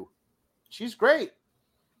too. She's great.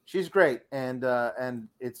 And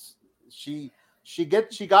it's she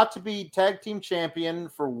got to be tag team champion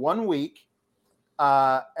for 1 week.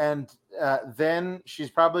 And then she's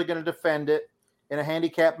probably going to defend it in a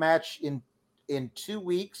handicap match in 2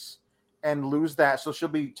 weeks and lose that. So she'll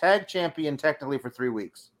be tag champion technically for 3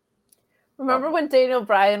 weeks. Remember when Daniel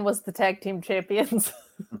Bryan was the tag team champions?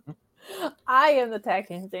 I am the tag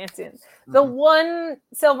team champion. The one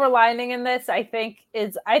silver lining in this, I think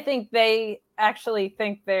they actually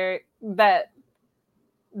think that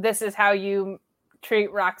this is how you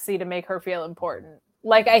treat Roxy to make her feel important.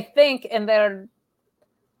 Like, I think in their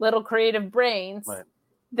little creative brains, right,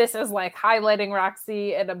 this is like highlighting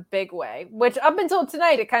Roxy in a big way, which up until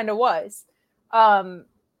tonight, it kind of was.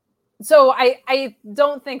 So I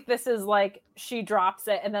don't think this is like she drops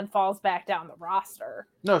it and then falls back down the roster.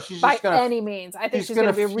 No, she's by just gonna, any means. I think she's going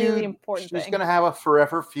to be a really important She's going to have a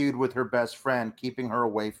forever feud with her best friend, keeping her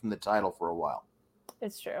away from the title for a while.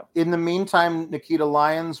 It's true. In the meantime, Nikita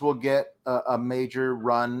Lyons will get a major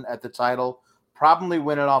run at the title, probably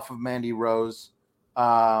win it off of Mandy Rose.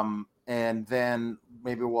 And then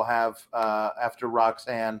maybe we'll have, after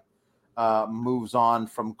Roxanne moves on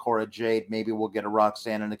from Cora Jade, maybe we'll get a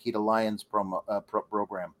Roxanne and Nikita Lyons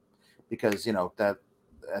program, because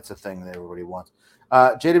that's a thing that everybody wants.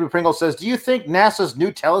 JW Pringle says, do you think NASA's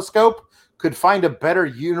new telescope could find a better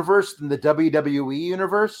universe than the WWE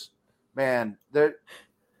universe? Man,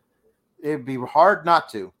 it'd be hard not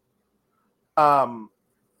to.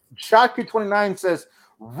 Shotgun29 says,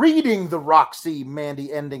 reading the Roxy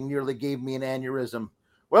Mandy ending nearly gave me an aneurysm.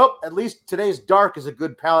 Well, at least today's dark is a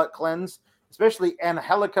good palate cleanse, especially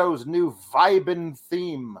Angelico's new vibin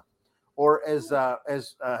theme, or as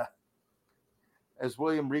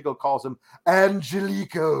William Regal calls him,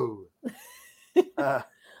 Angelico.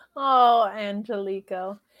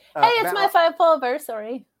 Angelico. Hey, it's my Fightful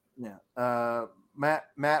anniversary. Yeah. Matt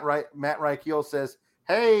Reichel says,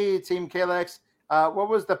 hey, Team KLX, what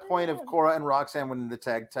was the point of Cora and Roxanne winning the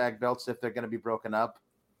tag belts if they're going to be broken up?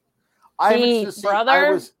 I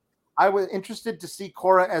was interested to see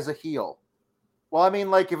Cora as a heel. Well, I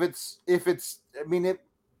mean, like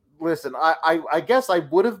listen, I guess I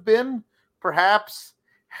would have been, perhaps,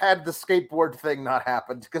 had the skateboard thing not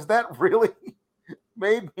happened, because that really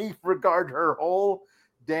made me regard her whole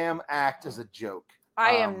damn act as a joke.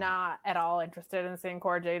 I am not at all interested in seeing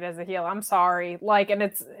Cora Jade as a heel. I'm sorry. Like, and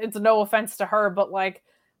it's no offense to her, but like,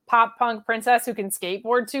 pop punk princess who can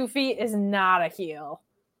skateboard 2 feet is not a heel.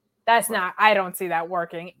 That's not, I don't see that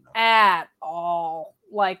working at all.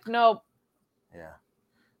 Like, nope. Yeah.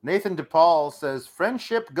 Nathan DePaul says,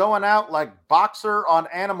 friendship going out like boxer on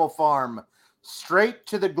Animal Farm, straight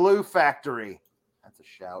to the glue factory. That's a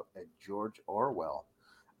shout at George Orwell.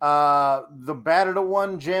 The Batted a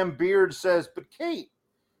One Jam Beard says, but Kate,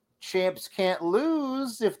 champs can't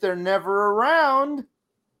lose if they're never around.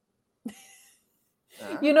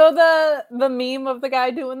 You know the meme of the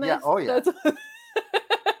guy doing this? Yeah. Oh, yeah.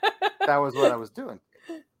 That was what I was doing.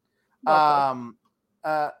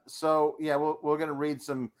 So yeah, we're gonna read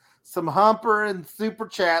some Humper and super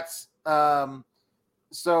chats. Sean's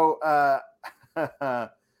on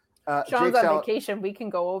vacation. We can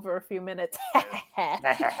go over a few minutes.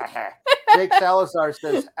 Jake Salazar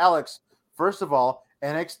says, Alex, first of all,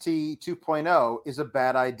 NXT 2.0 is a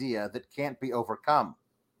bad idea that can't be overcome.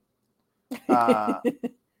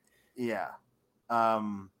 Yeah.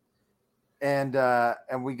 And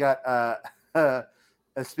we got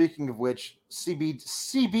speaking of which,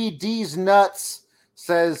 CBD's nuts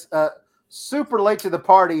says, super late to the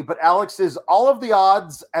party, but Alex's all of the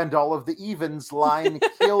odds and all of the evens line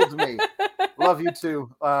killed me. Love you too.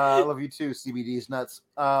 Love you too, CBD's nuts.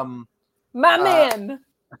 My man,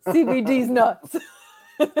 CBD's nuts.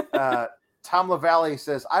 Tom LaValle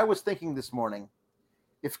says, I was thinking this morning,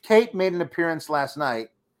 if Kate made an appearance last night,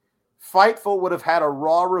 Fightful would have had a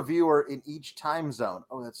Raw reviewer in each time zone.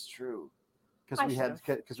 Oh, that's true. Because we had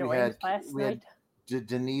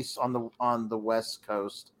Denise on the West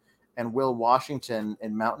Coast and Will Washington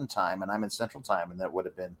in Mountain Time, and I'm in Central Time, and that would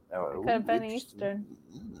have been Eastern.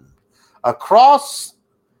 Across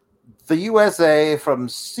the USA from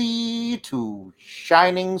sea to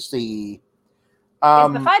shining sea.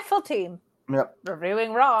 It's the Fightful team. Yep.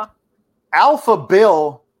 Reviewing Raw. Alpha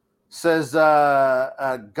Bill says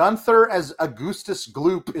Gunther as Augustus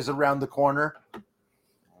Gloop is around the corner.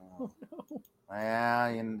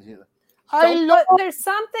 Yeah, there's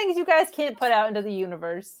some things you guys can't put out into the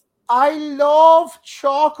universe. I love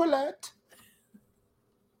chocolate.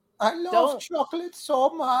 I love chocolate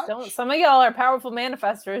so much. Some of y'all are powerful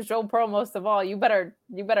manifestors. Joe Pearl, most of all. You better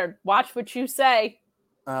watch what you say.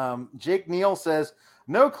 Jake Neal says,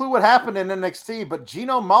 no clue what happened in NXT, but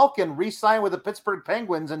Geno Malkin re-signed with the Pittsburgh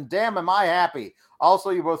Penguins, and damn, am I happy.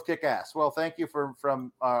 Also, you both kick ass. Well, thank you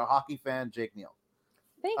from hockey fan Jake Neal.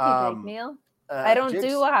 Thank you, Jake Neal. I don't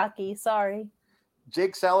do hockey. Sorry.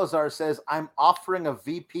 Jake Salazar says, I'm offering a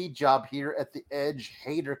VP job here at the Edge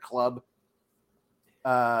Hater Club.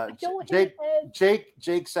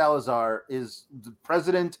 Jake Salazar is the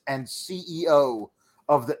president and CEO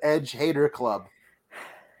of the Edge Hater Club.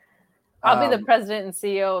 I'll be the president and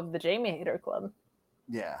CEO of the Jamie Hater Club.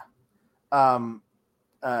 Yeah.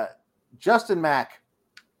 Justin Mack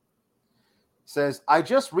says, I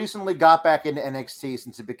just recently got back into NXT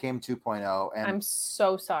since it became 2.0. And I'm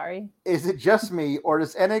so sorry. Is it just me, or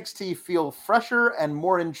does NXT feel fresher and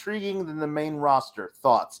more intriguing than the main roster?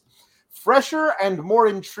 Thoughts? Fresher and more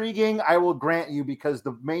intriguing, I will grant you, because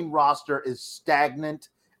the main roster is stagnant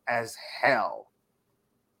as hell.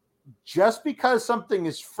 Just because something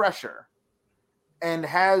is fresher and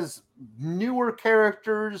has newer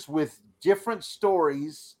characters with different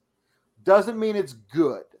stories doesn't mean it's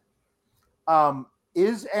good.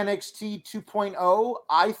 Is NXT 2.0,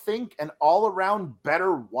 I think, an all-around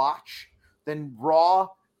better watch than Raw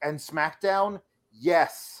and SmackDown?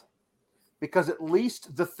 Yes. Because at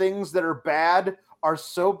least the things that are bad are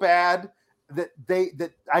so bad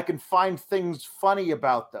that I can find things funny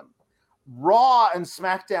about them. Raw and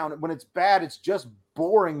SmackDown, when it's bad, it's just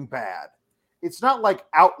boring bad. It's not like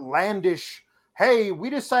outlandish, hey, we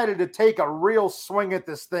decided to take a real swing at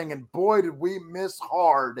this thing, and boy, did we miss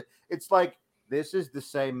hard. It's like, this is the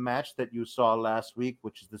same match that you saw last week,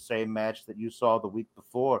 which is the same match that you saw the week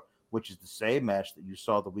before, which is the same match that you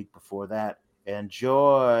saw the week before that.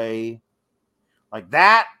 Enjoy. Like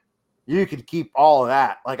that, you could keep all of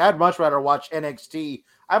that. Like, I'd much rather watch NXT.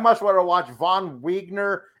 I'd much rather watch Von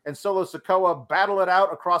Wagner and Solo Sikoa battle it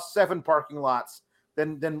out across 7 parking lots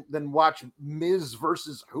than watch Miz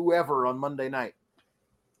versus whoever on Monday night.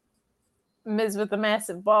 Miz with the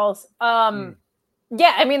massive balls.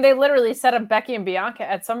 Yeah, I mean, they literally set up Becky and Bianca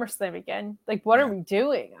at SummerSlam again. Like, what are we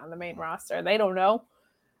doing on the main roster? They don't know.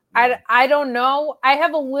 I don't know. I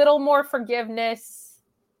have a little more forgiveness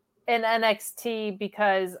in NXT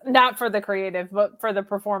because, not for the creative, but for the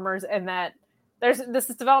performers, and that this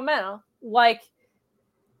is developmental. Like,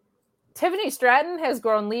 Tiffany Stratton has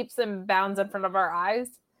grown leaps and bounds in front of our eyes.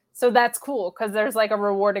 So that's cool because there's like a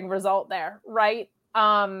rewarding result there, right?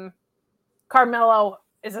 Carmelo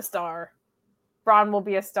is a star. Braun will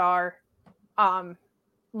be a star.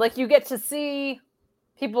 Like, you get to see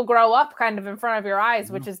people grow up kind of in front of your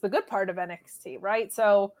eyes, which is the good part of NXT, right?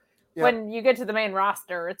 So when you get to the main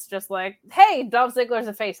roster, it's just like, hey, Dolph Ziggler's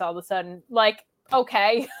a face all of a sudden. Like,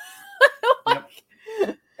 okay.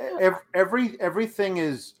 Everything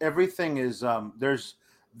is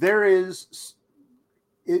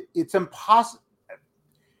it's impossible.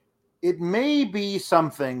 It may be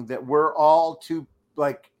something that we're all too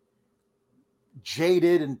like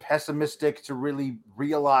jaded and pessimistic to really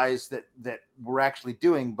realize that we're actually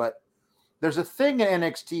doing, but there's a thing in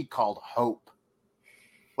NXT called hope.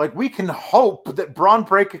 Like, we can hope that Braun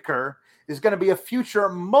Breaker is going to be a future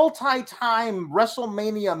multi-time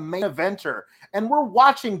WrestleMania main eventer, and we're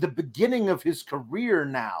watching the beginning of his career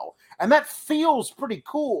now, and that feels pretty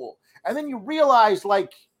cool. And then you realize,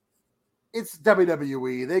 like, it's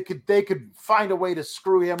WWE. They could find a way to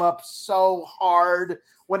screw him up so hard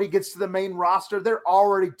when he gets to the main roster. They're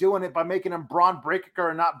already doing it by making him Braun Breaker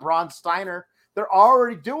and not Braun Steiner. They're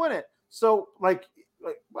already doing it. So, like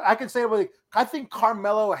I can say, like, I think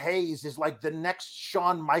Carmelo Hayes is like the next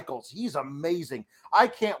Shawn Michaels. He's amazing. I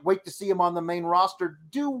can't wait to see him on the main roster.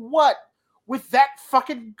 Do what? With that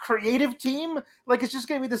fucking creative team? Like, it's just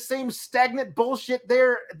going to be the same stagnant bullshit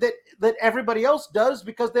there that everybody else does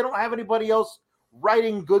because they don't have anybody else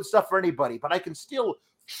writing good stuff for anybody. But I can still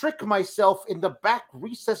trick myself in the back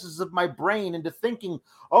recesses of my brain into thinking,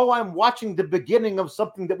 oh, I'm watching the beginning of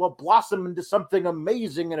something that will blossom into something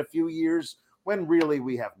amazing in a few years, when really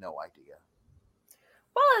we have no idea.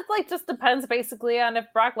 Well, it like just depends basically on if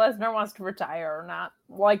Brock Lesnar wants to retire or not.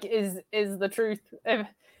 Like, is the truth.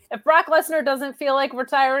 If Brock Lesnar doesn't feel like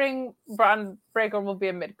retiring, Braun Breaker will be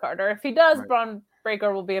a mid-carder. If he does, right, Braun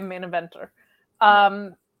Breaker will be a main eventer.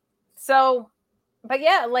 So, but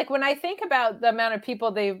yeah, like, when I think about the amount of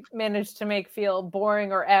people they've managed to make feel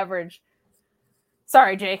boring or average,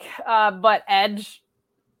 sorry, Jake, but Edge,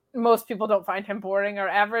 most people don't find him boring or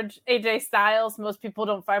average. AJ Styles, most people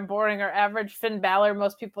don't find boring or average. Finn Balor,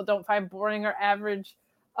 most people don't find boring or average.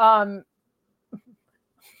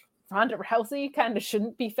 Ronda Rousey kind of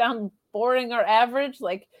shouldn't be found boring or average.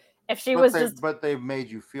 Like if she was but they've made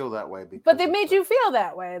you feel that way. But they made you feel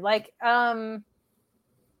that way. Like,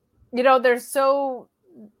 there's so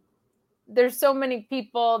many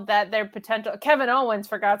people that their potential. Kevin Owens,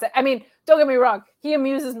 for God's sake. I mean, don't get me wrong. He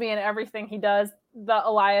amuses me in everything he does. The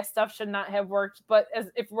Elias stuff should not have worked. But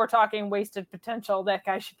if we're talking wasted potential, that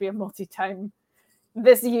guy should be a multi-time.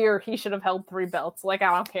 This year, he should have held 3 belts. Like,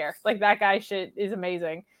 I don't care. Like, that guy is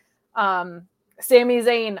amazing. Sami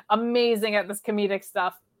Zayn, amazing at this comedic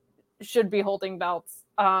stuff, should be holding belts.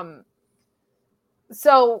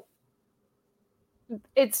 So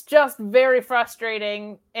it's just very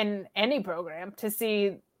frustrating in any program to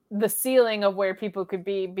see the ceiling of where people could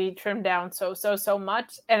be trimmed down so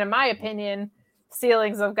much. And in my opinion,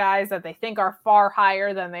 ceilings of guys that they think are far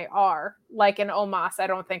higher than they are, like an Omos, I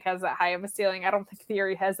don't think has that high of a ceiling. I don't think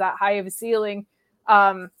Theory has that high of a ceiling,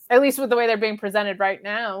 at least with the way they're being presented right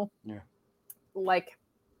now. Yeah, like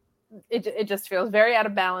it just feels very out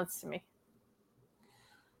of balance to me.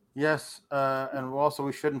 Yes, and also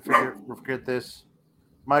we shouldn't forget this.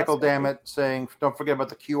 Michael Dammit saying, don't forget about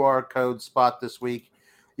the QR code spot this week.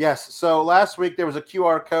 Yes, so last week there was a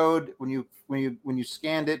QR code when you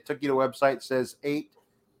scanned it, took you to a website, says 8,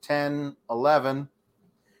 10, 11.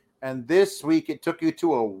 And this week it took you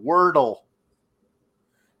to a Wordle.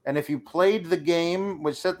 And if you played the game,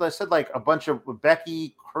 which said like a bunch of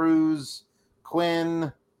Becky, Cruz,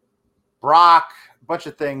 Quinn, Brock, a bunch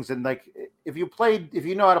of things, and like if you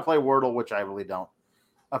know how to play Wordle, which I really don't,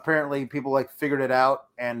 apparently people like figured it out,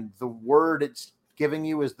 and the word it's giving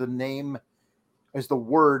you is the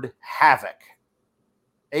word Havoc,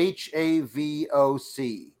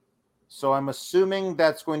 HAVOC. So I'm assuming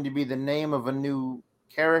that's going to be the name of a new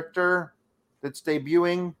character that's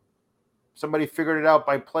debuting. Somebody figured it out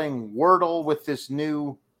by playing Wordle with this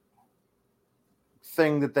new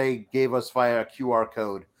thing that they gave us via a QR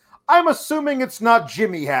code. I'm assuming it's not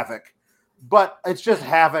Jimmy Havoc, but it's just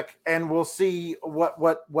Havoc, and we'll see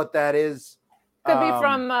what that is. Could be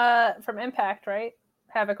from Impact, right?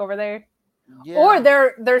 Havoc over there. Yeah. Or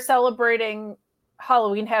they're celebrating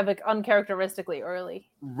Halloween Havoc uncharacteristically early.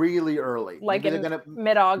 Really early. Like maybe in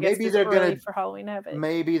mid-August. Maybe they're going to for Halloween Havoc.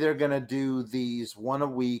 Maybe they're going to do these one a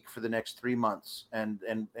week for the next 3 months. And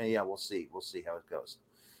yeah, we'll see. We'll see how it goes.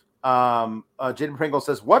 Jaden Pringle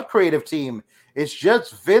says, what creative team? It's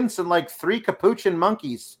just Vince and like 3 capuchin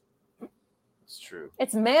monkeys. It's true.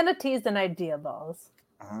 It's manatees and idea balls.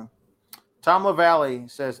 Uh-huh. Tom LaValle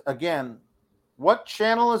says, again, what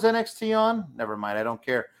channel is NXT on? Never mind, I don't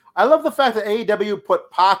care. I love the fact that AEW put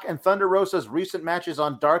Pac and Thunder Rosa's recent matches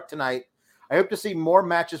on Dark tonight. I hope to see more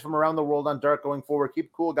matches from around the world on Dark going forward.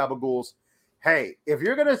 Keep cool, Gabagools. Hey, if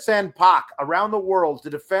you're going to send Pac around the world to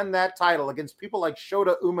defend that title against people like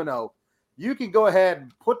Shota Umino, you can go ahead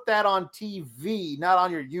and put that on TV, not on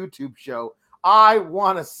your YouTube show. I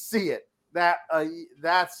want to see it.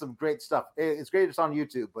 That's some great stuff. It's great it's on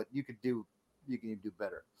YouTube, but you can do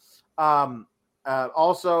better.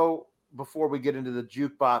 Also, before we get into the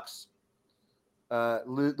jukebox,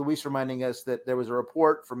 Luis reminding us that there was a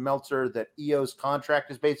report from Meltzer that Io's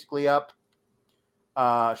contract is basically up.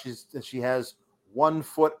 She has 1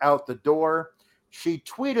 foot out the door. She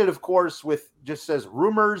tweeted, of course, with just says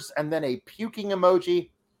rumors and then a puking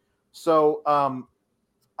emoji. So,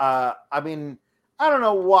 I mean, I don't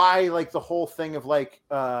know why, like the whole thing of like,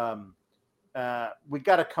 we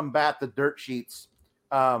got to combat the dirt sheets.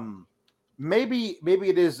 Maybe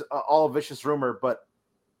it is all a vicious rumor, but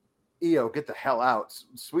Io, get the hell out,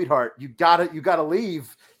 sweetheart. You gotta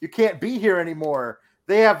leave. You can't be here anymore.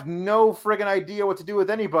 They have no friggin' idea what to do with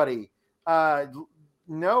anybody.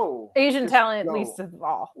 No. Asian talent, at least of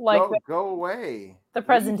all. Like go away. The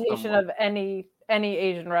presentation of any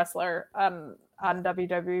Asian wrestler on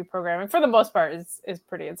WWE programming, for the most part, is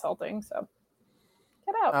pretty insulting. So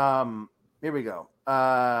get out. Here we go.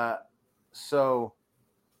 So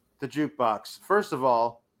the jukebox. First of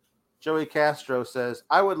all, Joey Castro says,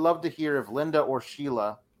 I would love to hear if Linda or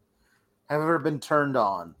Sheila have ever been turned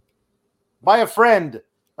on by a friend,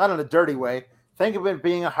 not in a dirty way. Think of it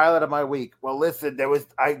being a highlight of my week. Well, listen,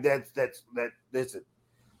 listen.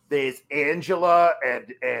 There's Angela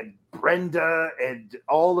and Brenda and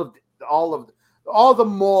all the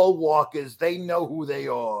mall walkers. They know who they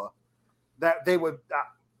are. That they would.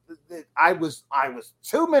 I was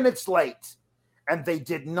 2 minutes late, and they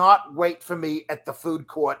did not wait for me at the food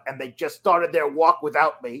court, and they just started their walk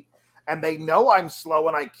without me. And they know I'm slow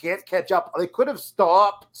and I can't catch up. They could have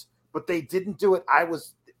stopped, but they didn't do it.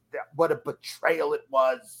 What a betrayal it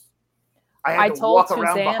was. I had to walk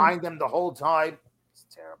around behind them the whole time. It's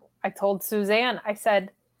terrible. I told Suzanne, I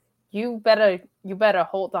said, you better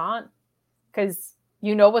hold on, because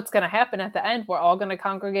you know what's going to happen at the end. We're all going to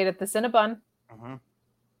congregate at the Cinnabon. Mm-hmm.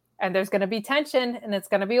 And there's going to be tension, and it's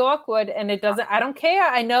going to be awkward, and I don't care.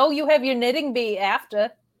 I know you have your knitting bee after,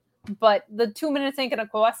 but the 2 minutes ain't going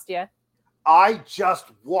to cost you. I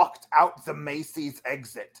just walked out the Macy's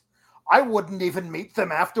exit. I wouldn't even meet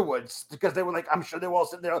them afterwards because they were like, I'm sure they were all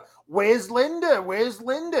sitting there, where's Linda? Where's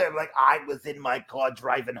Linda? Like, I was in my car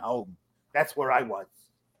driving home. That's where I was.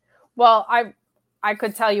 Well, I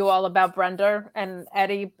could tell you all about Brenda and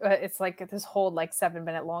Eddie. It's like this whole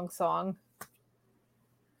 7-minute long song.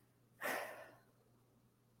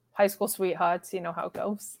 High school sweethearts, you know how it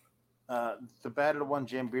goes. The battered one,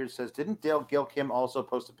 Jam Beard says, didn't Dale Gil Kim also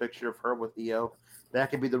post a picture of her with EO?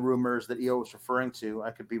 That could be the rumors that EO was referring to.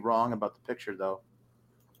 I could be wrong about the picture, though.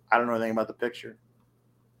 I don't know anything about the picture.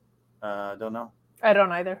 Don't know. I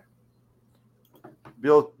don't either.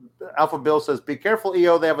 Alpha Bill says, be careful,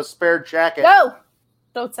 EO. They have a spare jacket. No!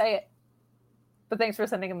 Don't say it. But thanks for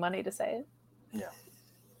sending him money to say it. Yeah.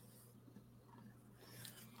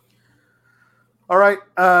 All right.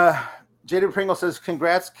 Jada Pringle says,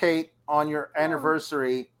 congrats, Kate, on your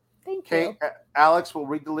anniversary. Thank Kate, you. Alex will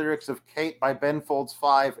read the lyrics of Kate by Ben Folds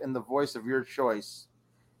 5 in the voice of your choice,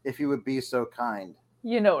 if you would be so kind.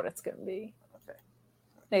 You know what it's going to be. Okay.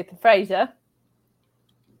 Nathan Fraser.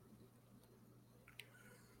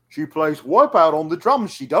 She plays Wipeout on the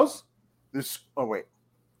drums, she does. The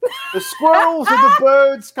squirrels and the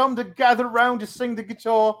birds come to gather round to sing the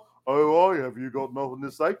guitar. Oh, have you got nothing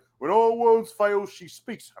to say? When all words fail, she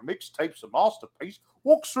speaks. Her mixtape's a masterpiece.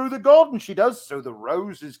 Walks through the garden, she does, so the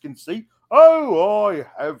roses can see. Oh,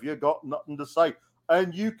 have you got nothing to say?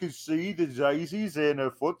 And you can see the daisies in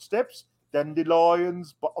her footsteps,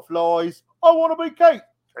 dandelions, butterflies. I want to be Kate.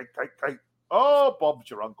 Kate. Oh, Bob's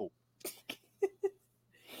your uncle.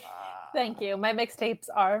 Thank you. My mixtapes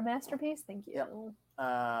are a masterpiece. Thank you. Yep.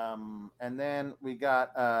 And then we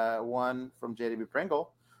got one from JDB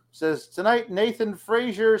Pringle. Says, tonight Nathan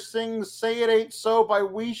Frazier sings Say It Ain't So by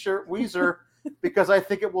Weezer because I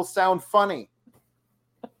think it will sound funny.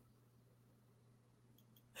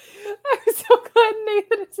 I'm so glad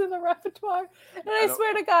Nathan is in the repertoire. And I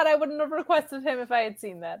swear to God, I wouldn't have requested him if I had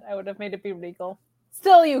seen that. I would have made it be legal.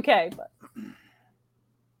 Still UK, but...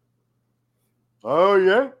 Oh,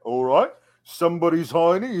 yeah? All right. Somebody's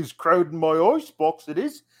hiney is crowding my icebox, it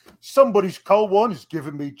is. Somebody's cold one is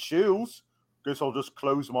giving me chills. Guess I'll just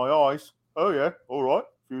close my eyes. Oh, yeah, all right.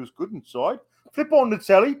 Feels good inside. Flip on the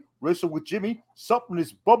telly, wrestle with Jimmy. Something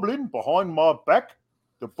is bubbling behind my back.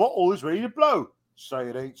 The bottle is ready to blow. Say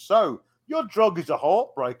it ain't so. Your drug is a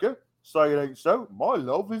heartbreaker. Say it ain't so. My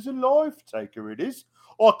love is a life taker, it is.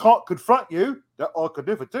 I can't confront you. That I could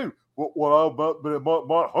never do. But it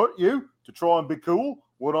might hurt you to try and be cool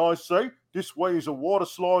when I say this way is a water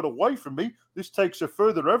slide away from me. This takes her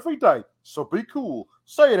further every day. So be cool.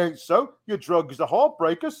 Say it ain't so. Your drug is a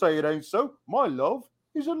heartbreaker. Say it ain't so. My love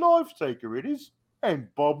is a life taker, it is. And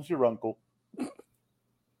Bob's your uncle. I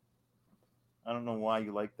don't know why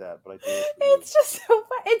you like that, but I do. It's just so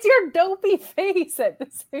fun. It's your dopey face at the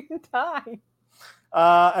same time.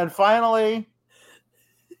 And finally,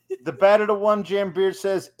 the battered one Jam Beard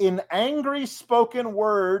says, in angry spoken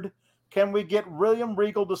word, can we get William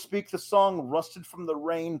Regal to speak the song Rusted from the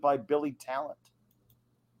Rain by Billy Talent?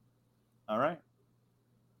 All right.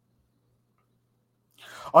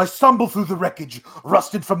 I stumble through the wreckage,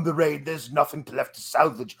 rusted from the rain. There's nothing left to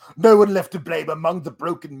salvage, no one left to blame among the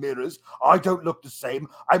broken mirrors. I don't look the same.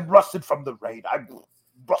 I'm rusted from the rain. I'm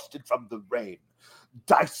rusted from the rain.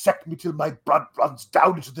 Dissect me till my blood runs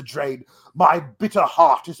down into the drain. My bitter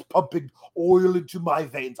heart is pumping oil into my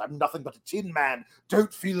veins. I'm nothing but a tin man.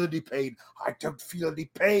 Don't feel any pain. I don't feel any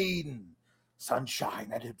pain. Sunshine,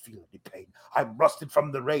 I don't feel any pain. I'm rusted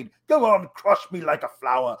from the rain. Go on, crush me like a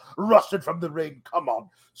flower. Rusted from the rain. Come on,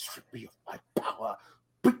 strip me of my power.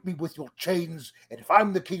 Beat me with your chains. And if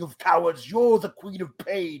I'm the king of cowards, you're the queen of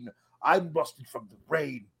pain. I'm rusted from the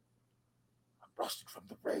rain. I'm rusted from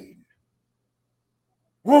the rain.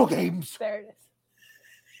 War games. There it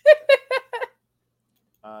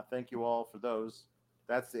is. Thank you all for those.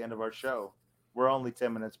 That's the end of our show. We're only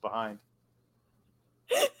 10 minutes behind.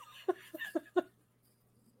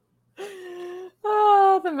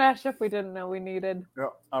 Oh, the mashup we didn't know we needed. Yeah.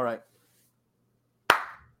 All right.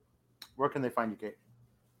 Where can they find you, Kate?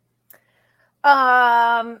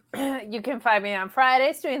 You can find me on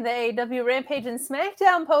Fridays doing the AEW Rampage and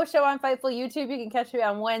SmackDown post show on Fightful YouTube. You can catch me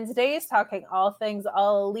on Wednesdays talking all things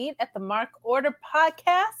All Elite at the Mark Order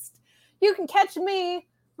podcast. You can catch me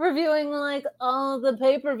reviewing like all the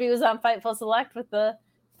pay-per-views on Fightful Select with the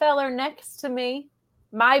feller next to me.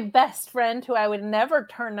 my best friend who I would never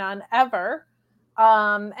turn on ever.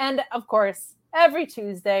 And of course, every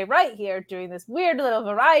Tuesday right here doing this weird little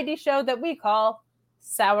variety show that we call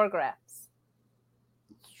Sour Graps.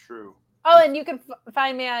 It's true. Oh, and you can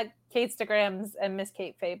find me at Kate'stagrams and Miss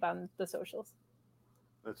Kate Fabe on the socials.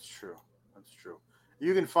 That's true. That's true.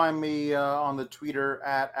 You can find me on the Twitter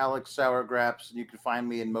at Alex Sourgraps, and you can find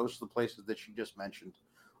me in most of the places that you just mentioned.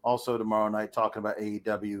 Also tomorrow night talking about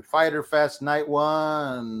AEW Fighter Fest Night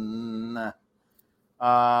 1.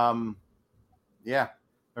 Yeah,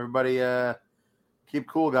 everybody keep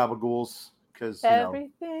cool, gabagools, because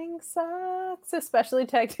everything sucks, especially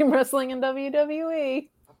tag team wrestling in WWE.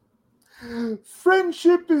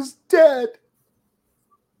 Friendship is dead.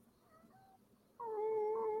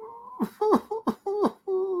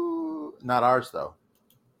 Not ours, though.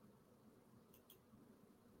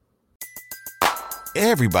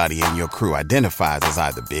 Everybody in your crew identifies as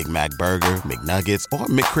either Big Mac Burger, McNuggets, or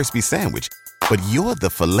McCrispy Sandwich. But you're the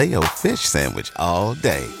Filet-O-Fish Sandwich all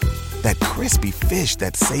day. That crispy fish,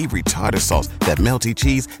 that savory tartar sauce, that melty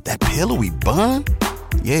cheese, that pillowy bun.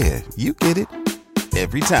 Yeah, you get it.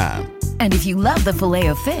 Every time. And if you love the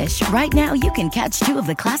Filet-O-Fish, right now you can catch 2 of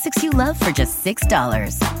the classics you love for just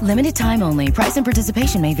 $6. Limited time only. Price and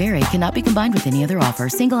participation may vary. Cannot be combined with any other offer.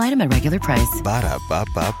 Single item at regular price.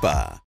 Ba-da-ba-ba-ba.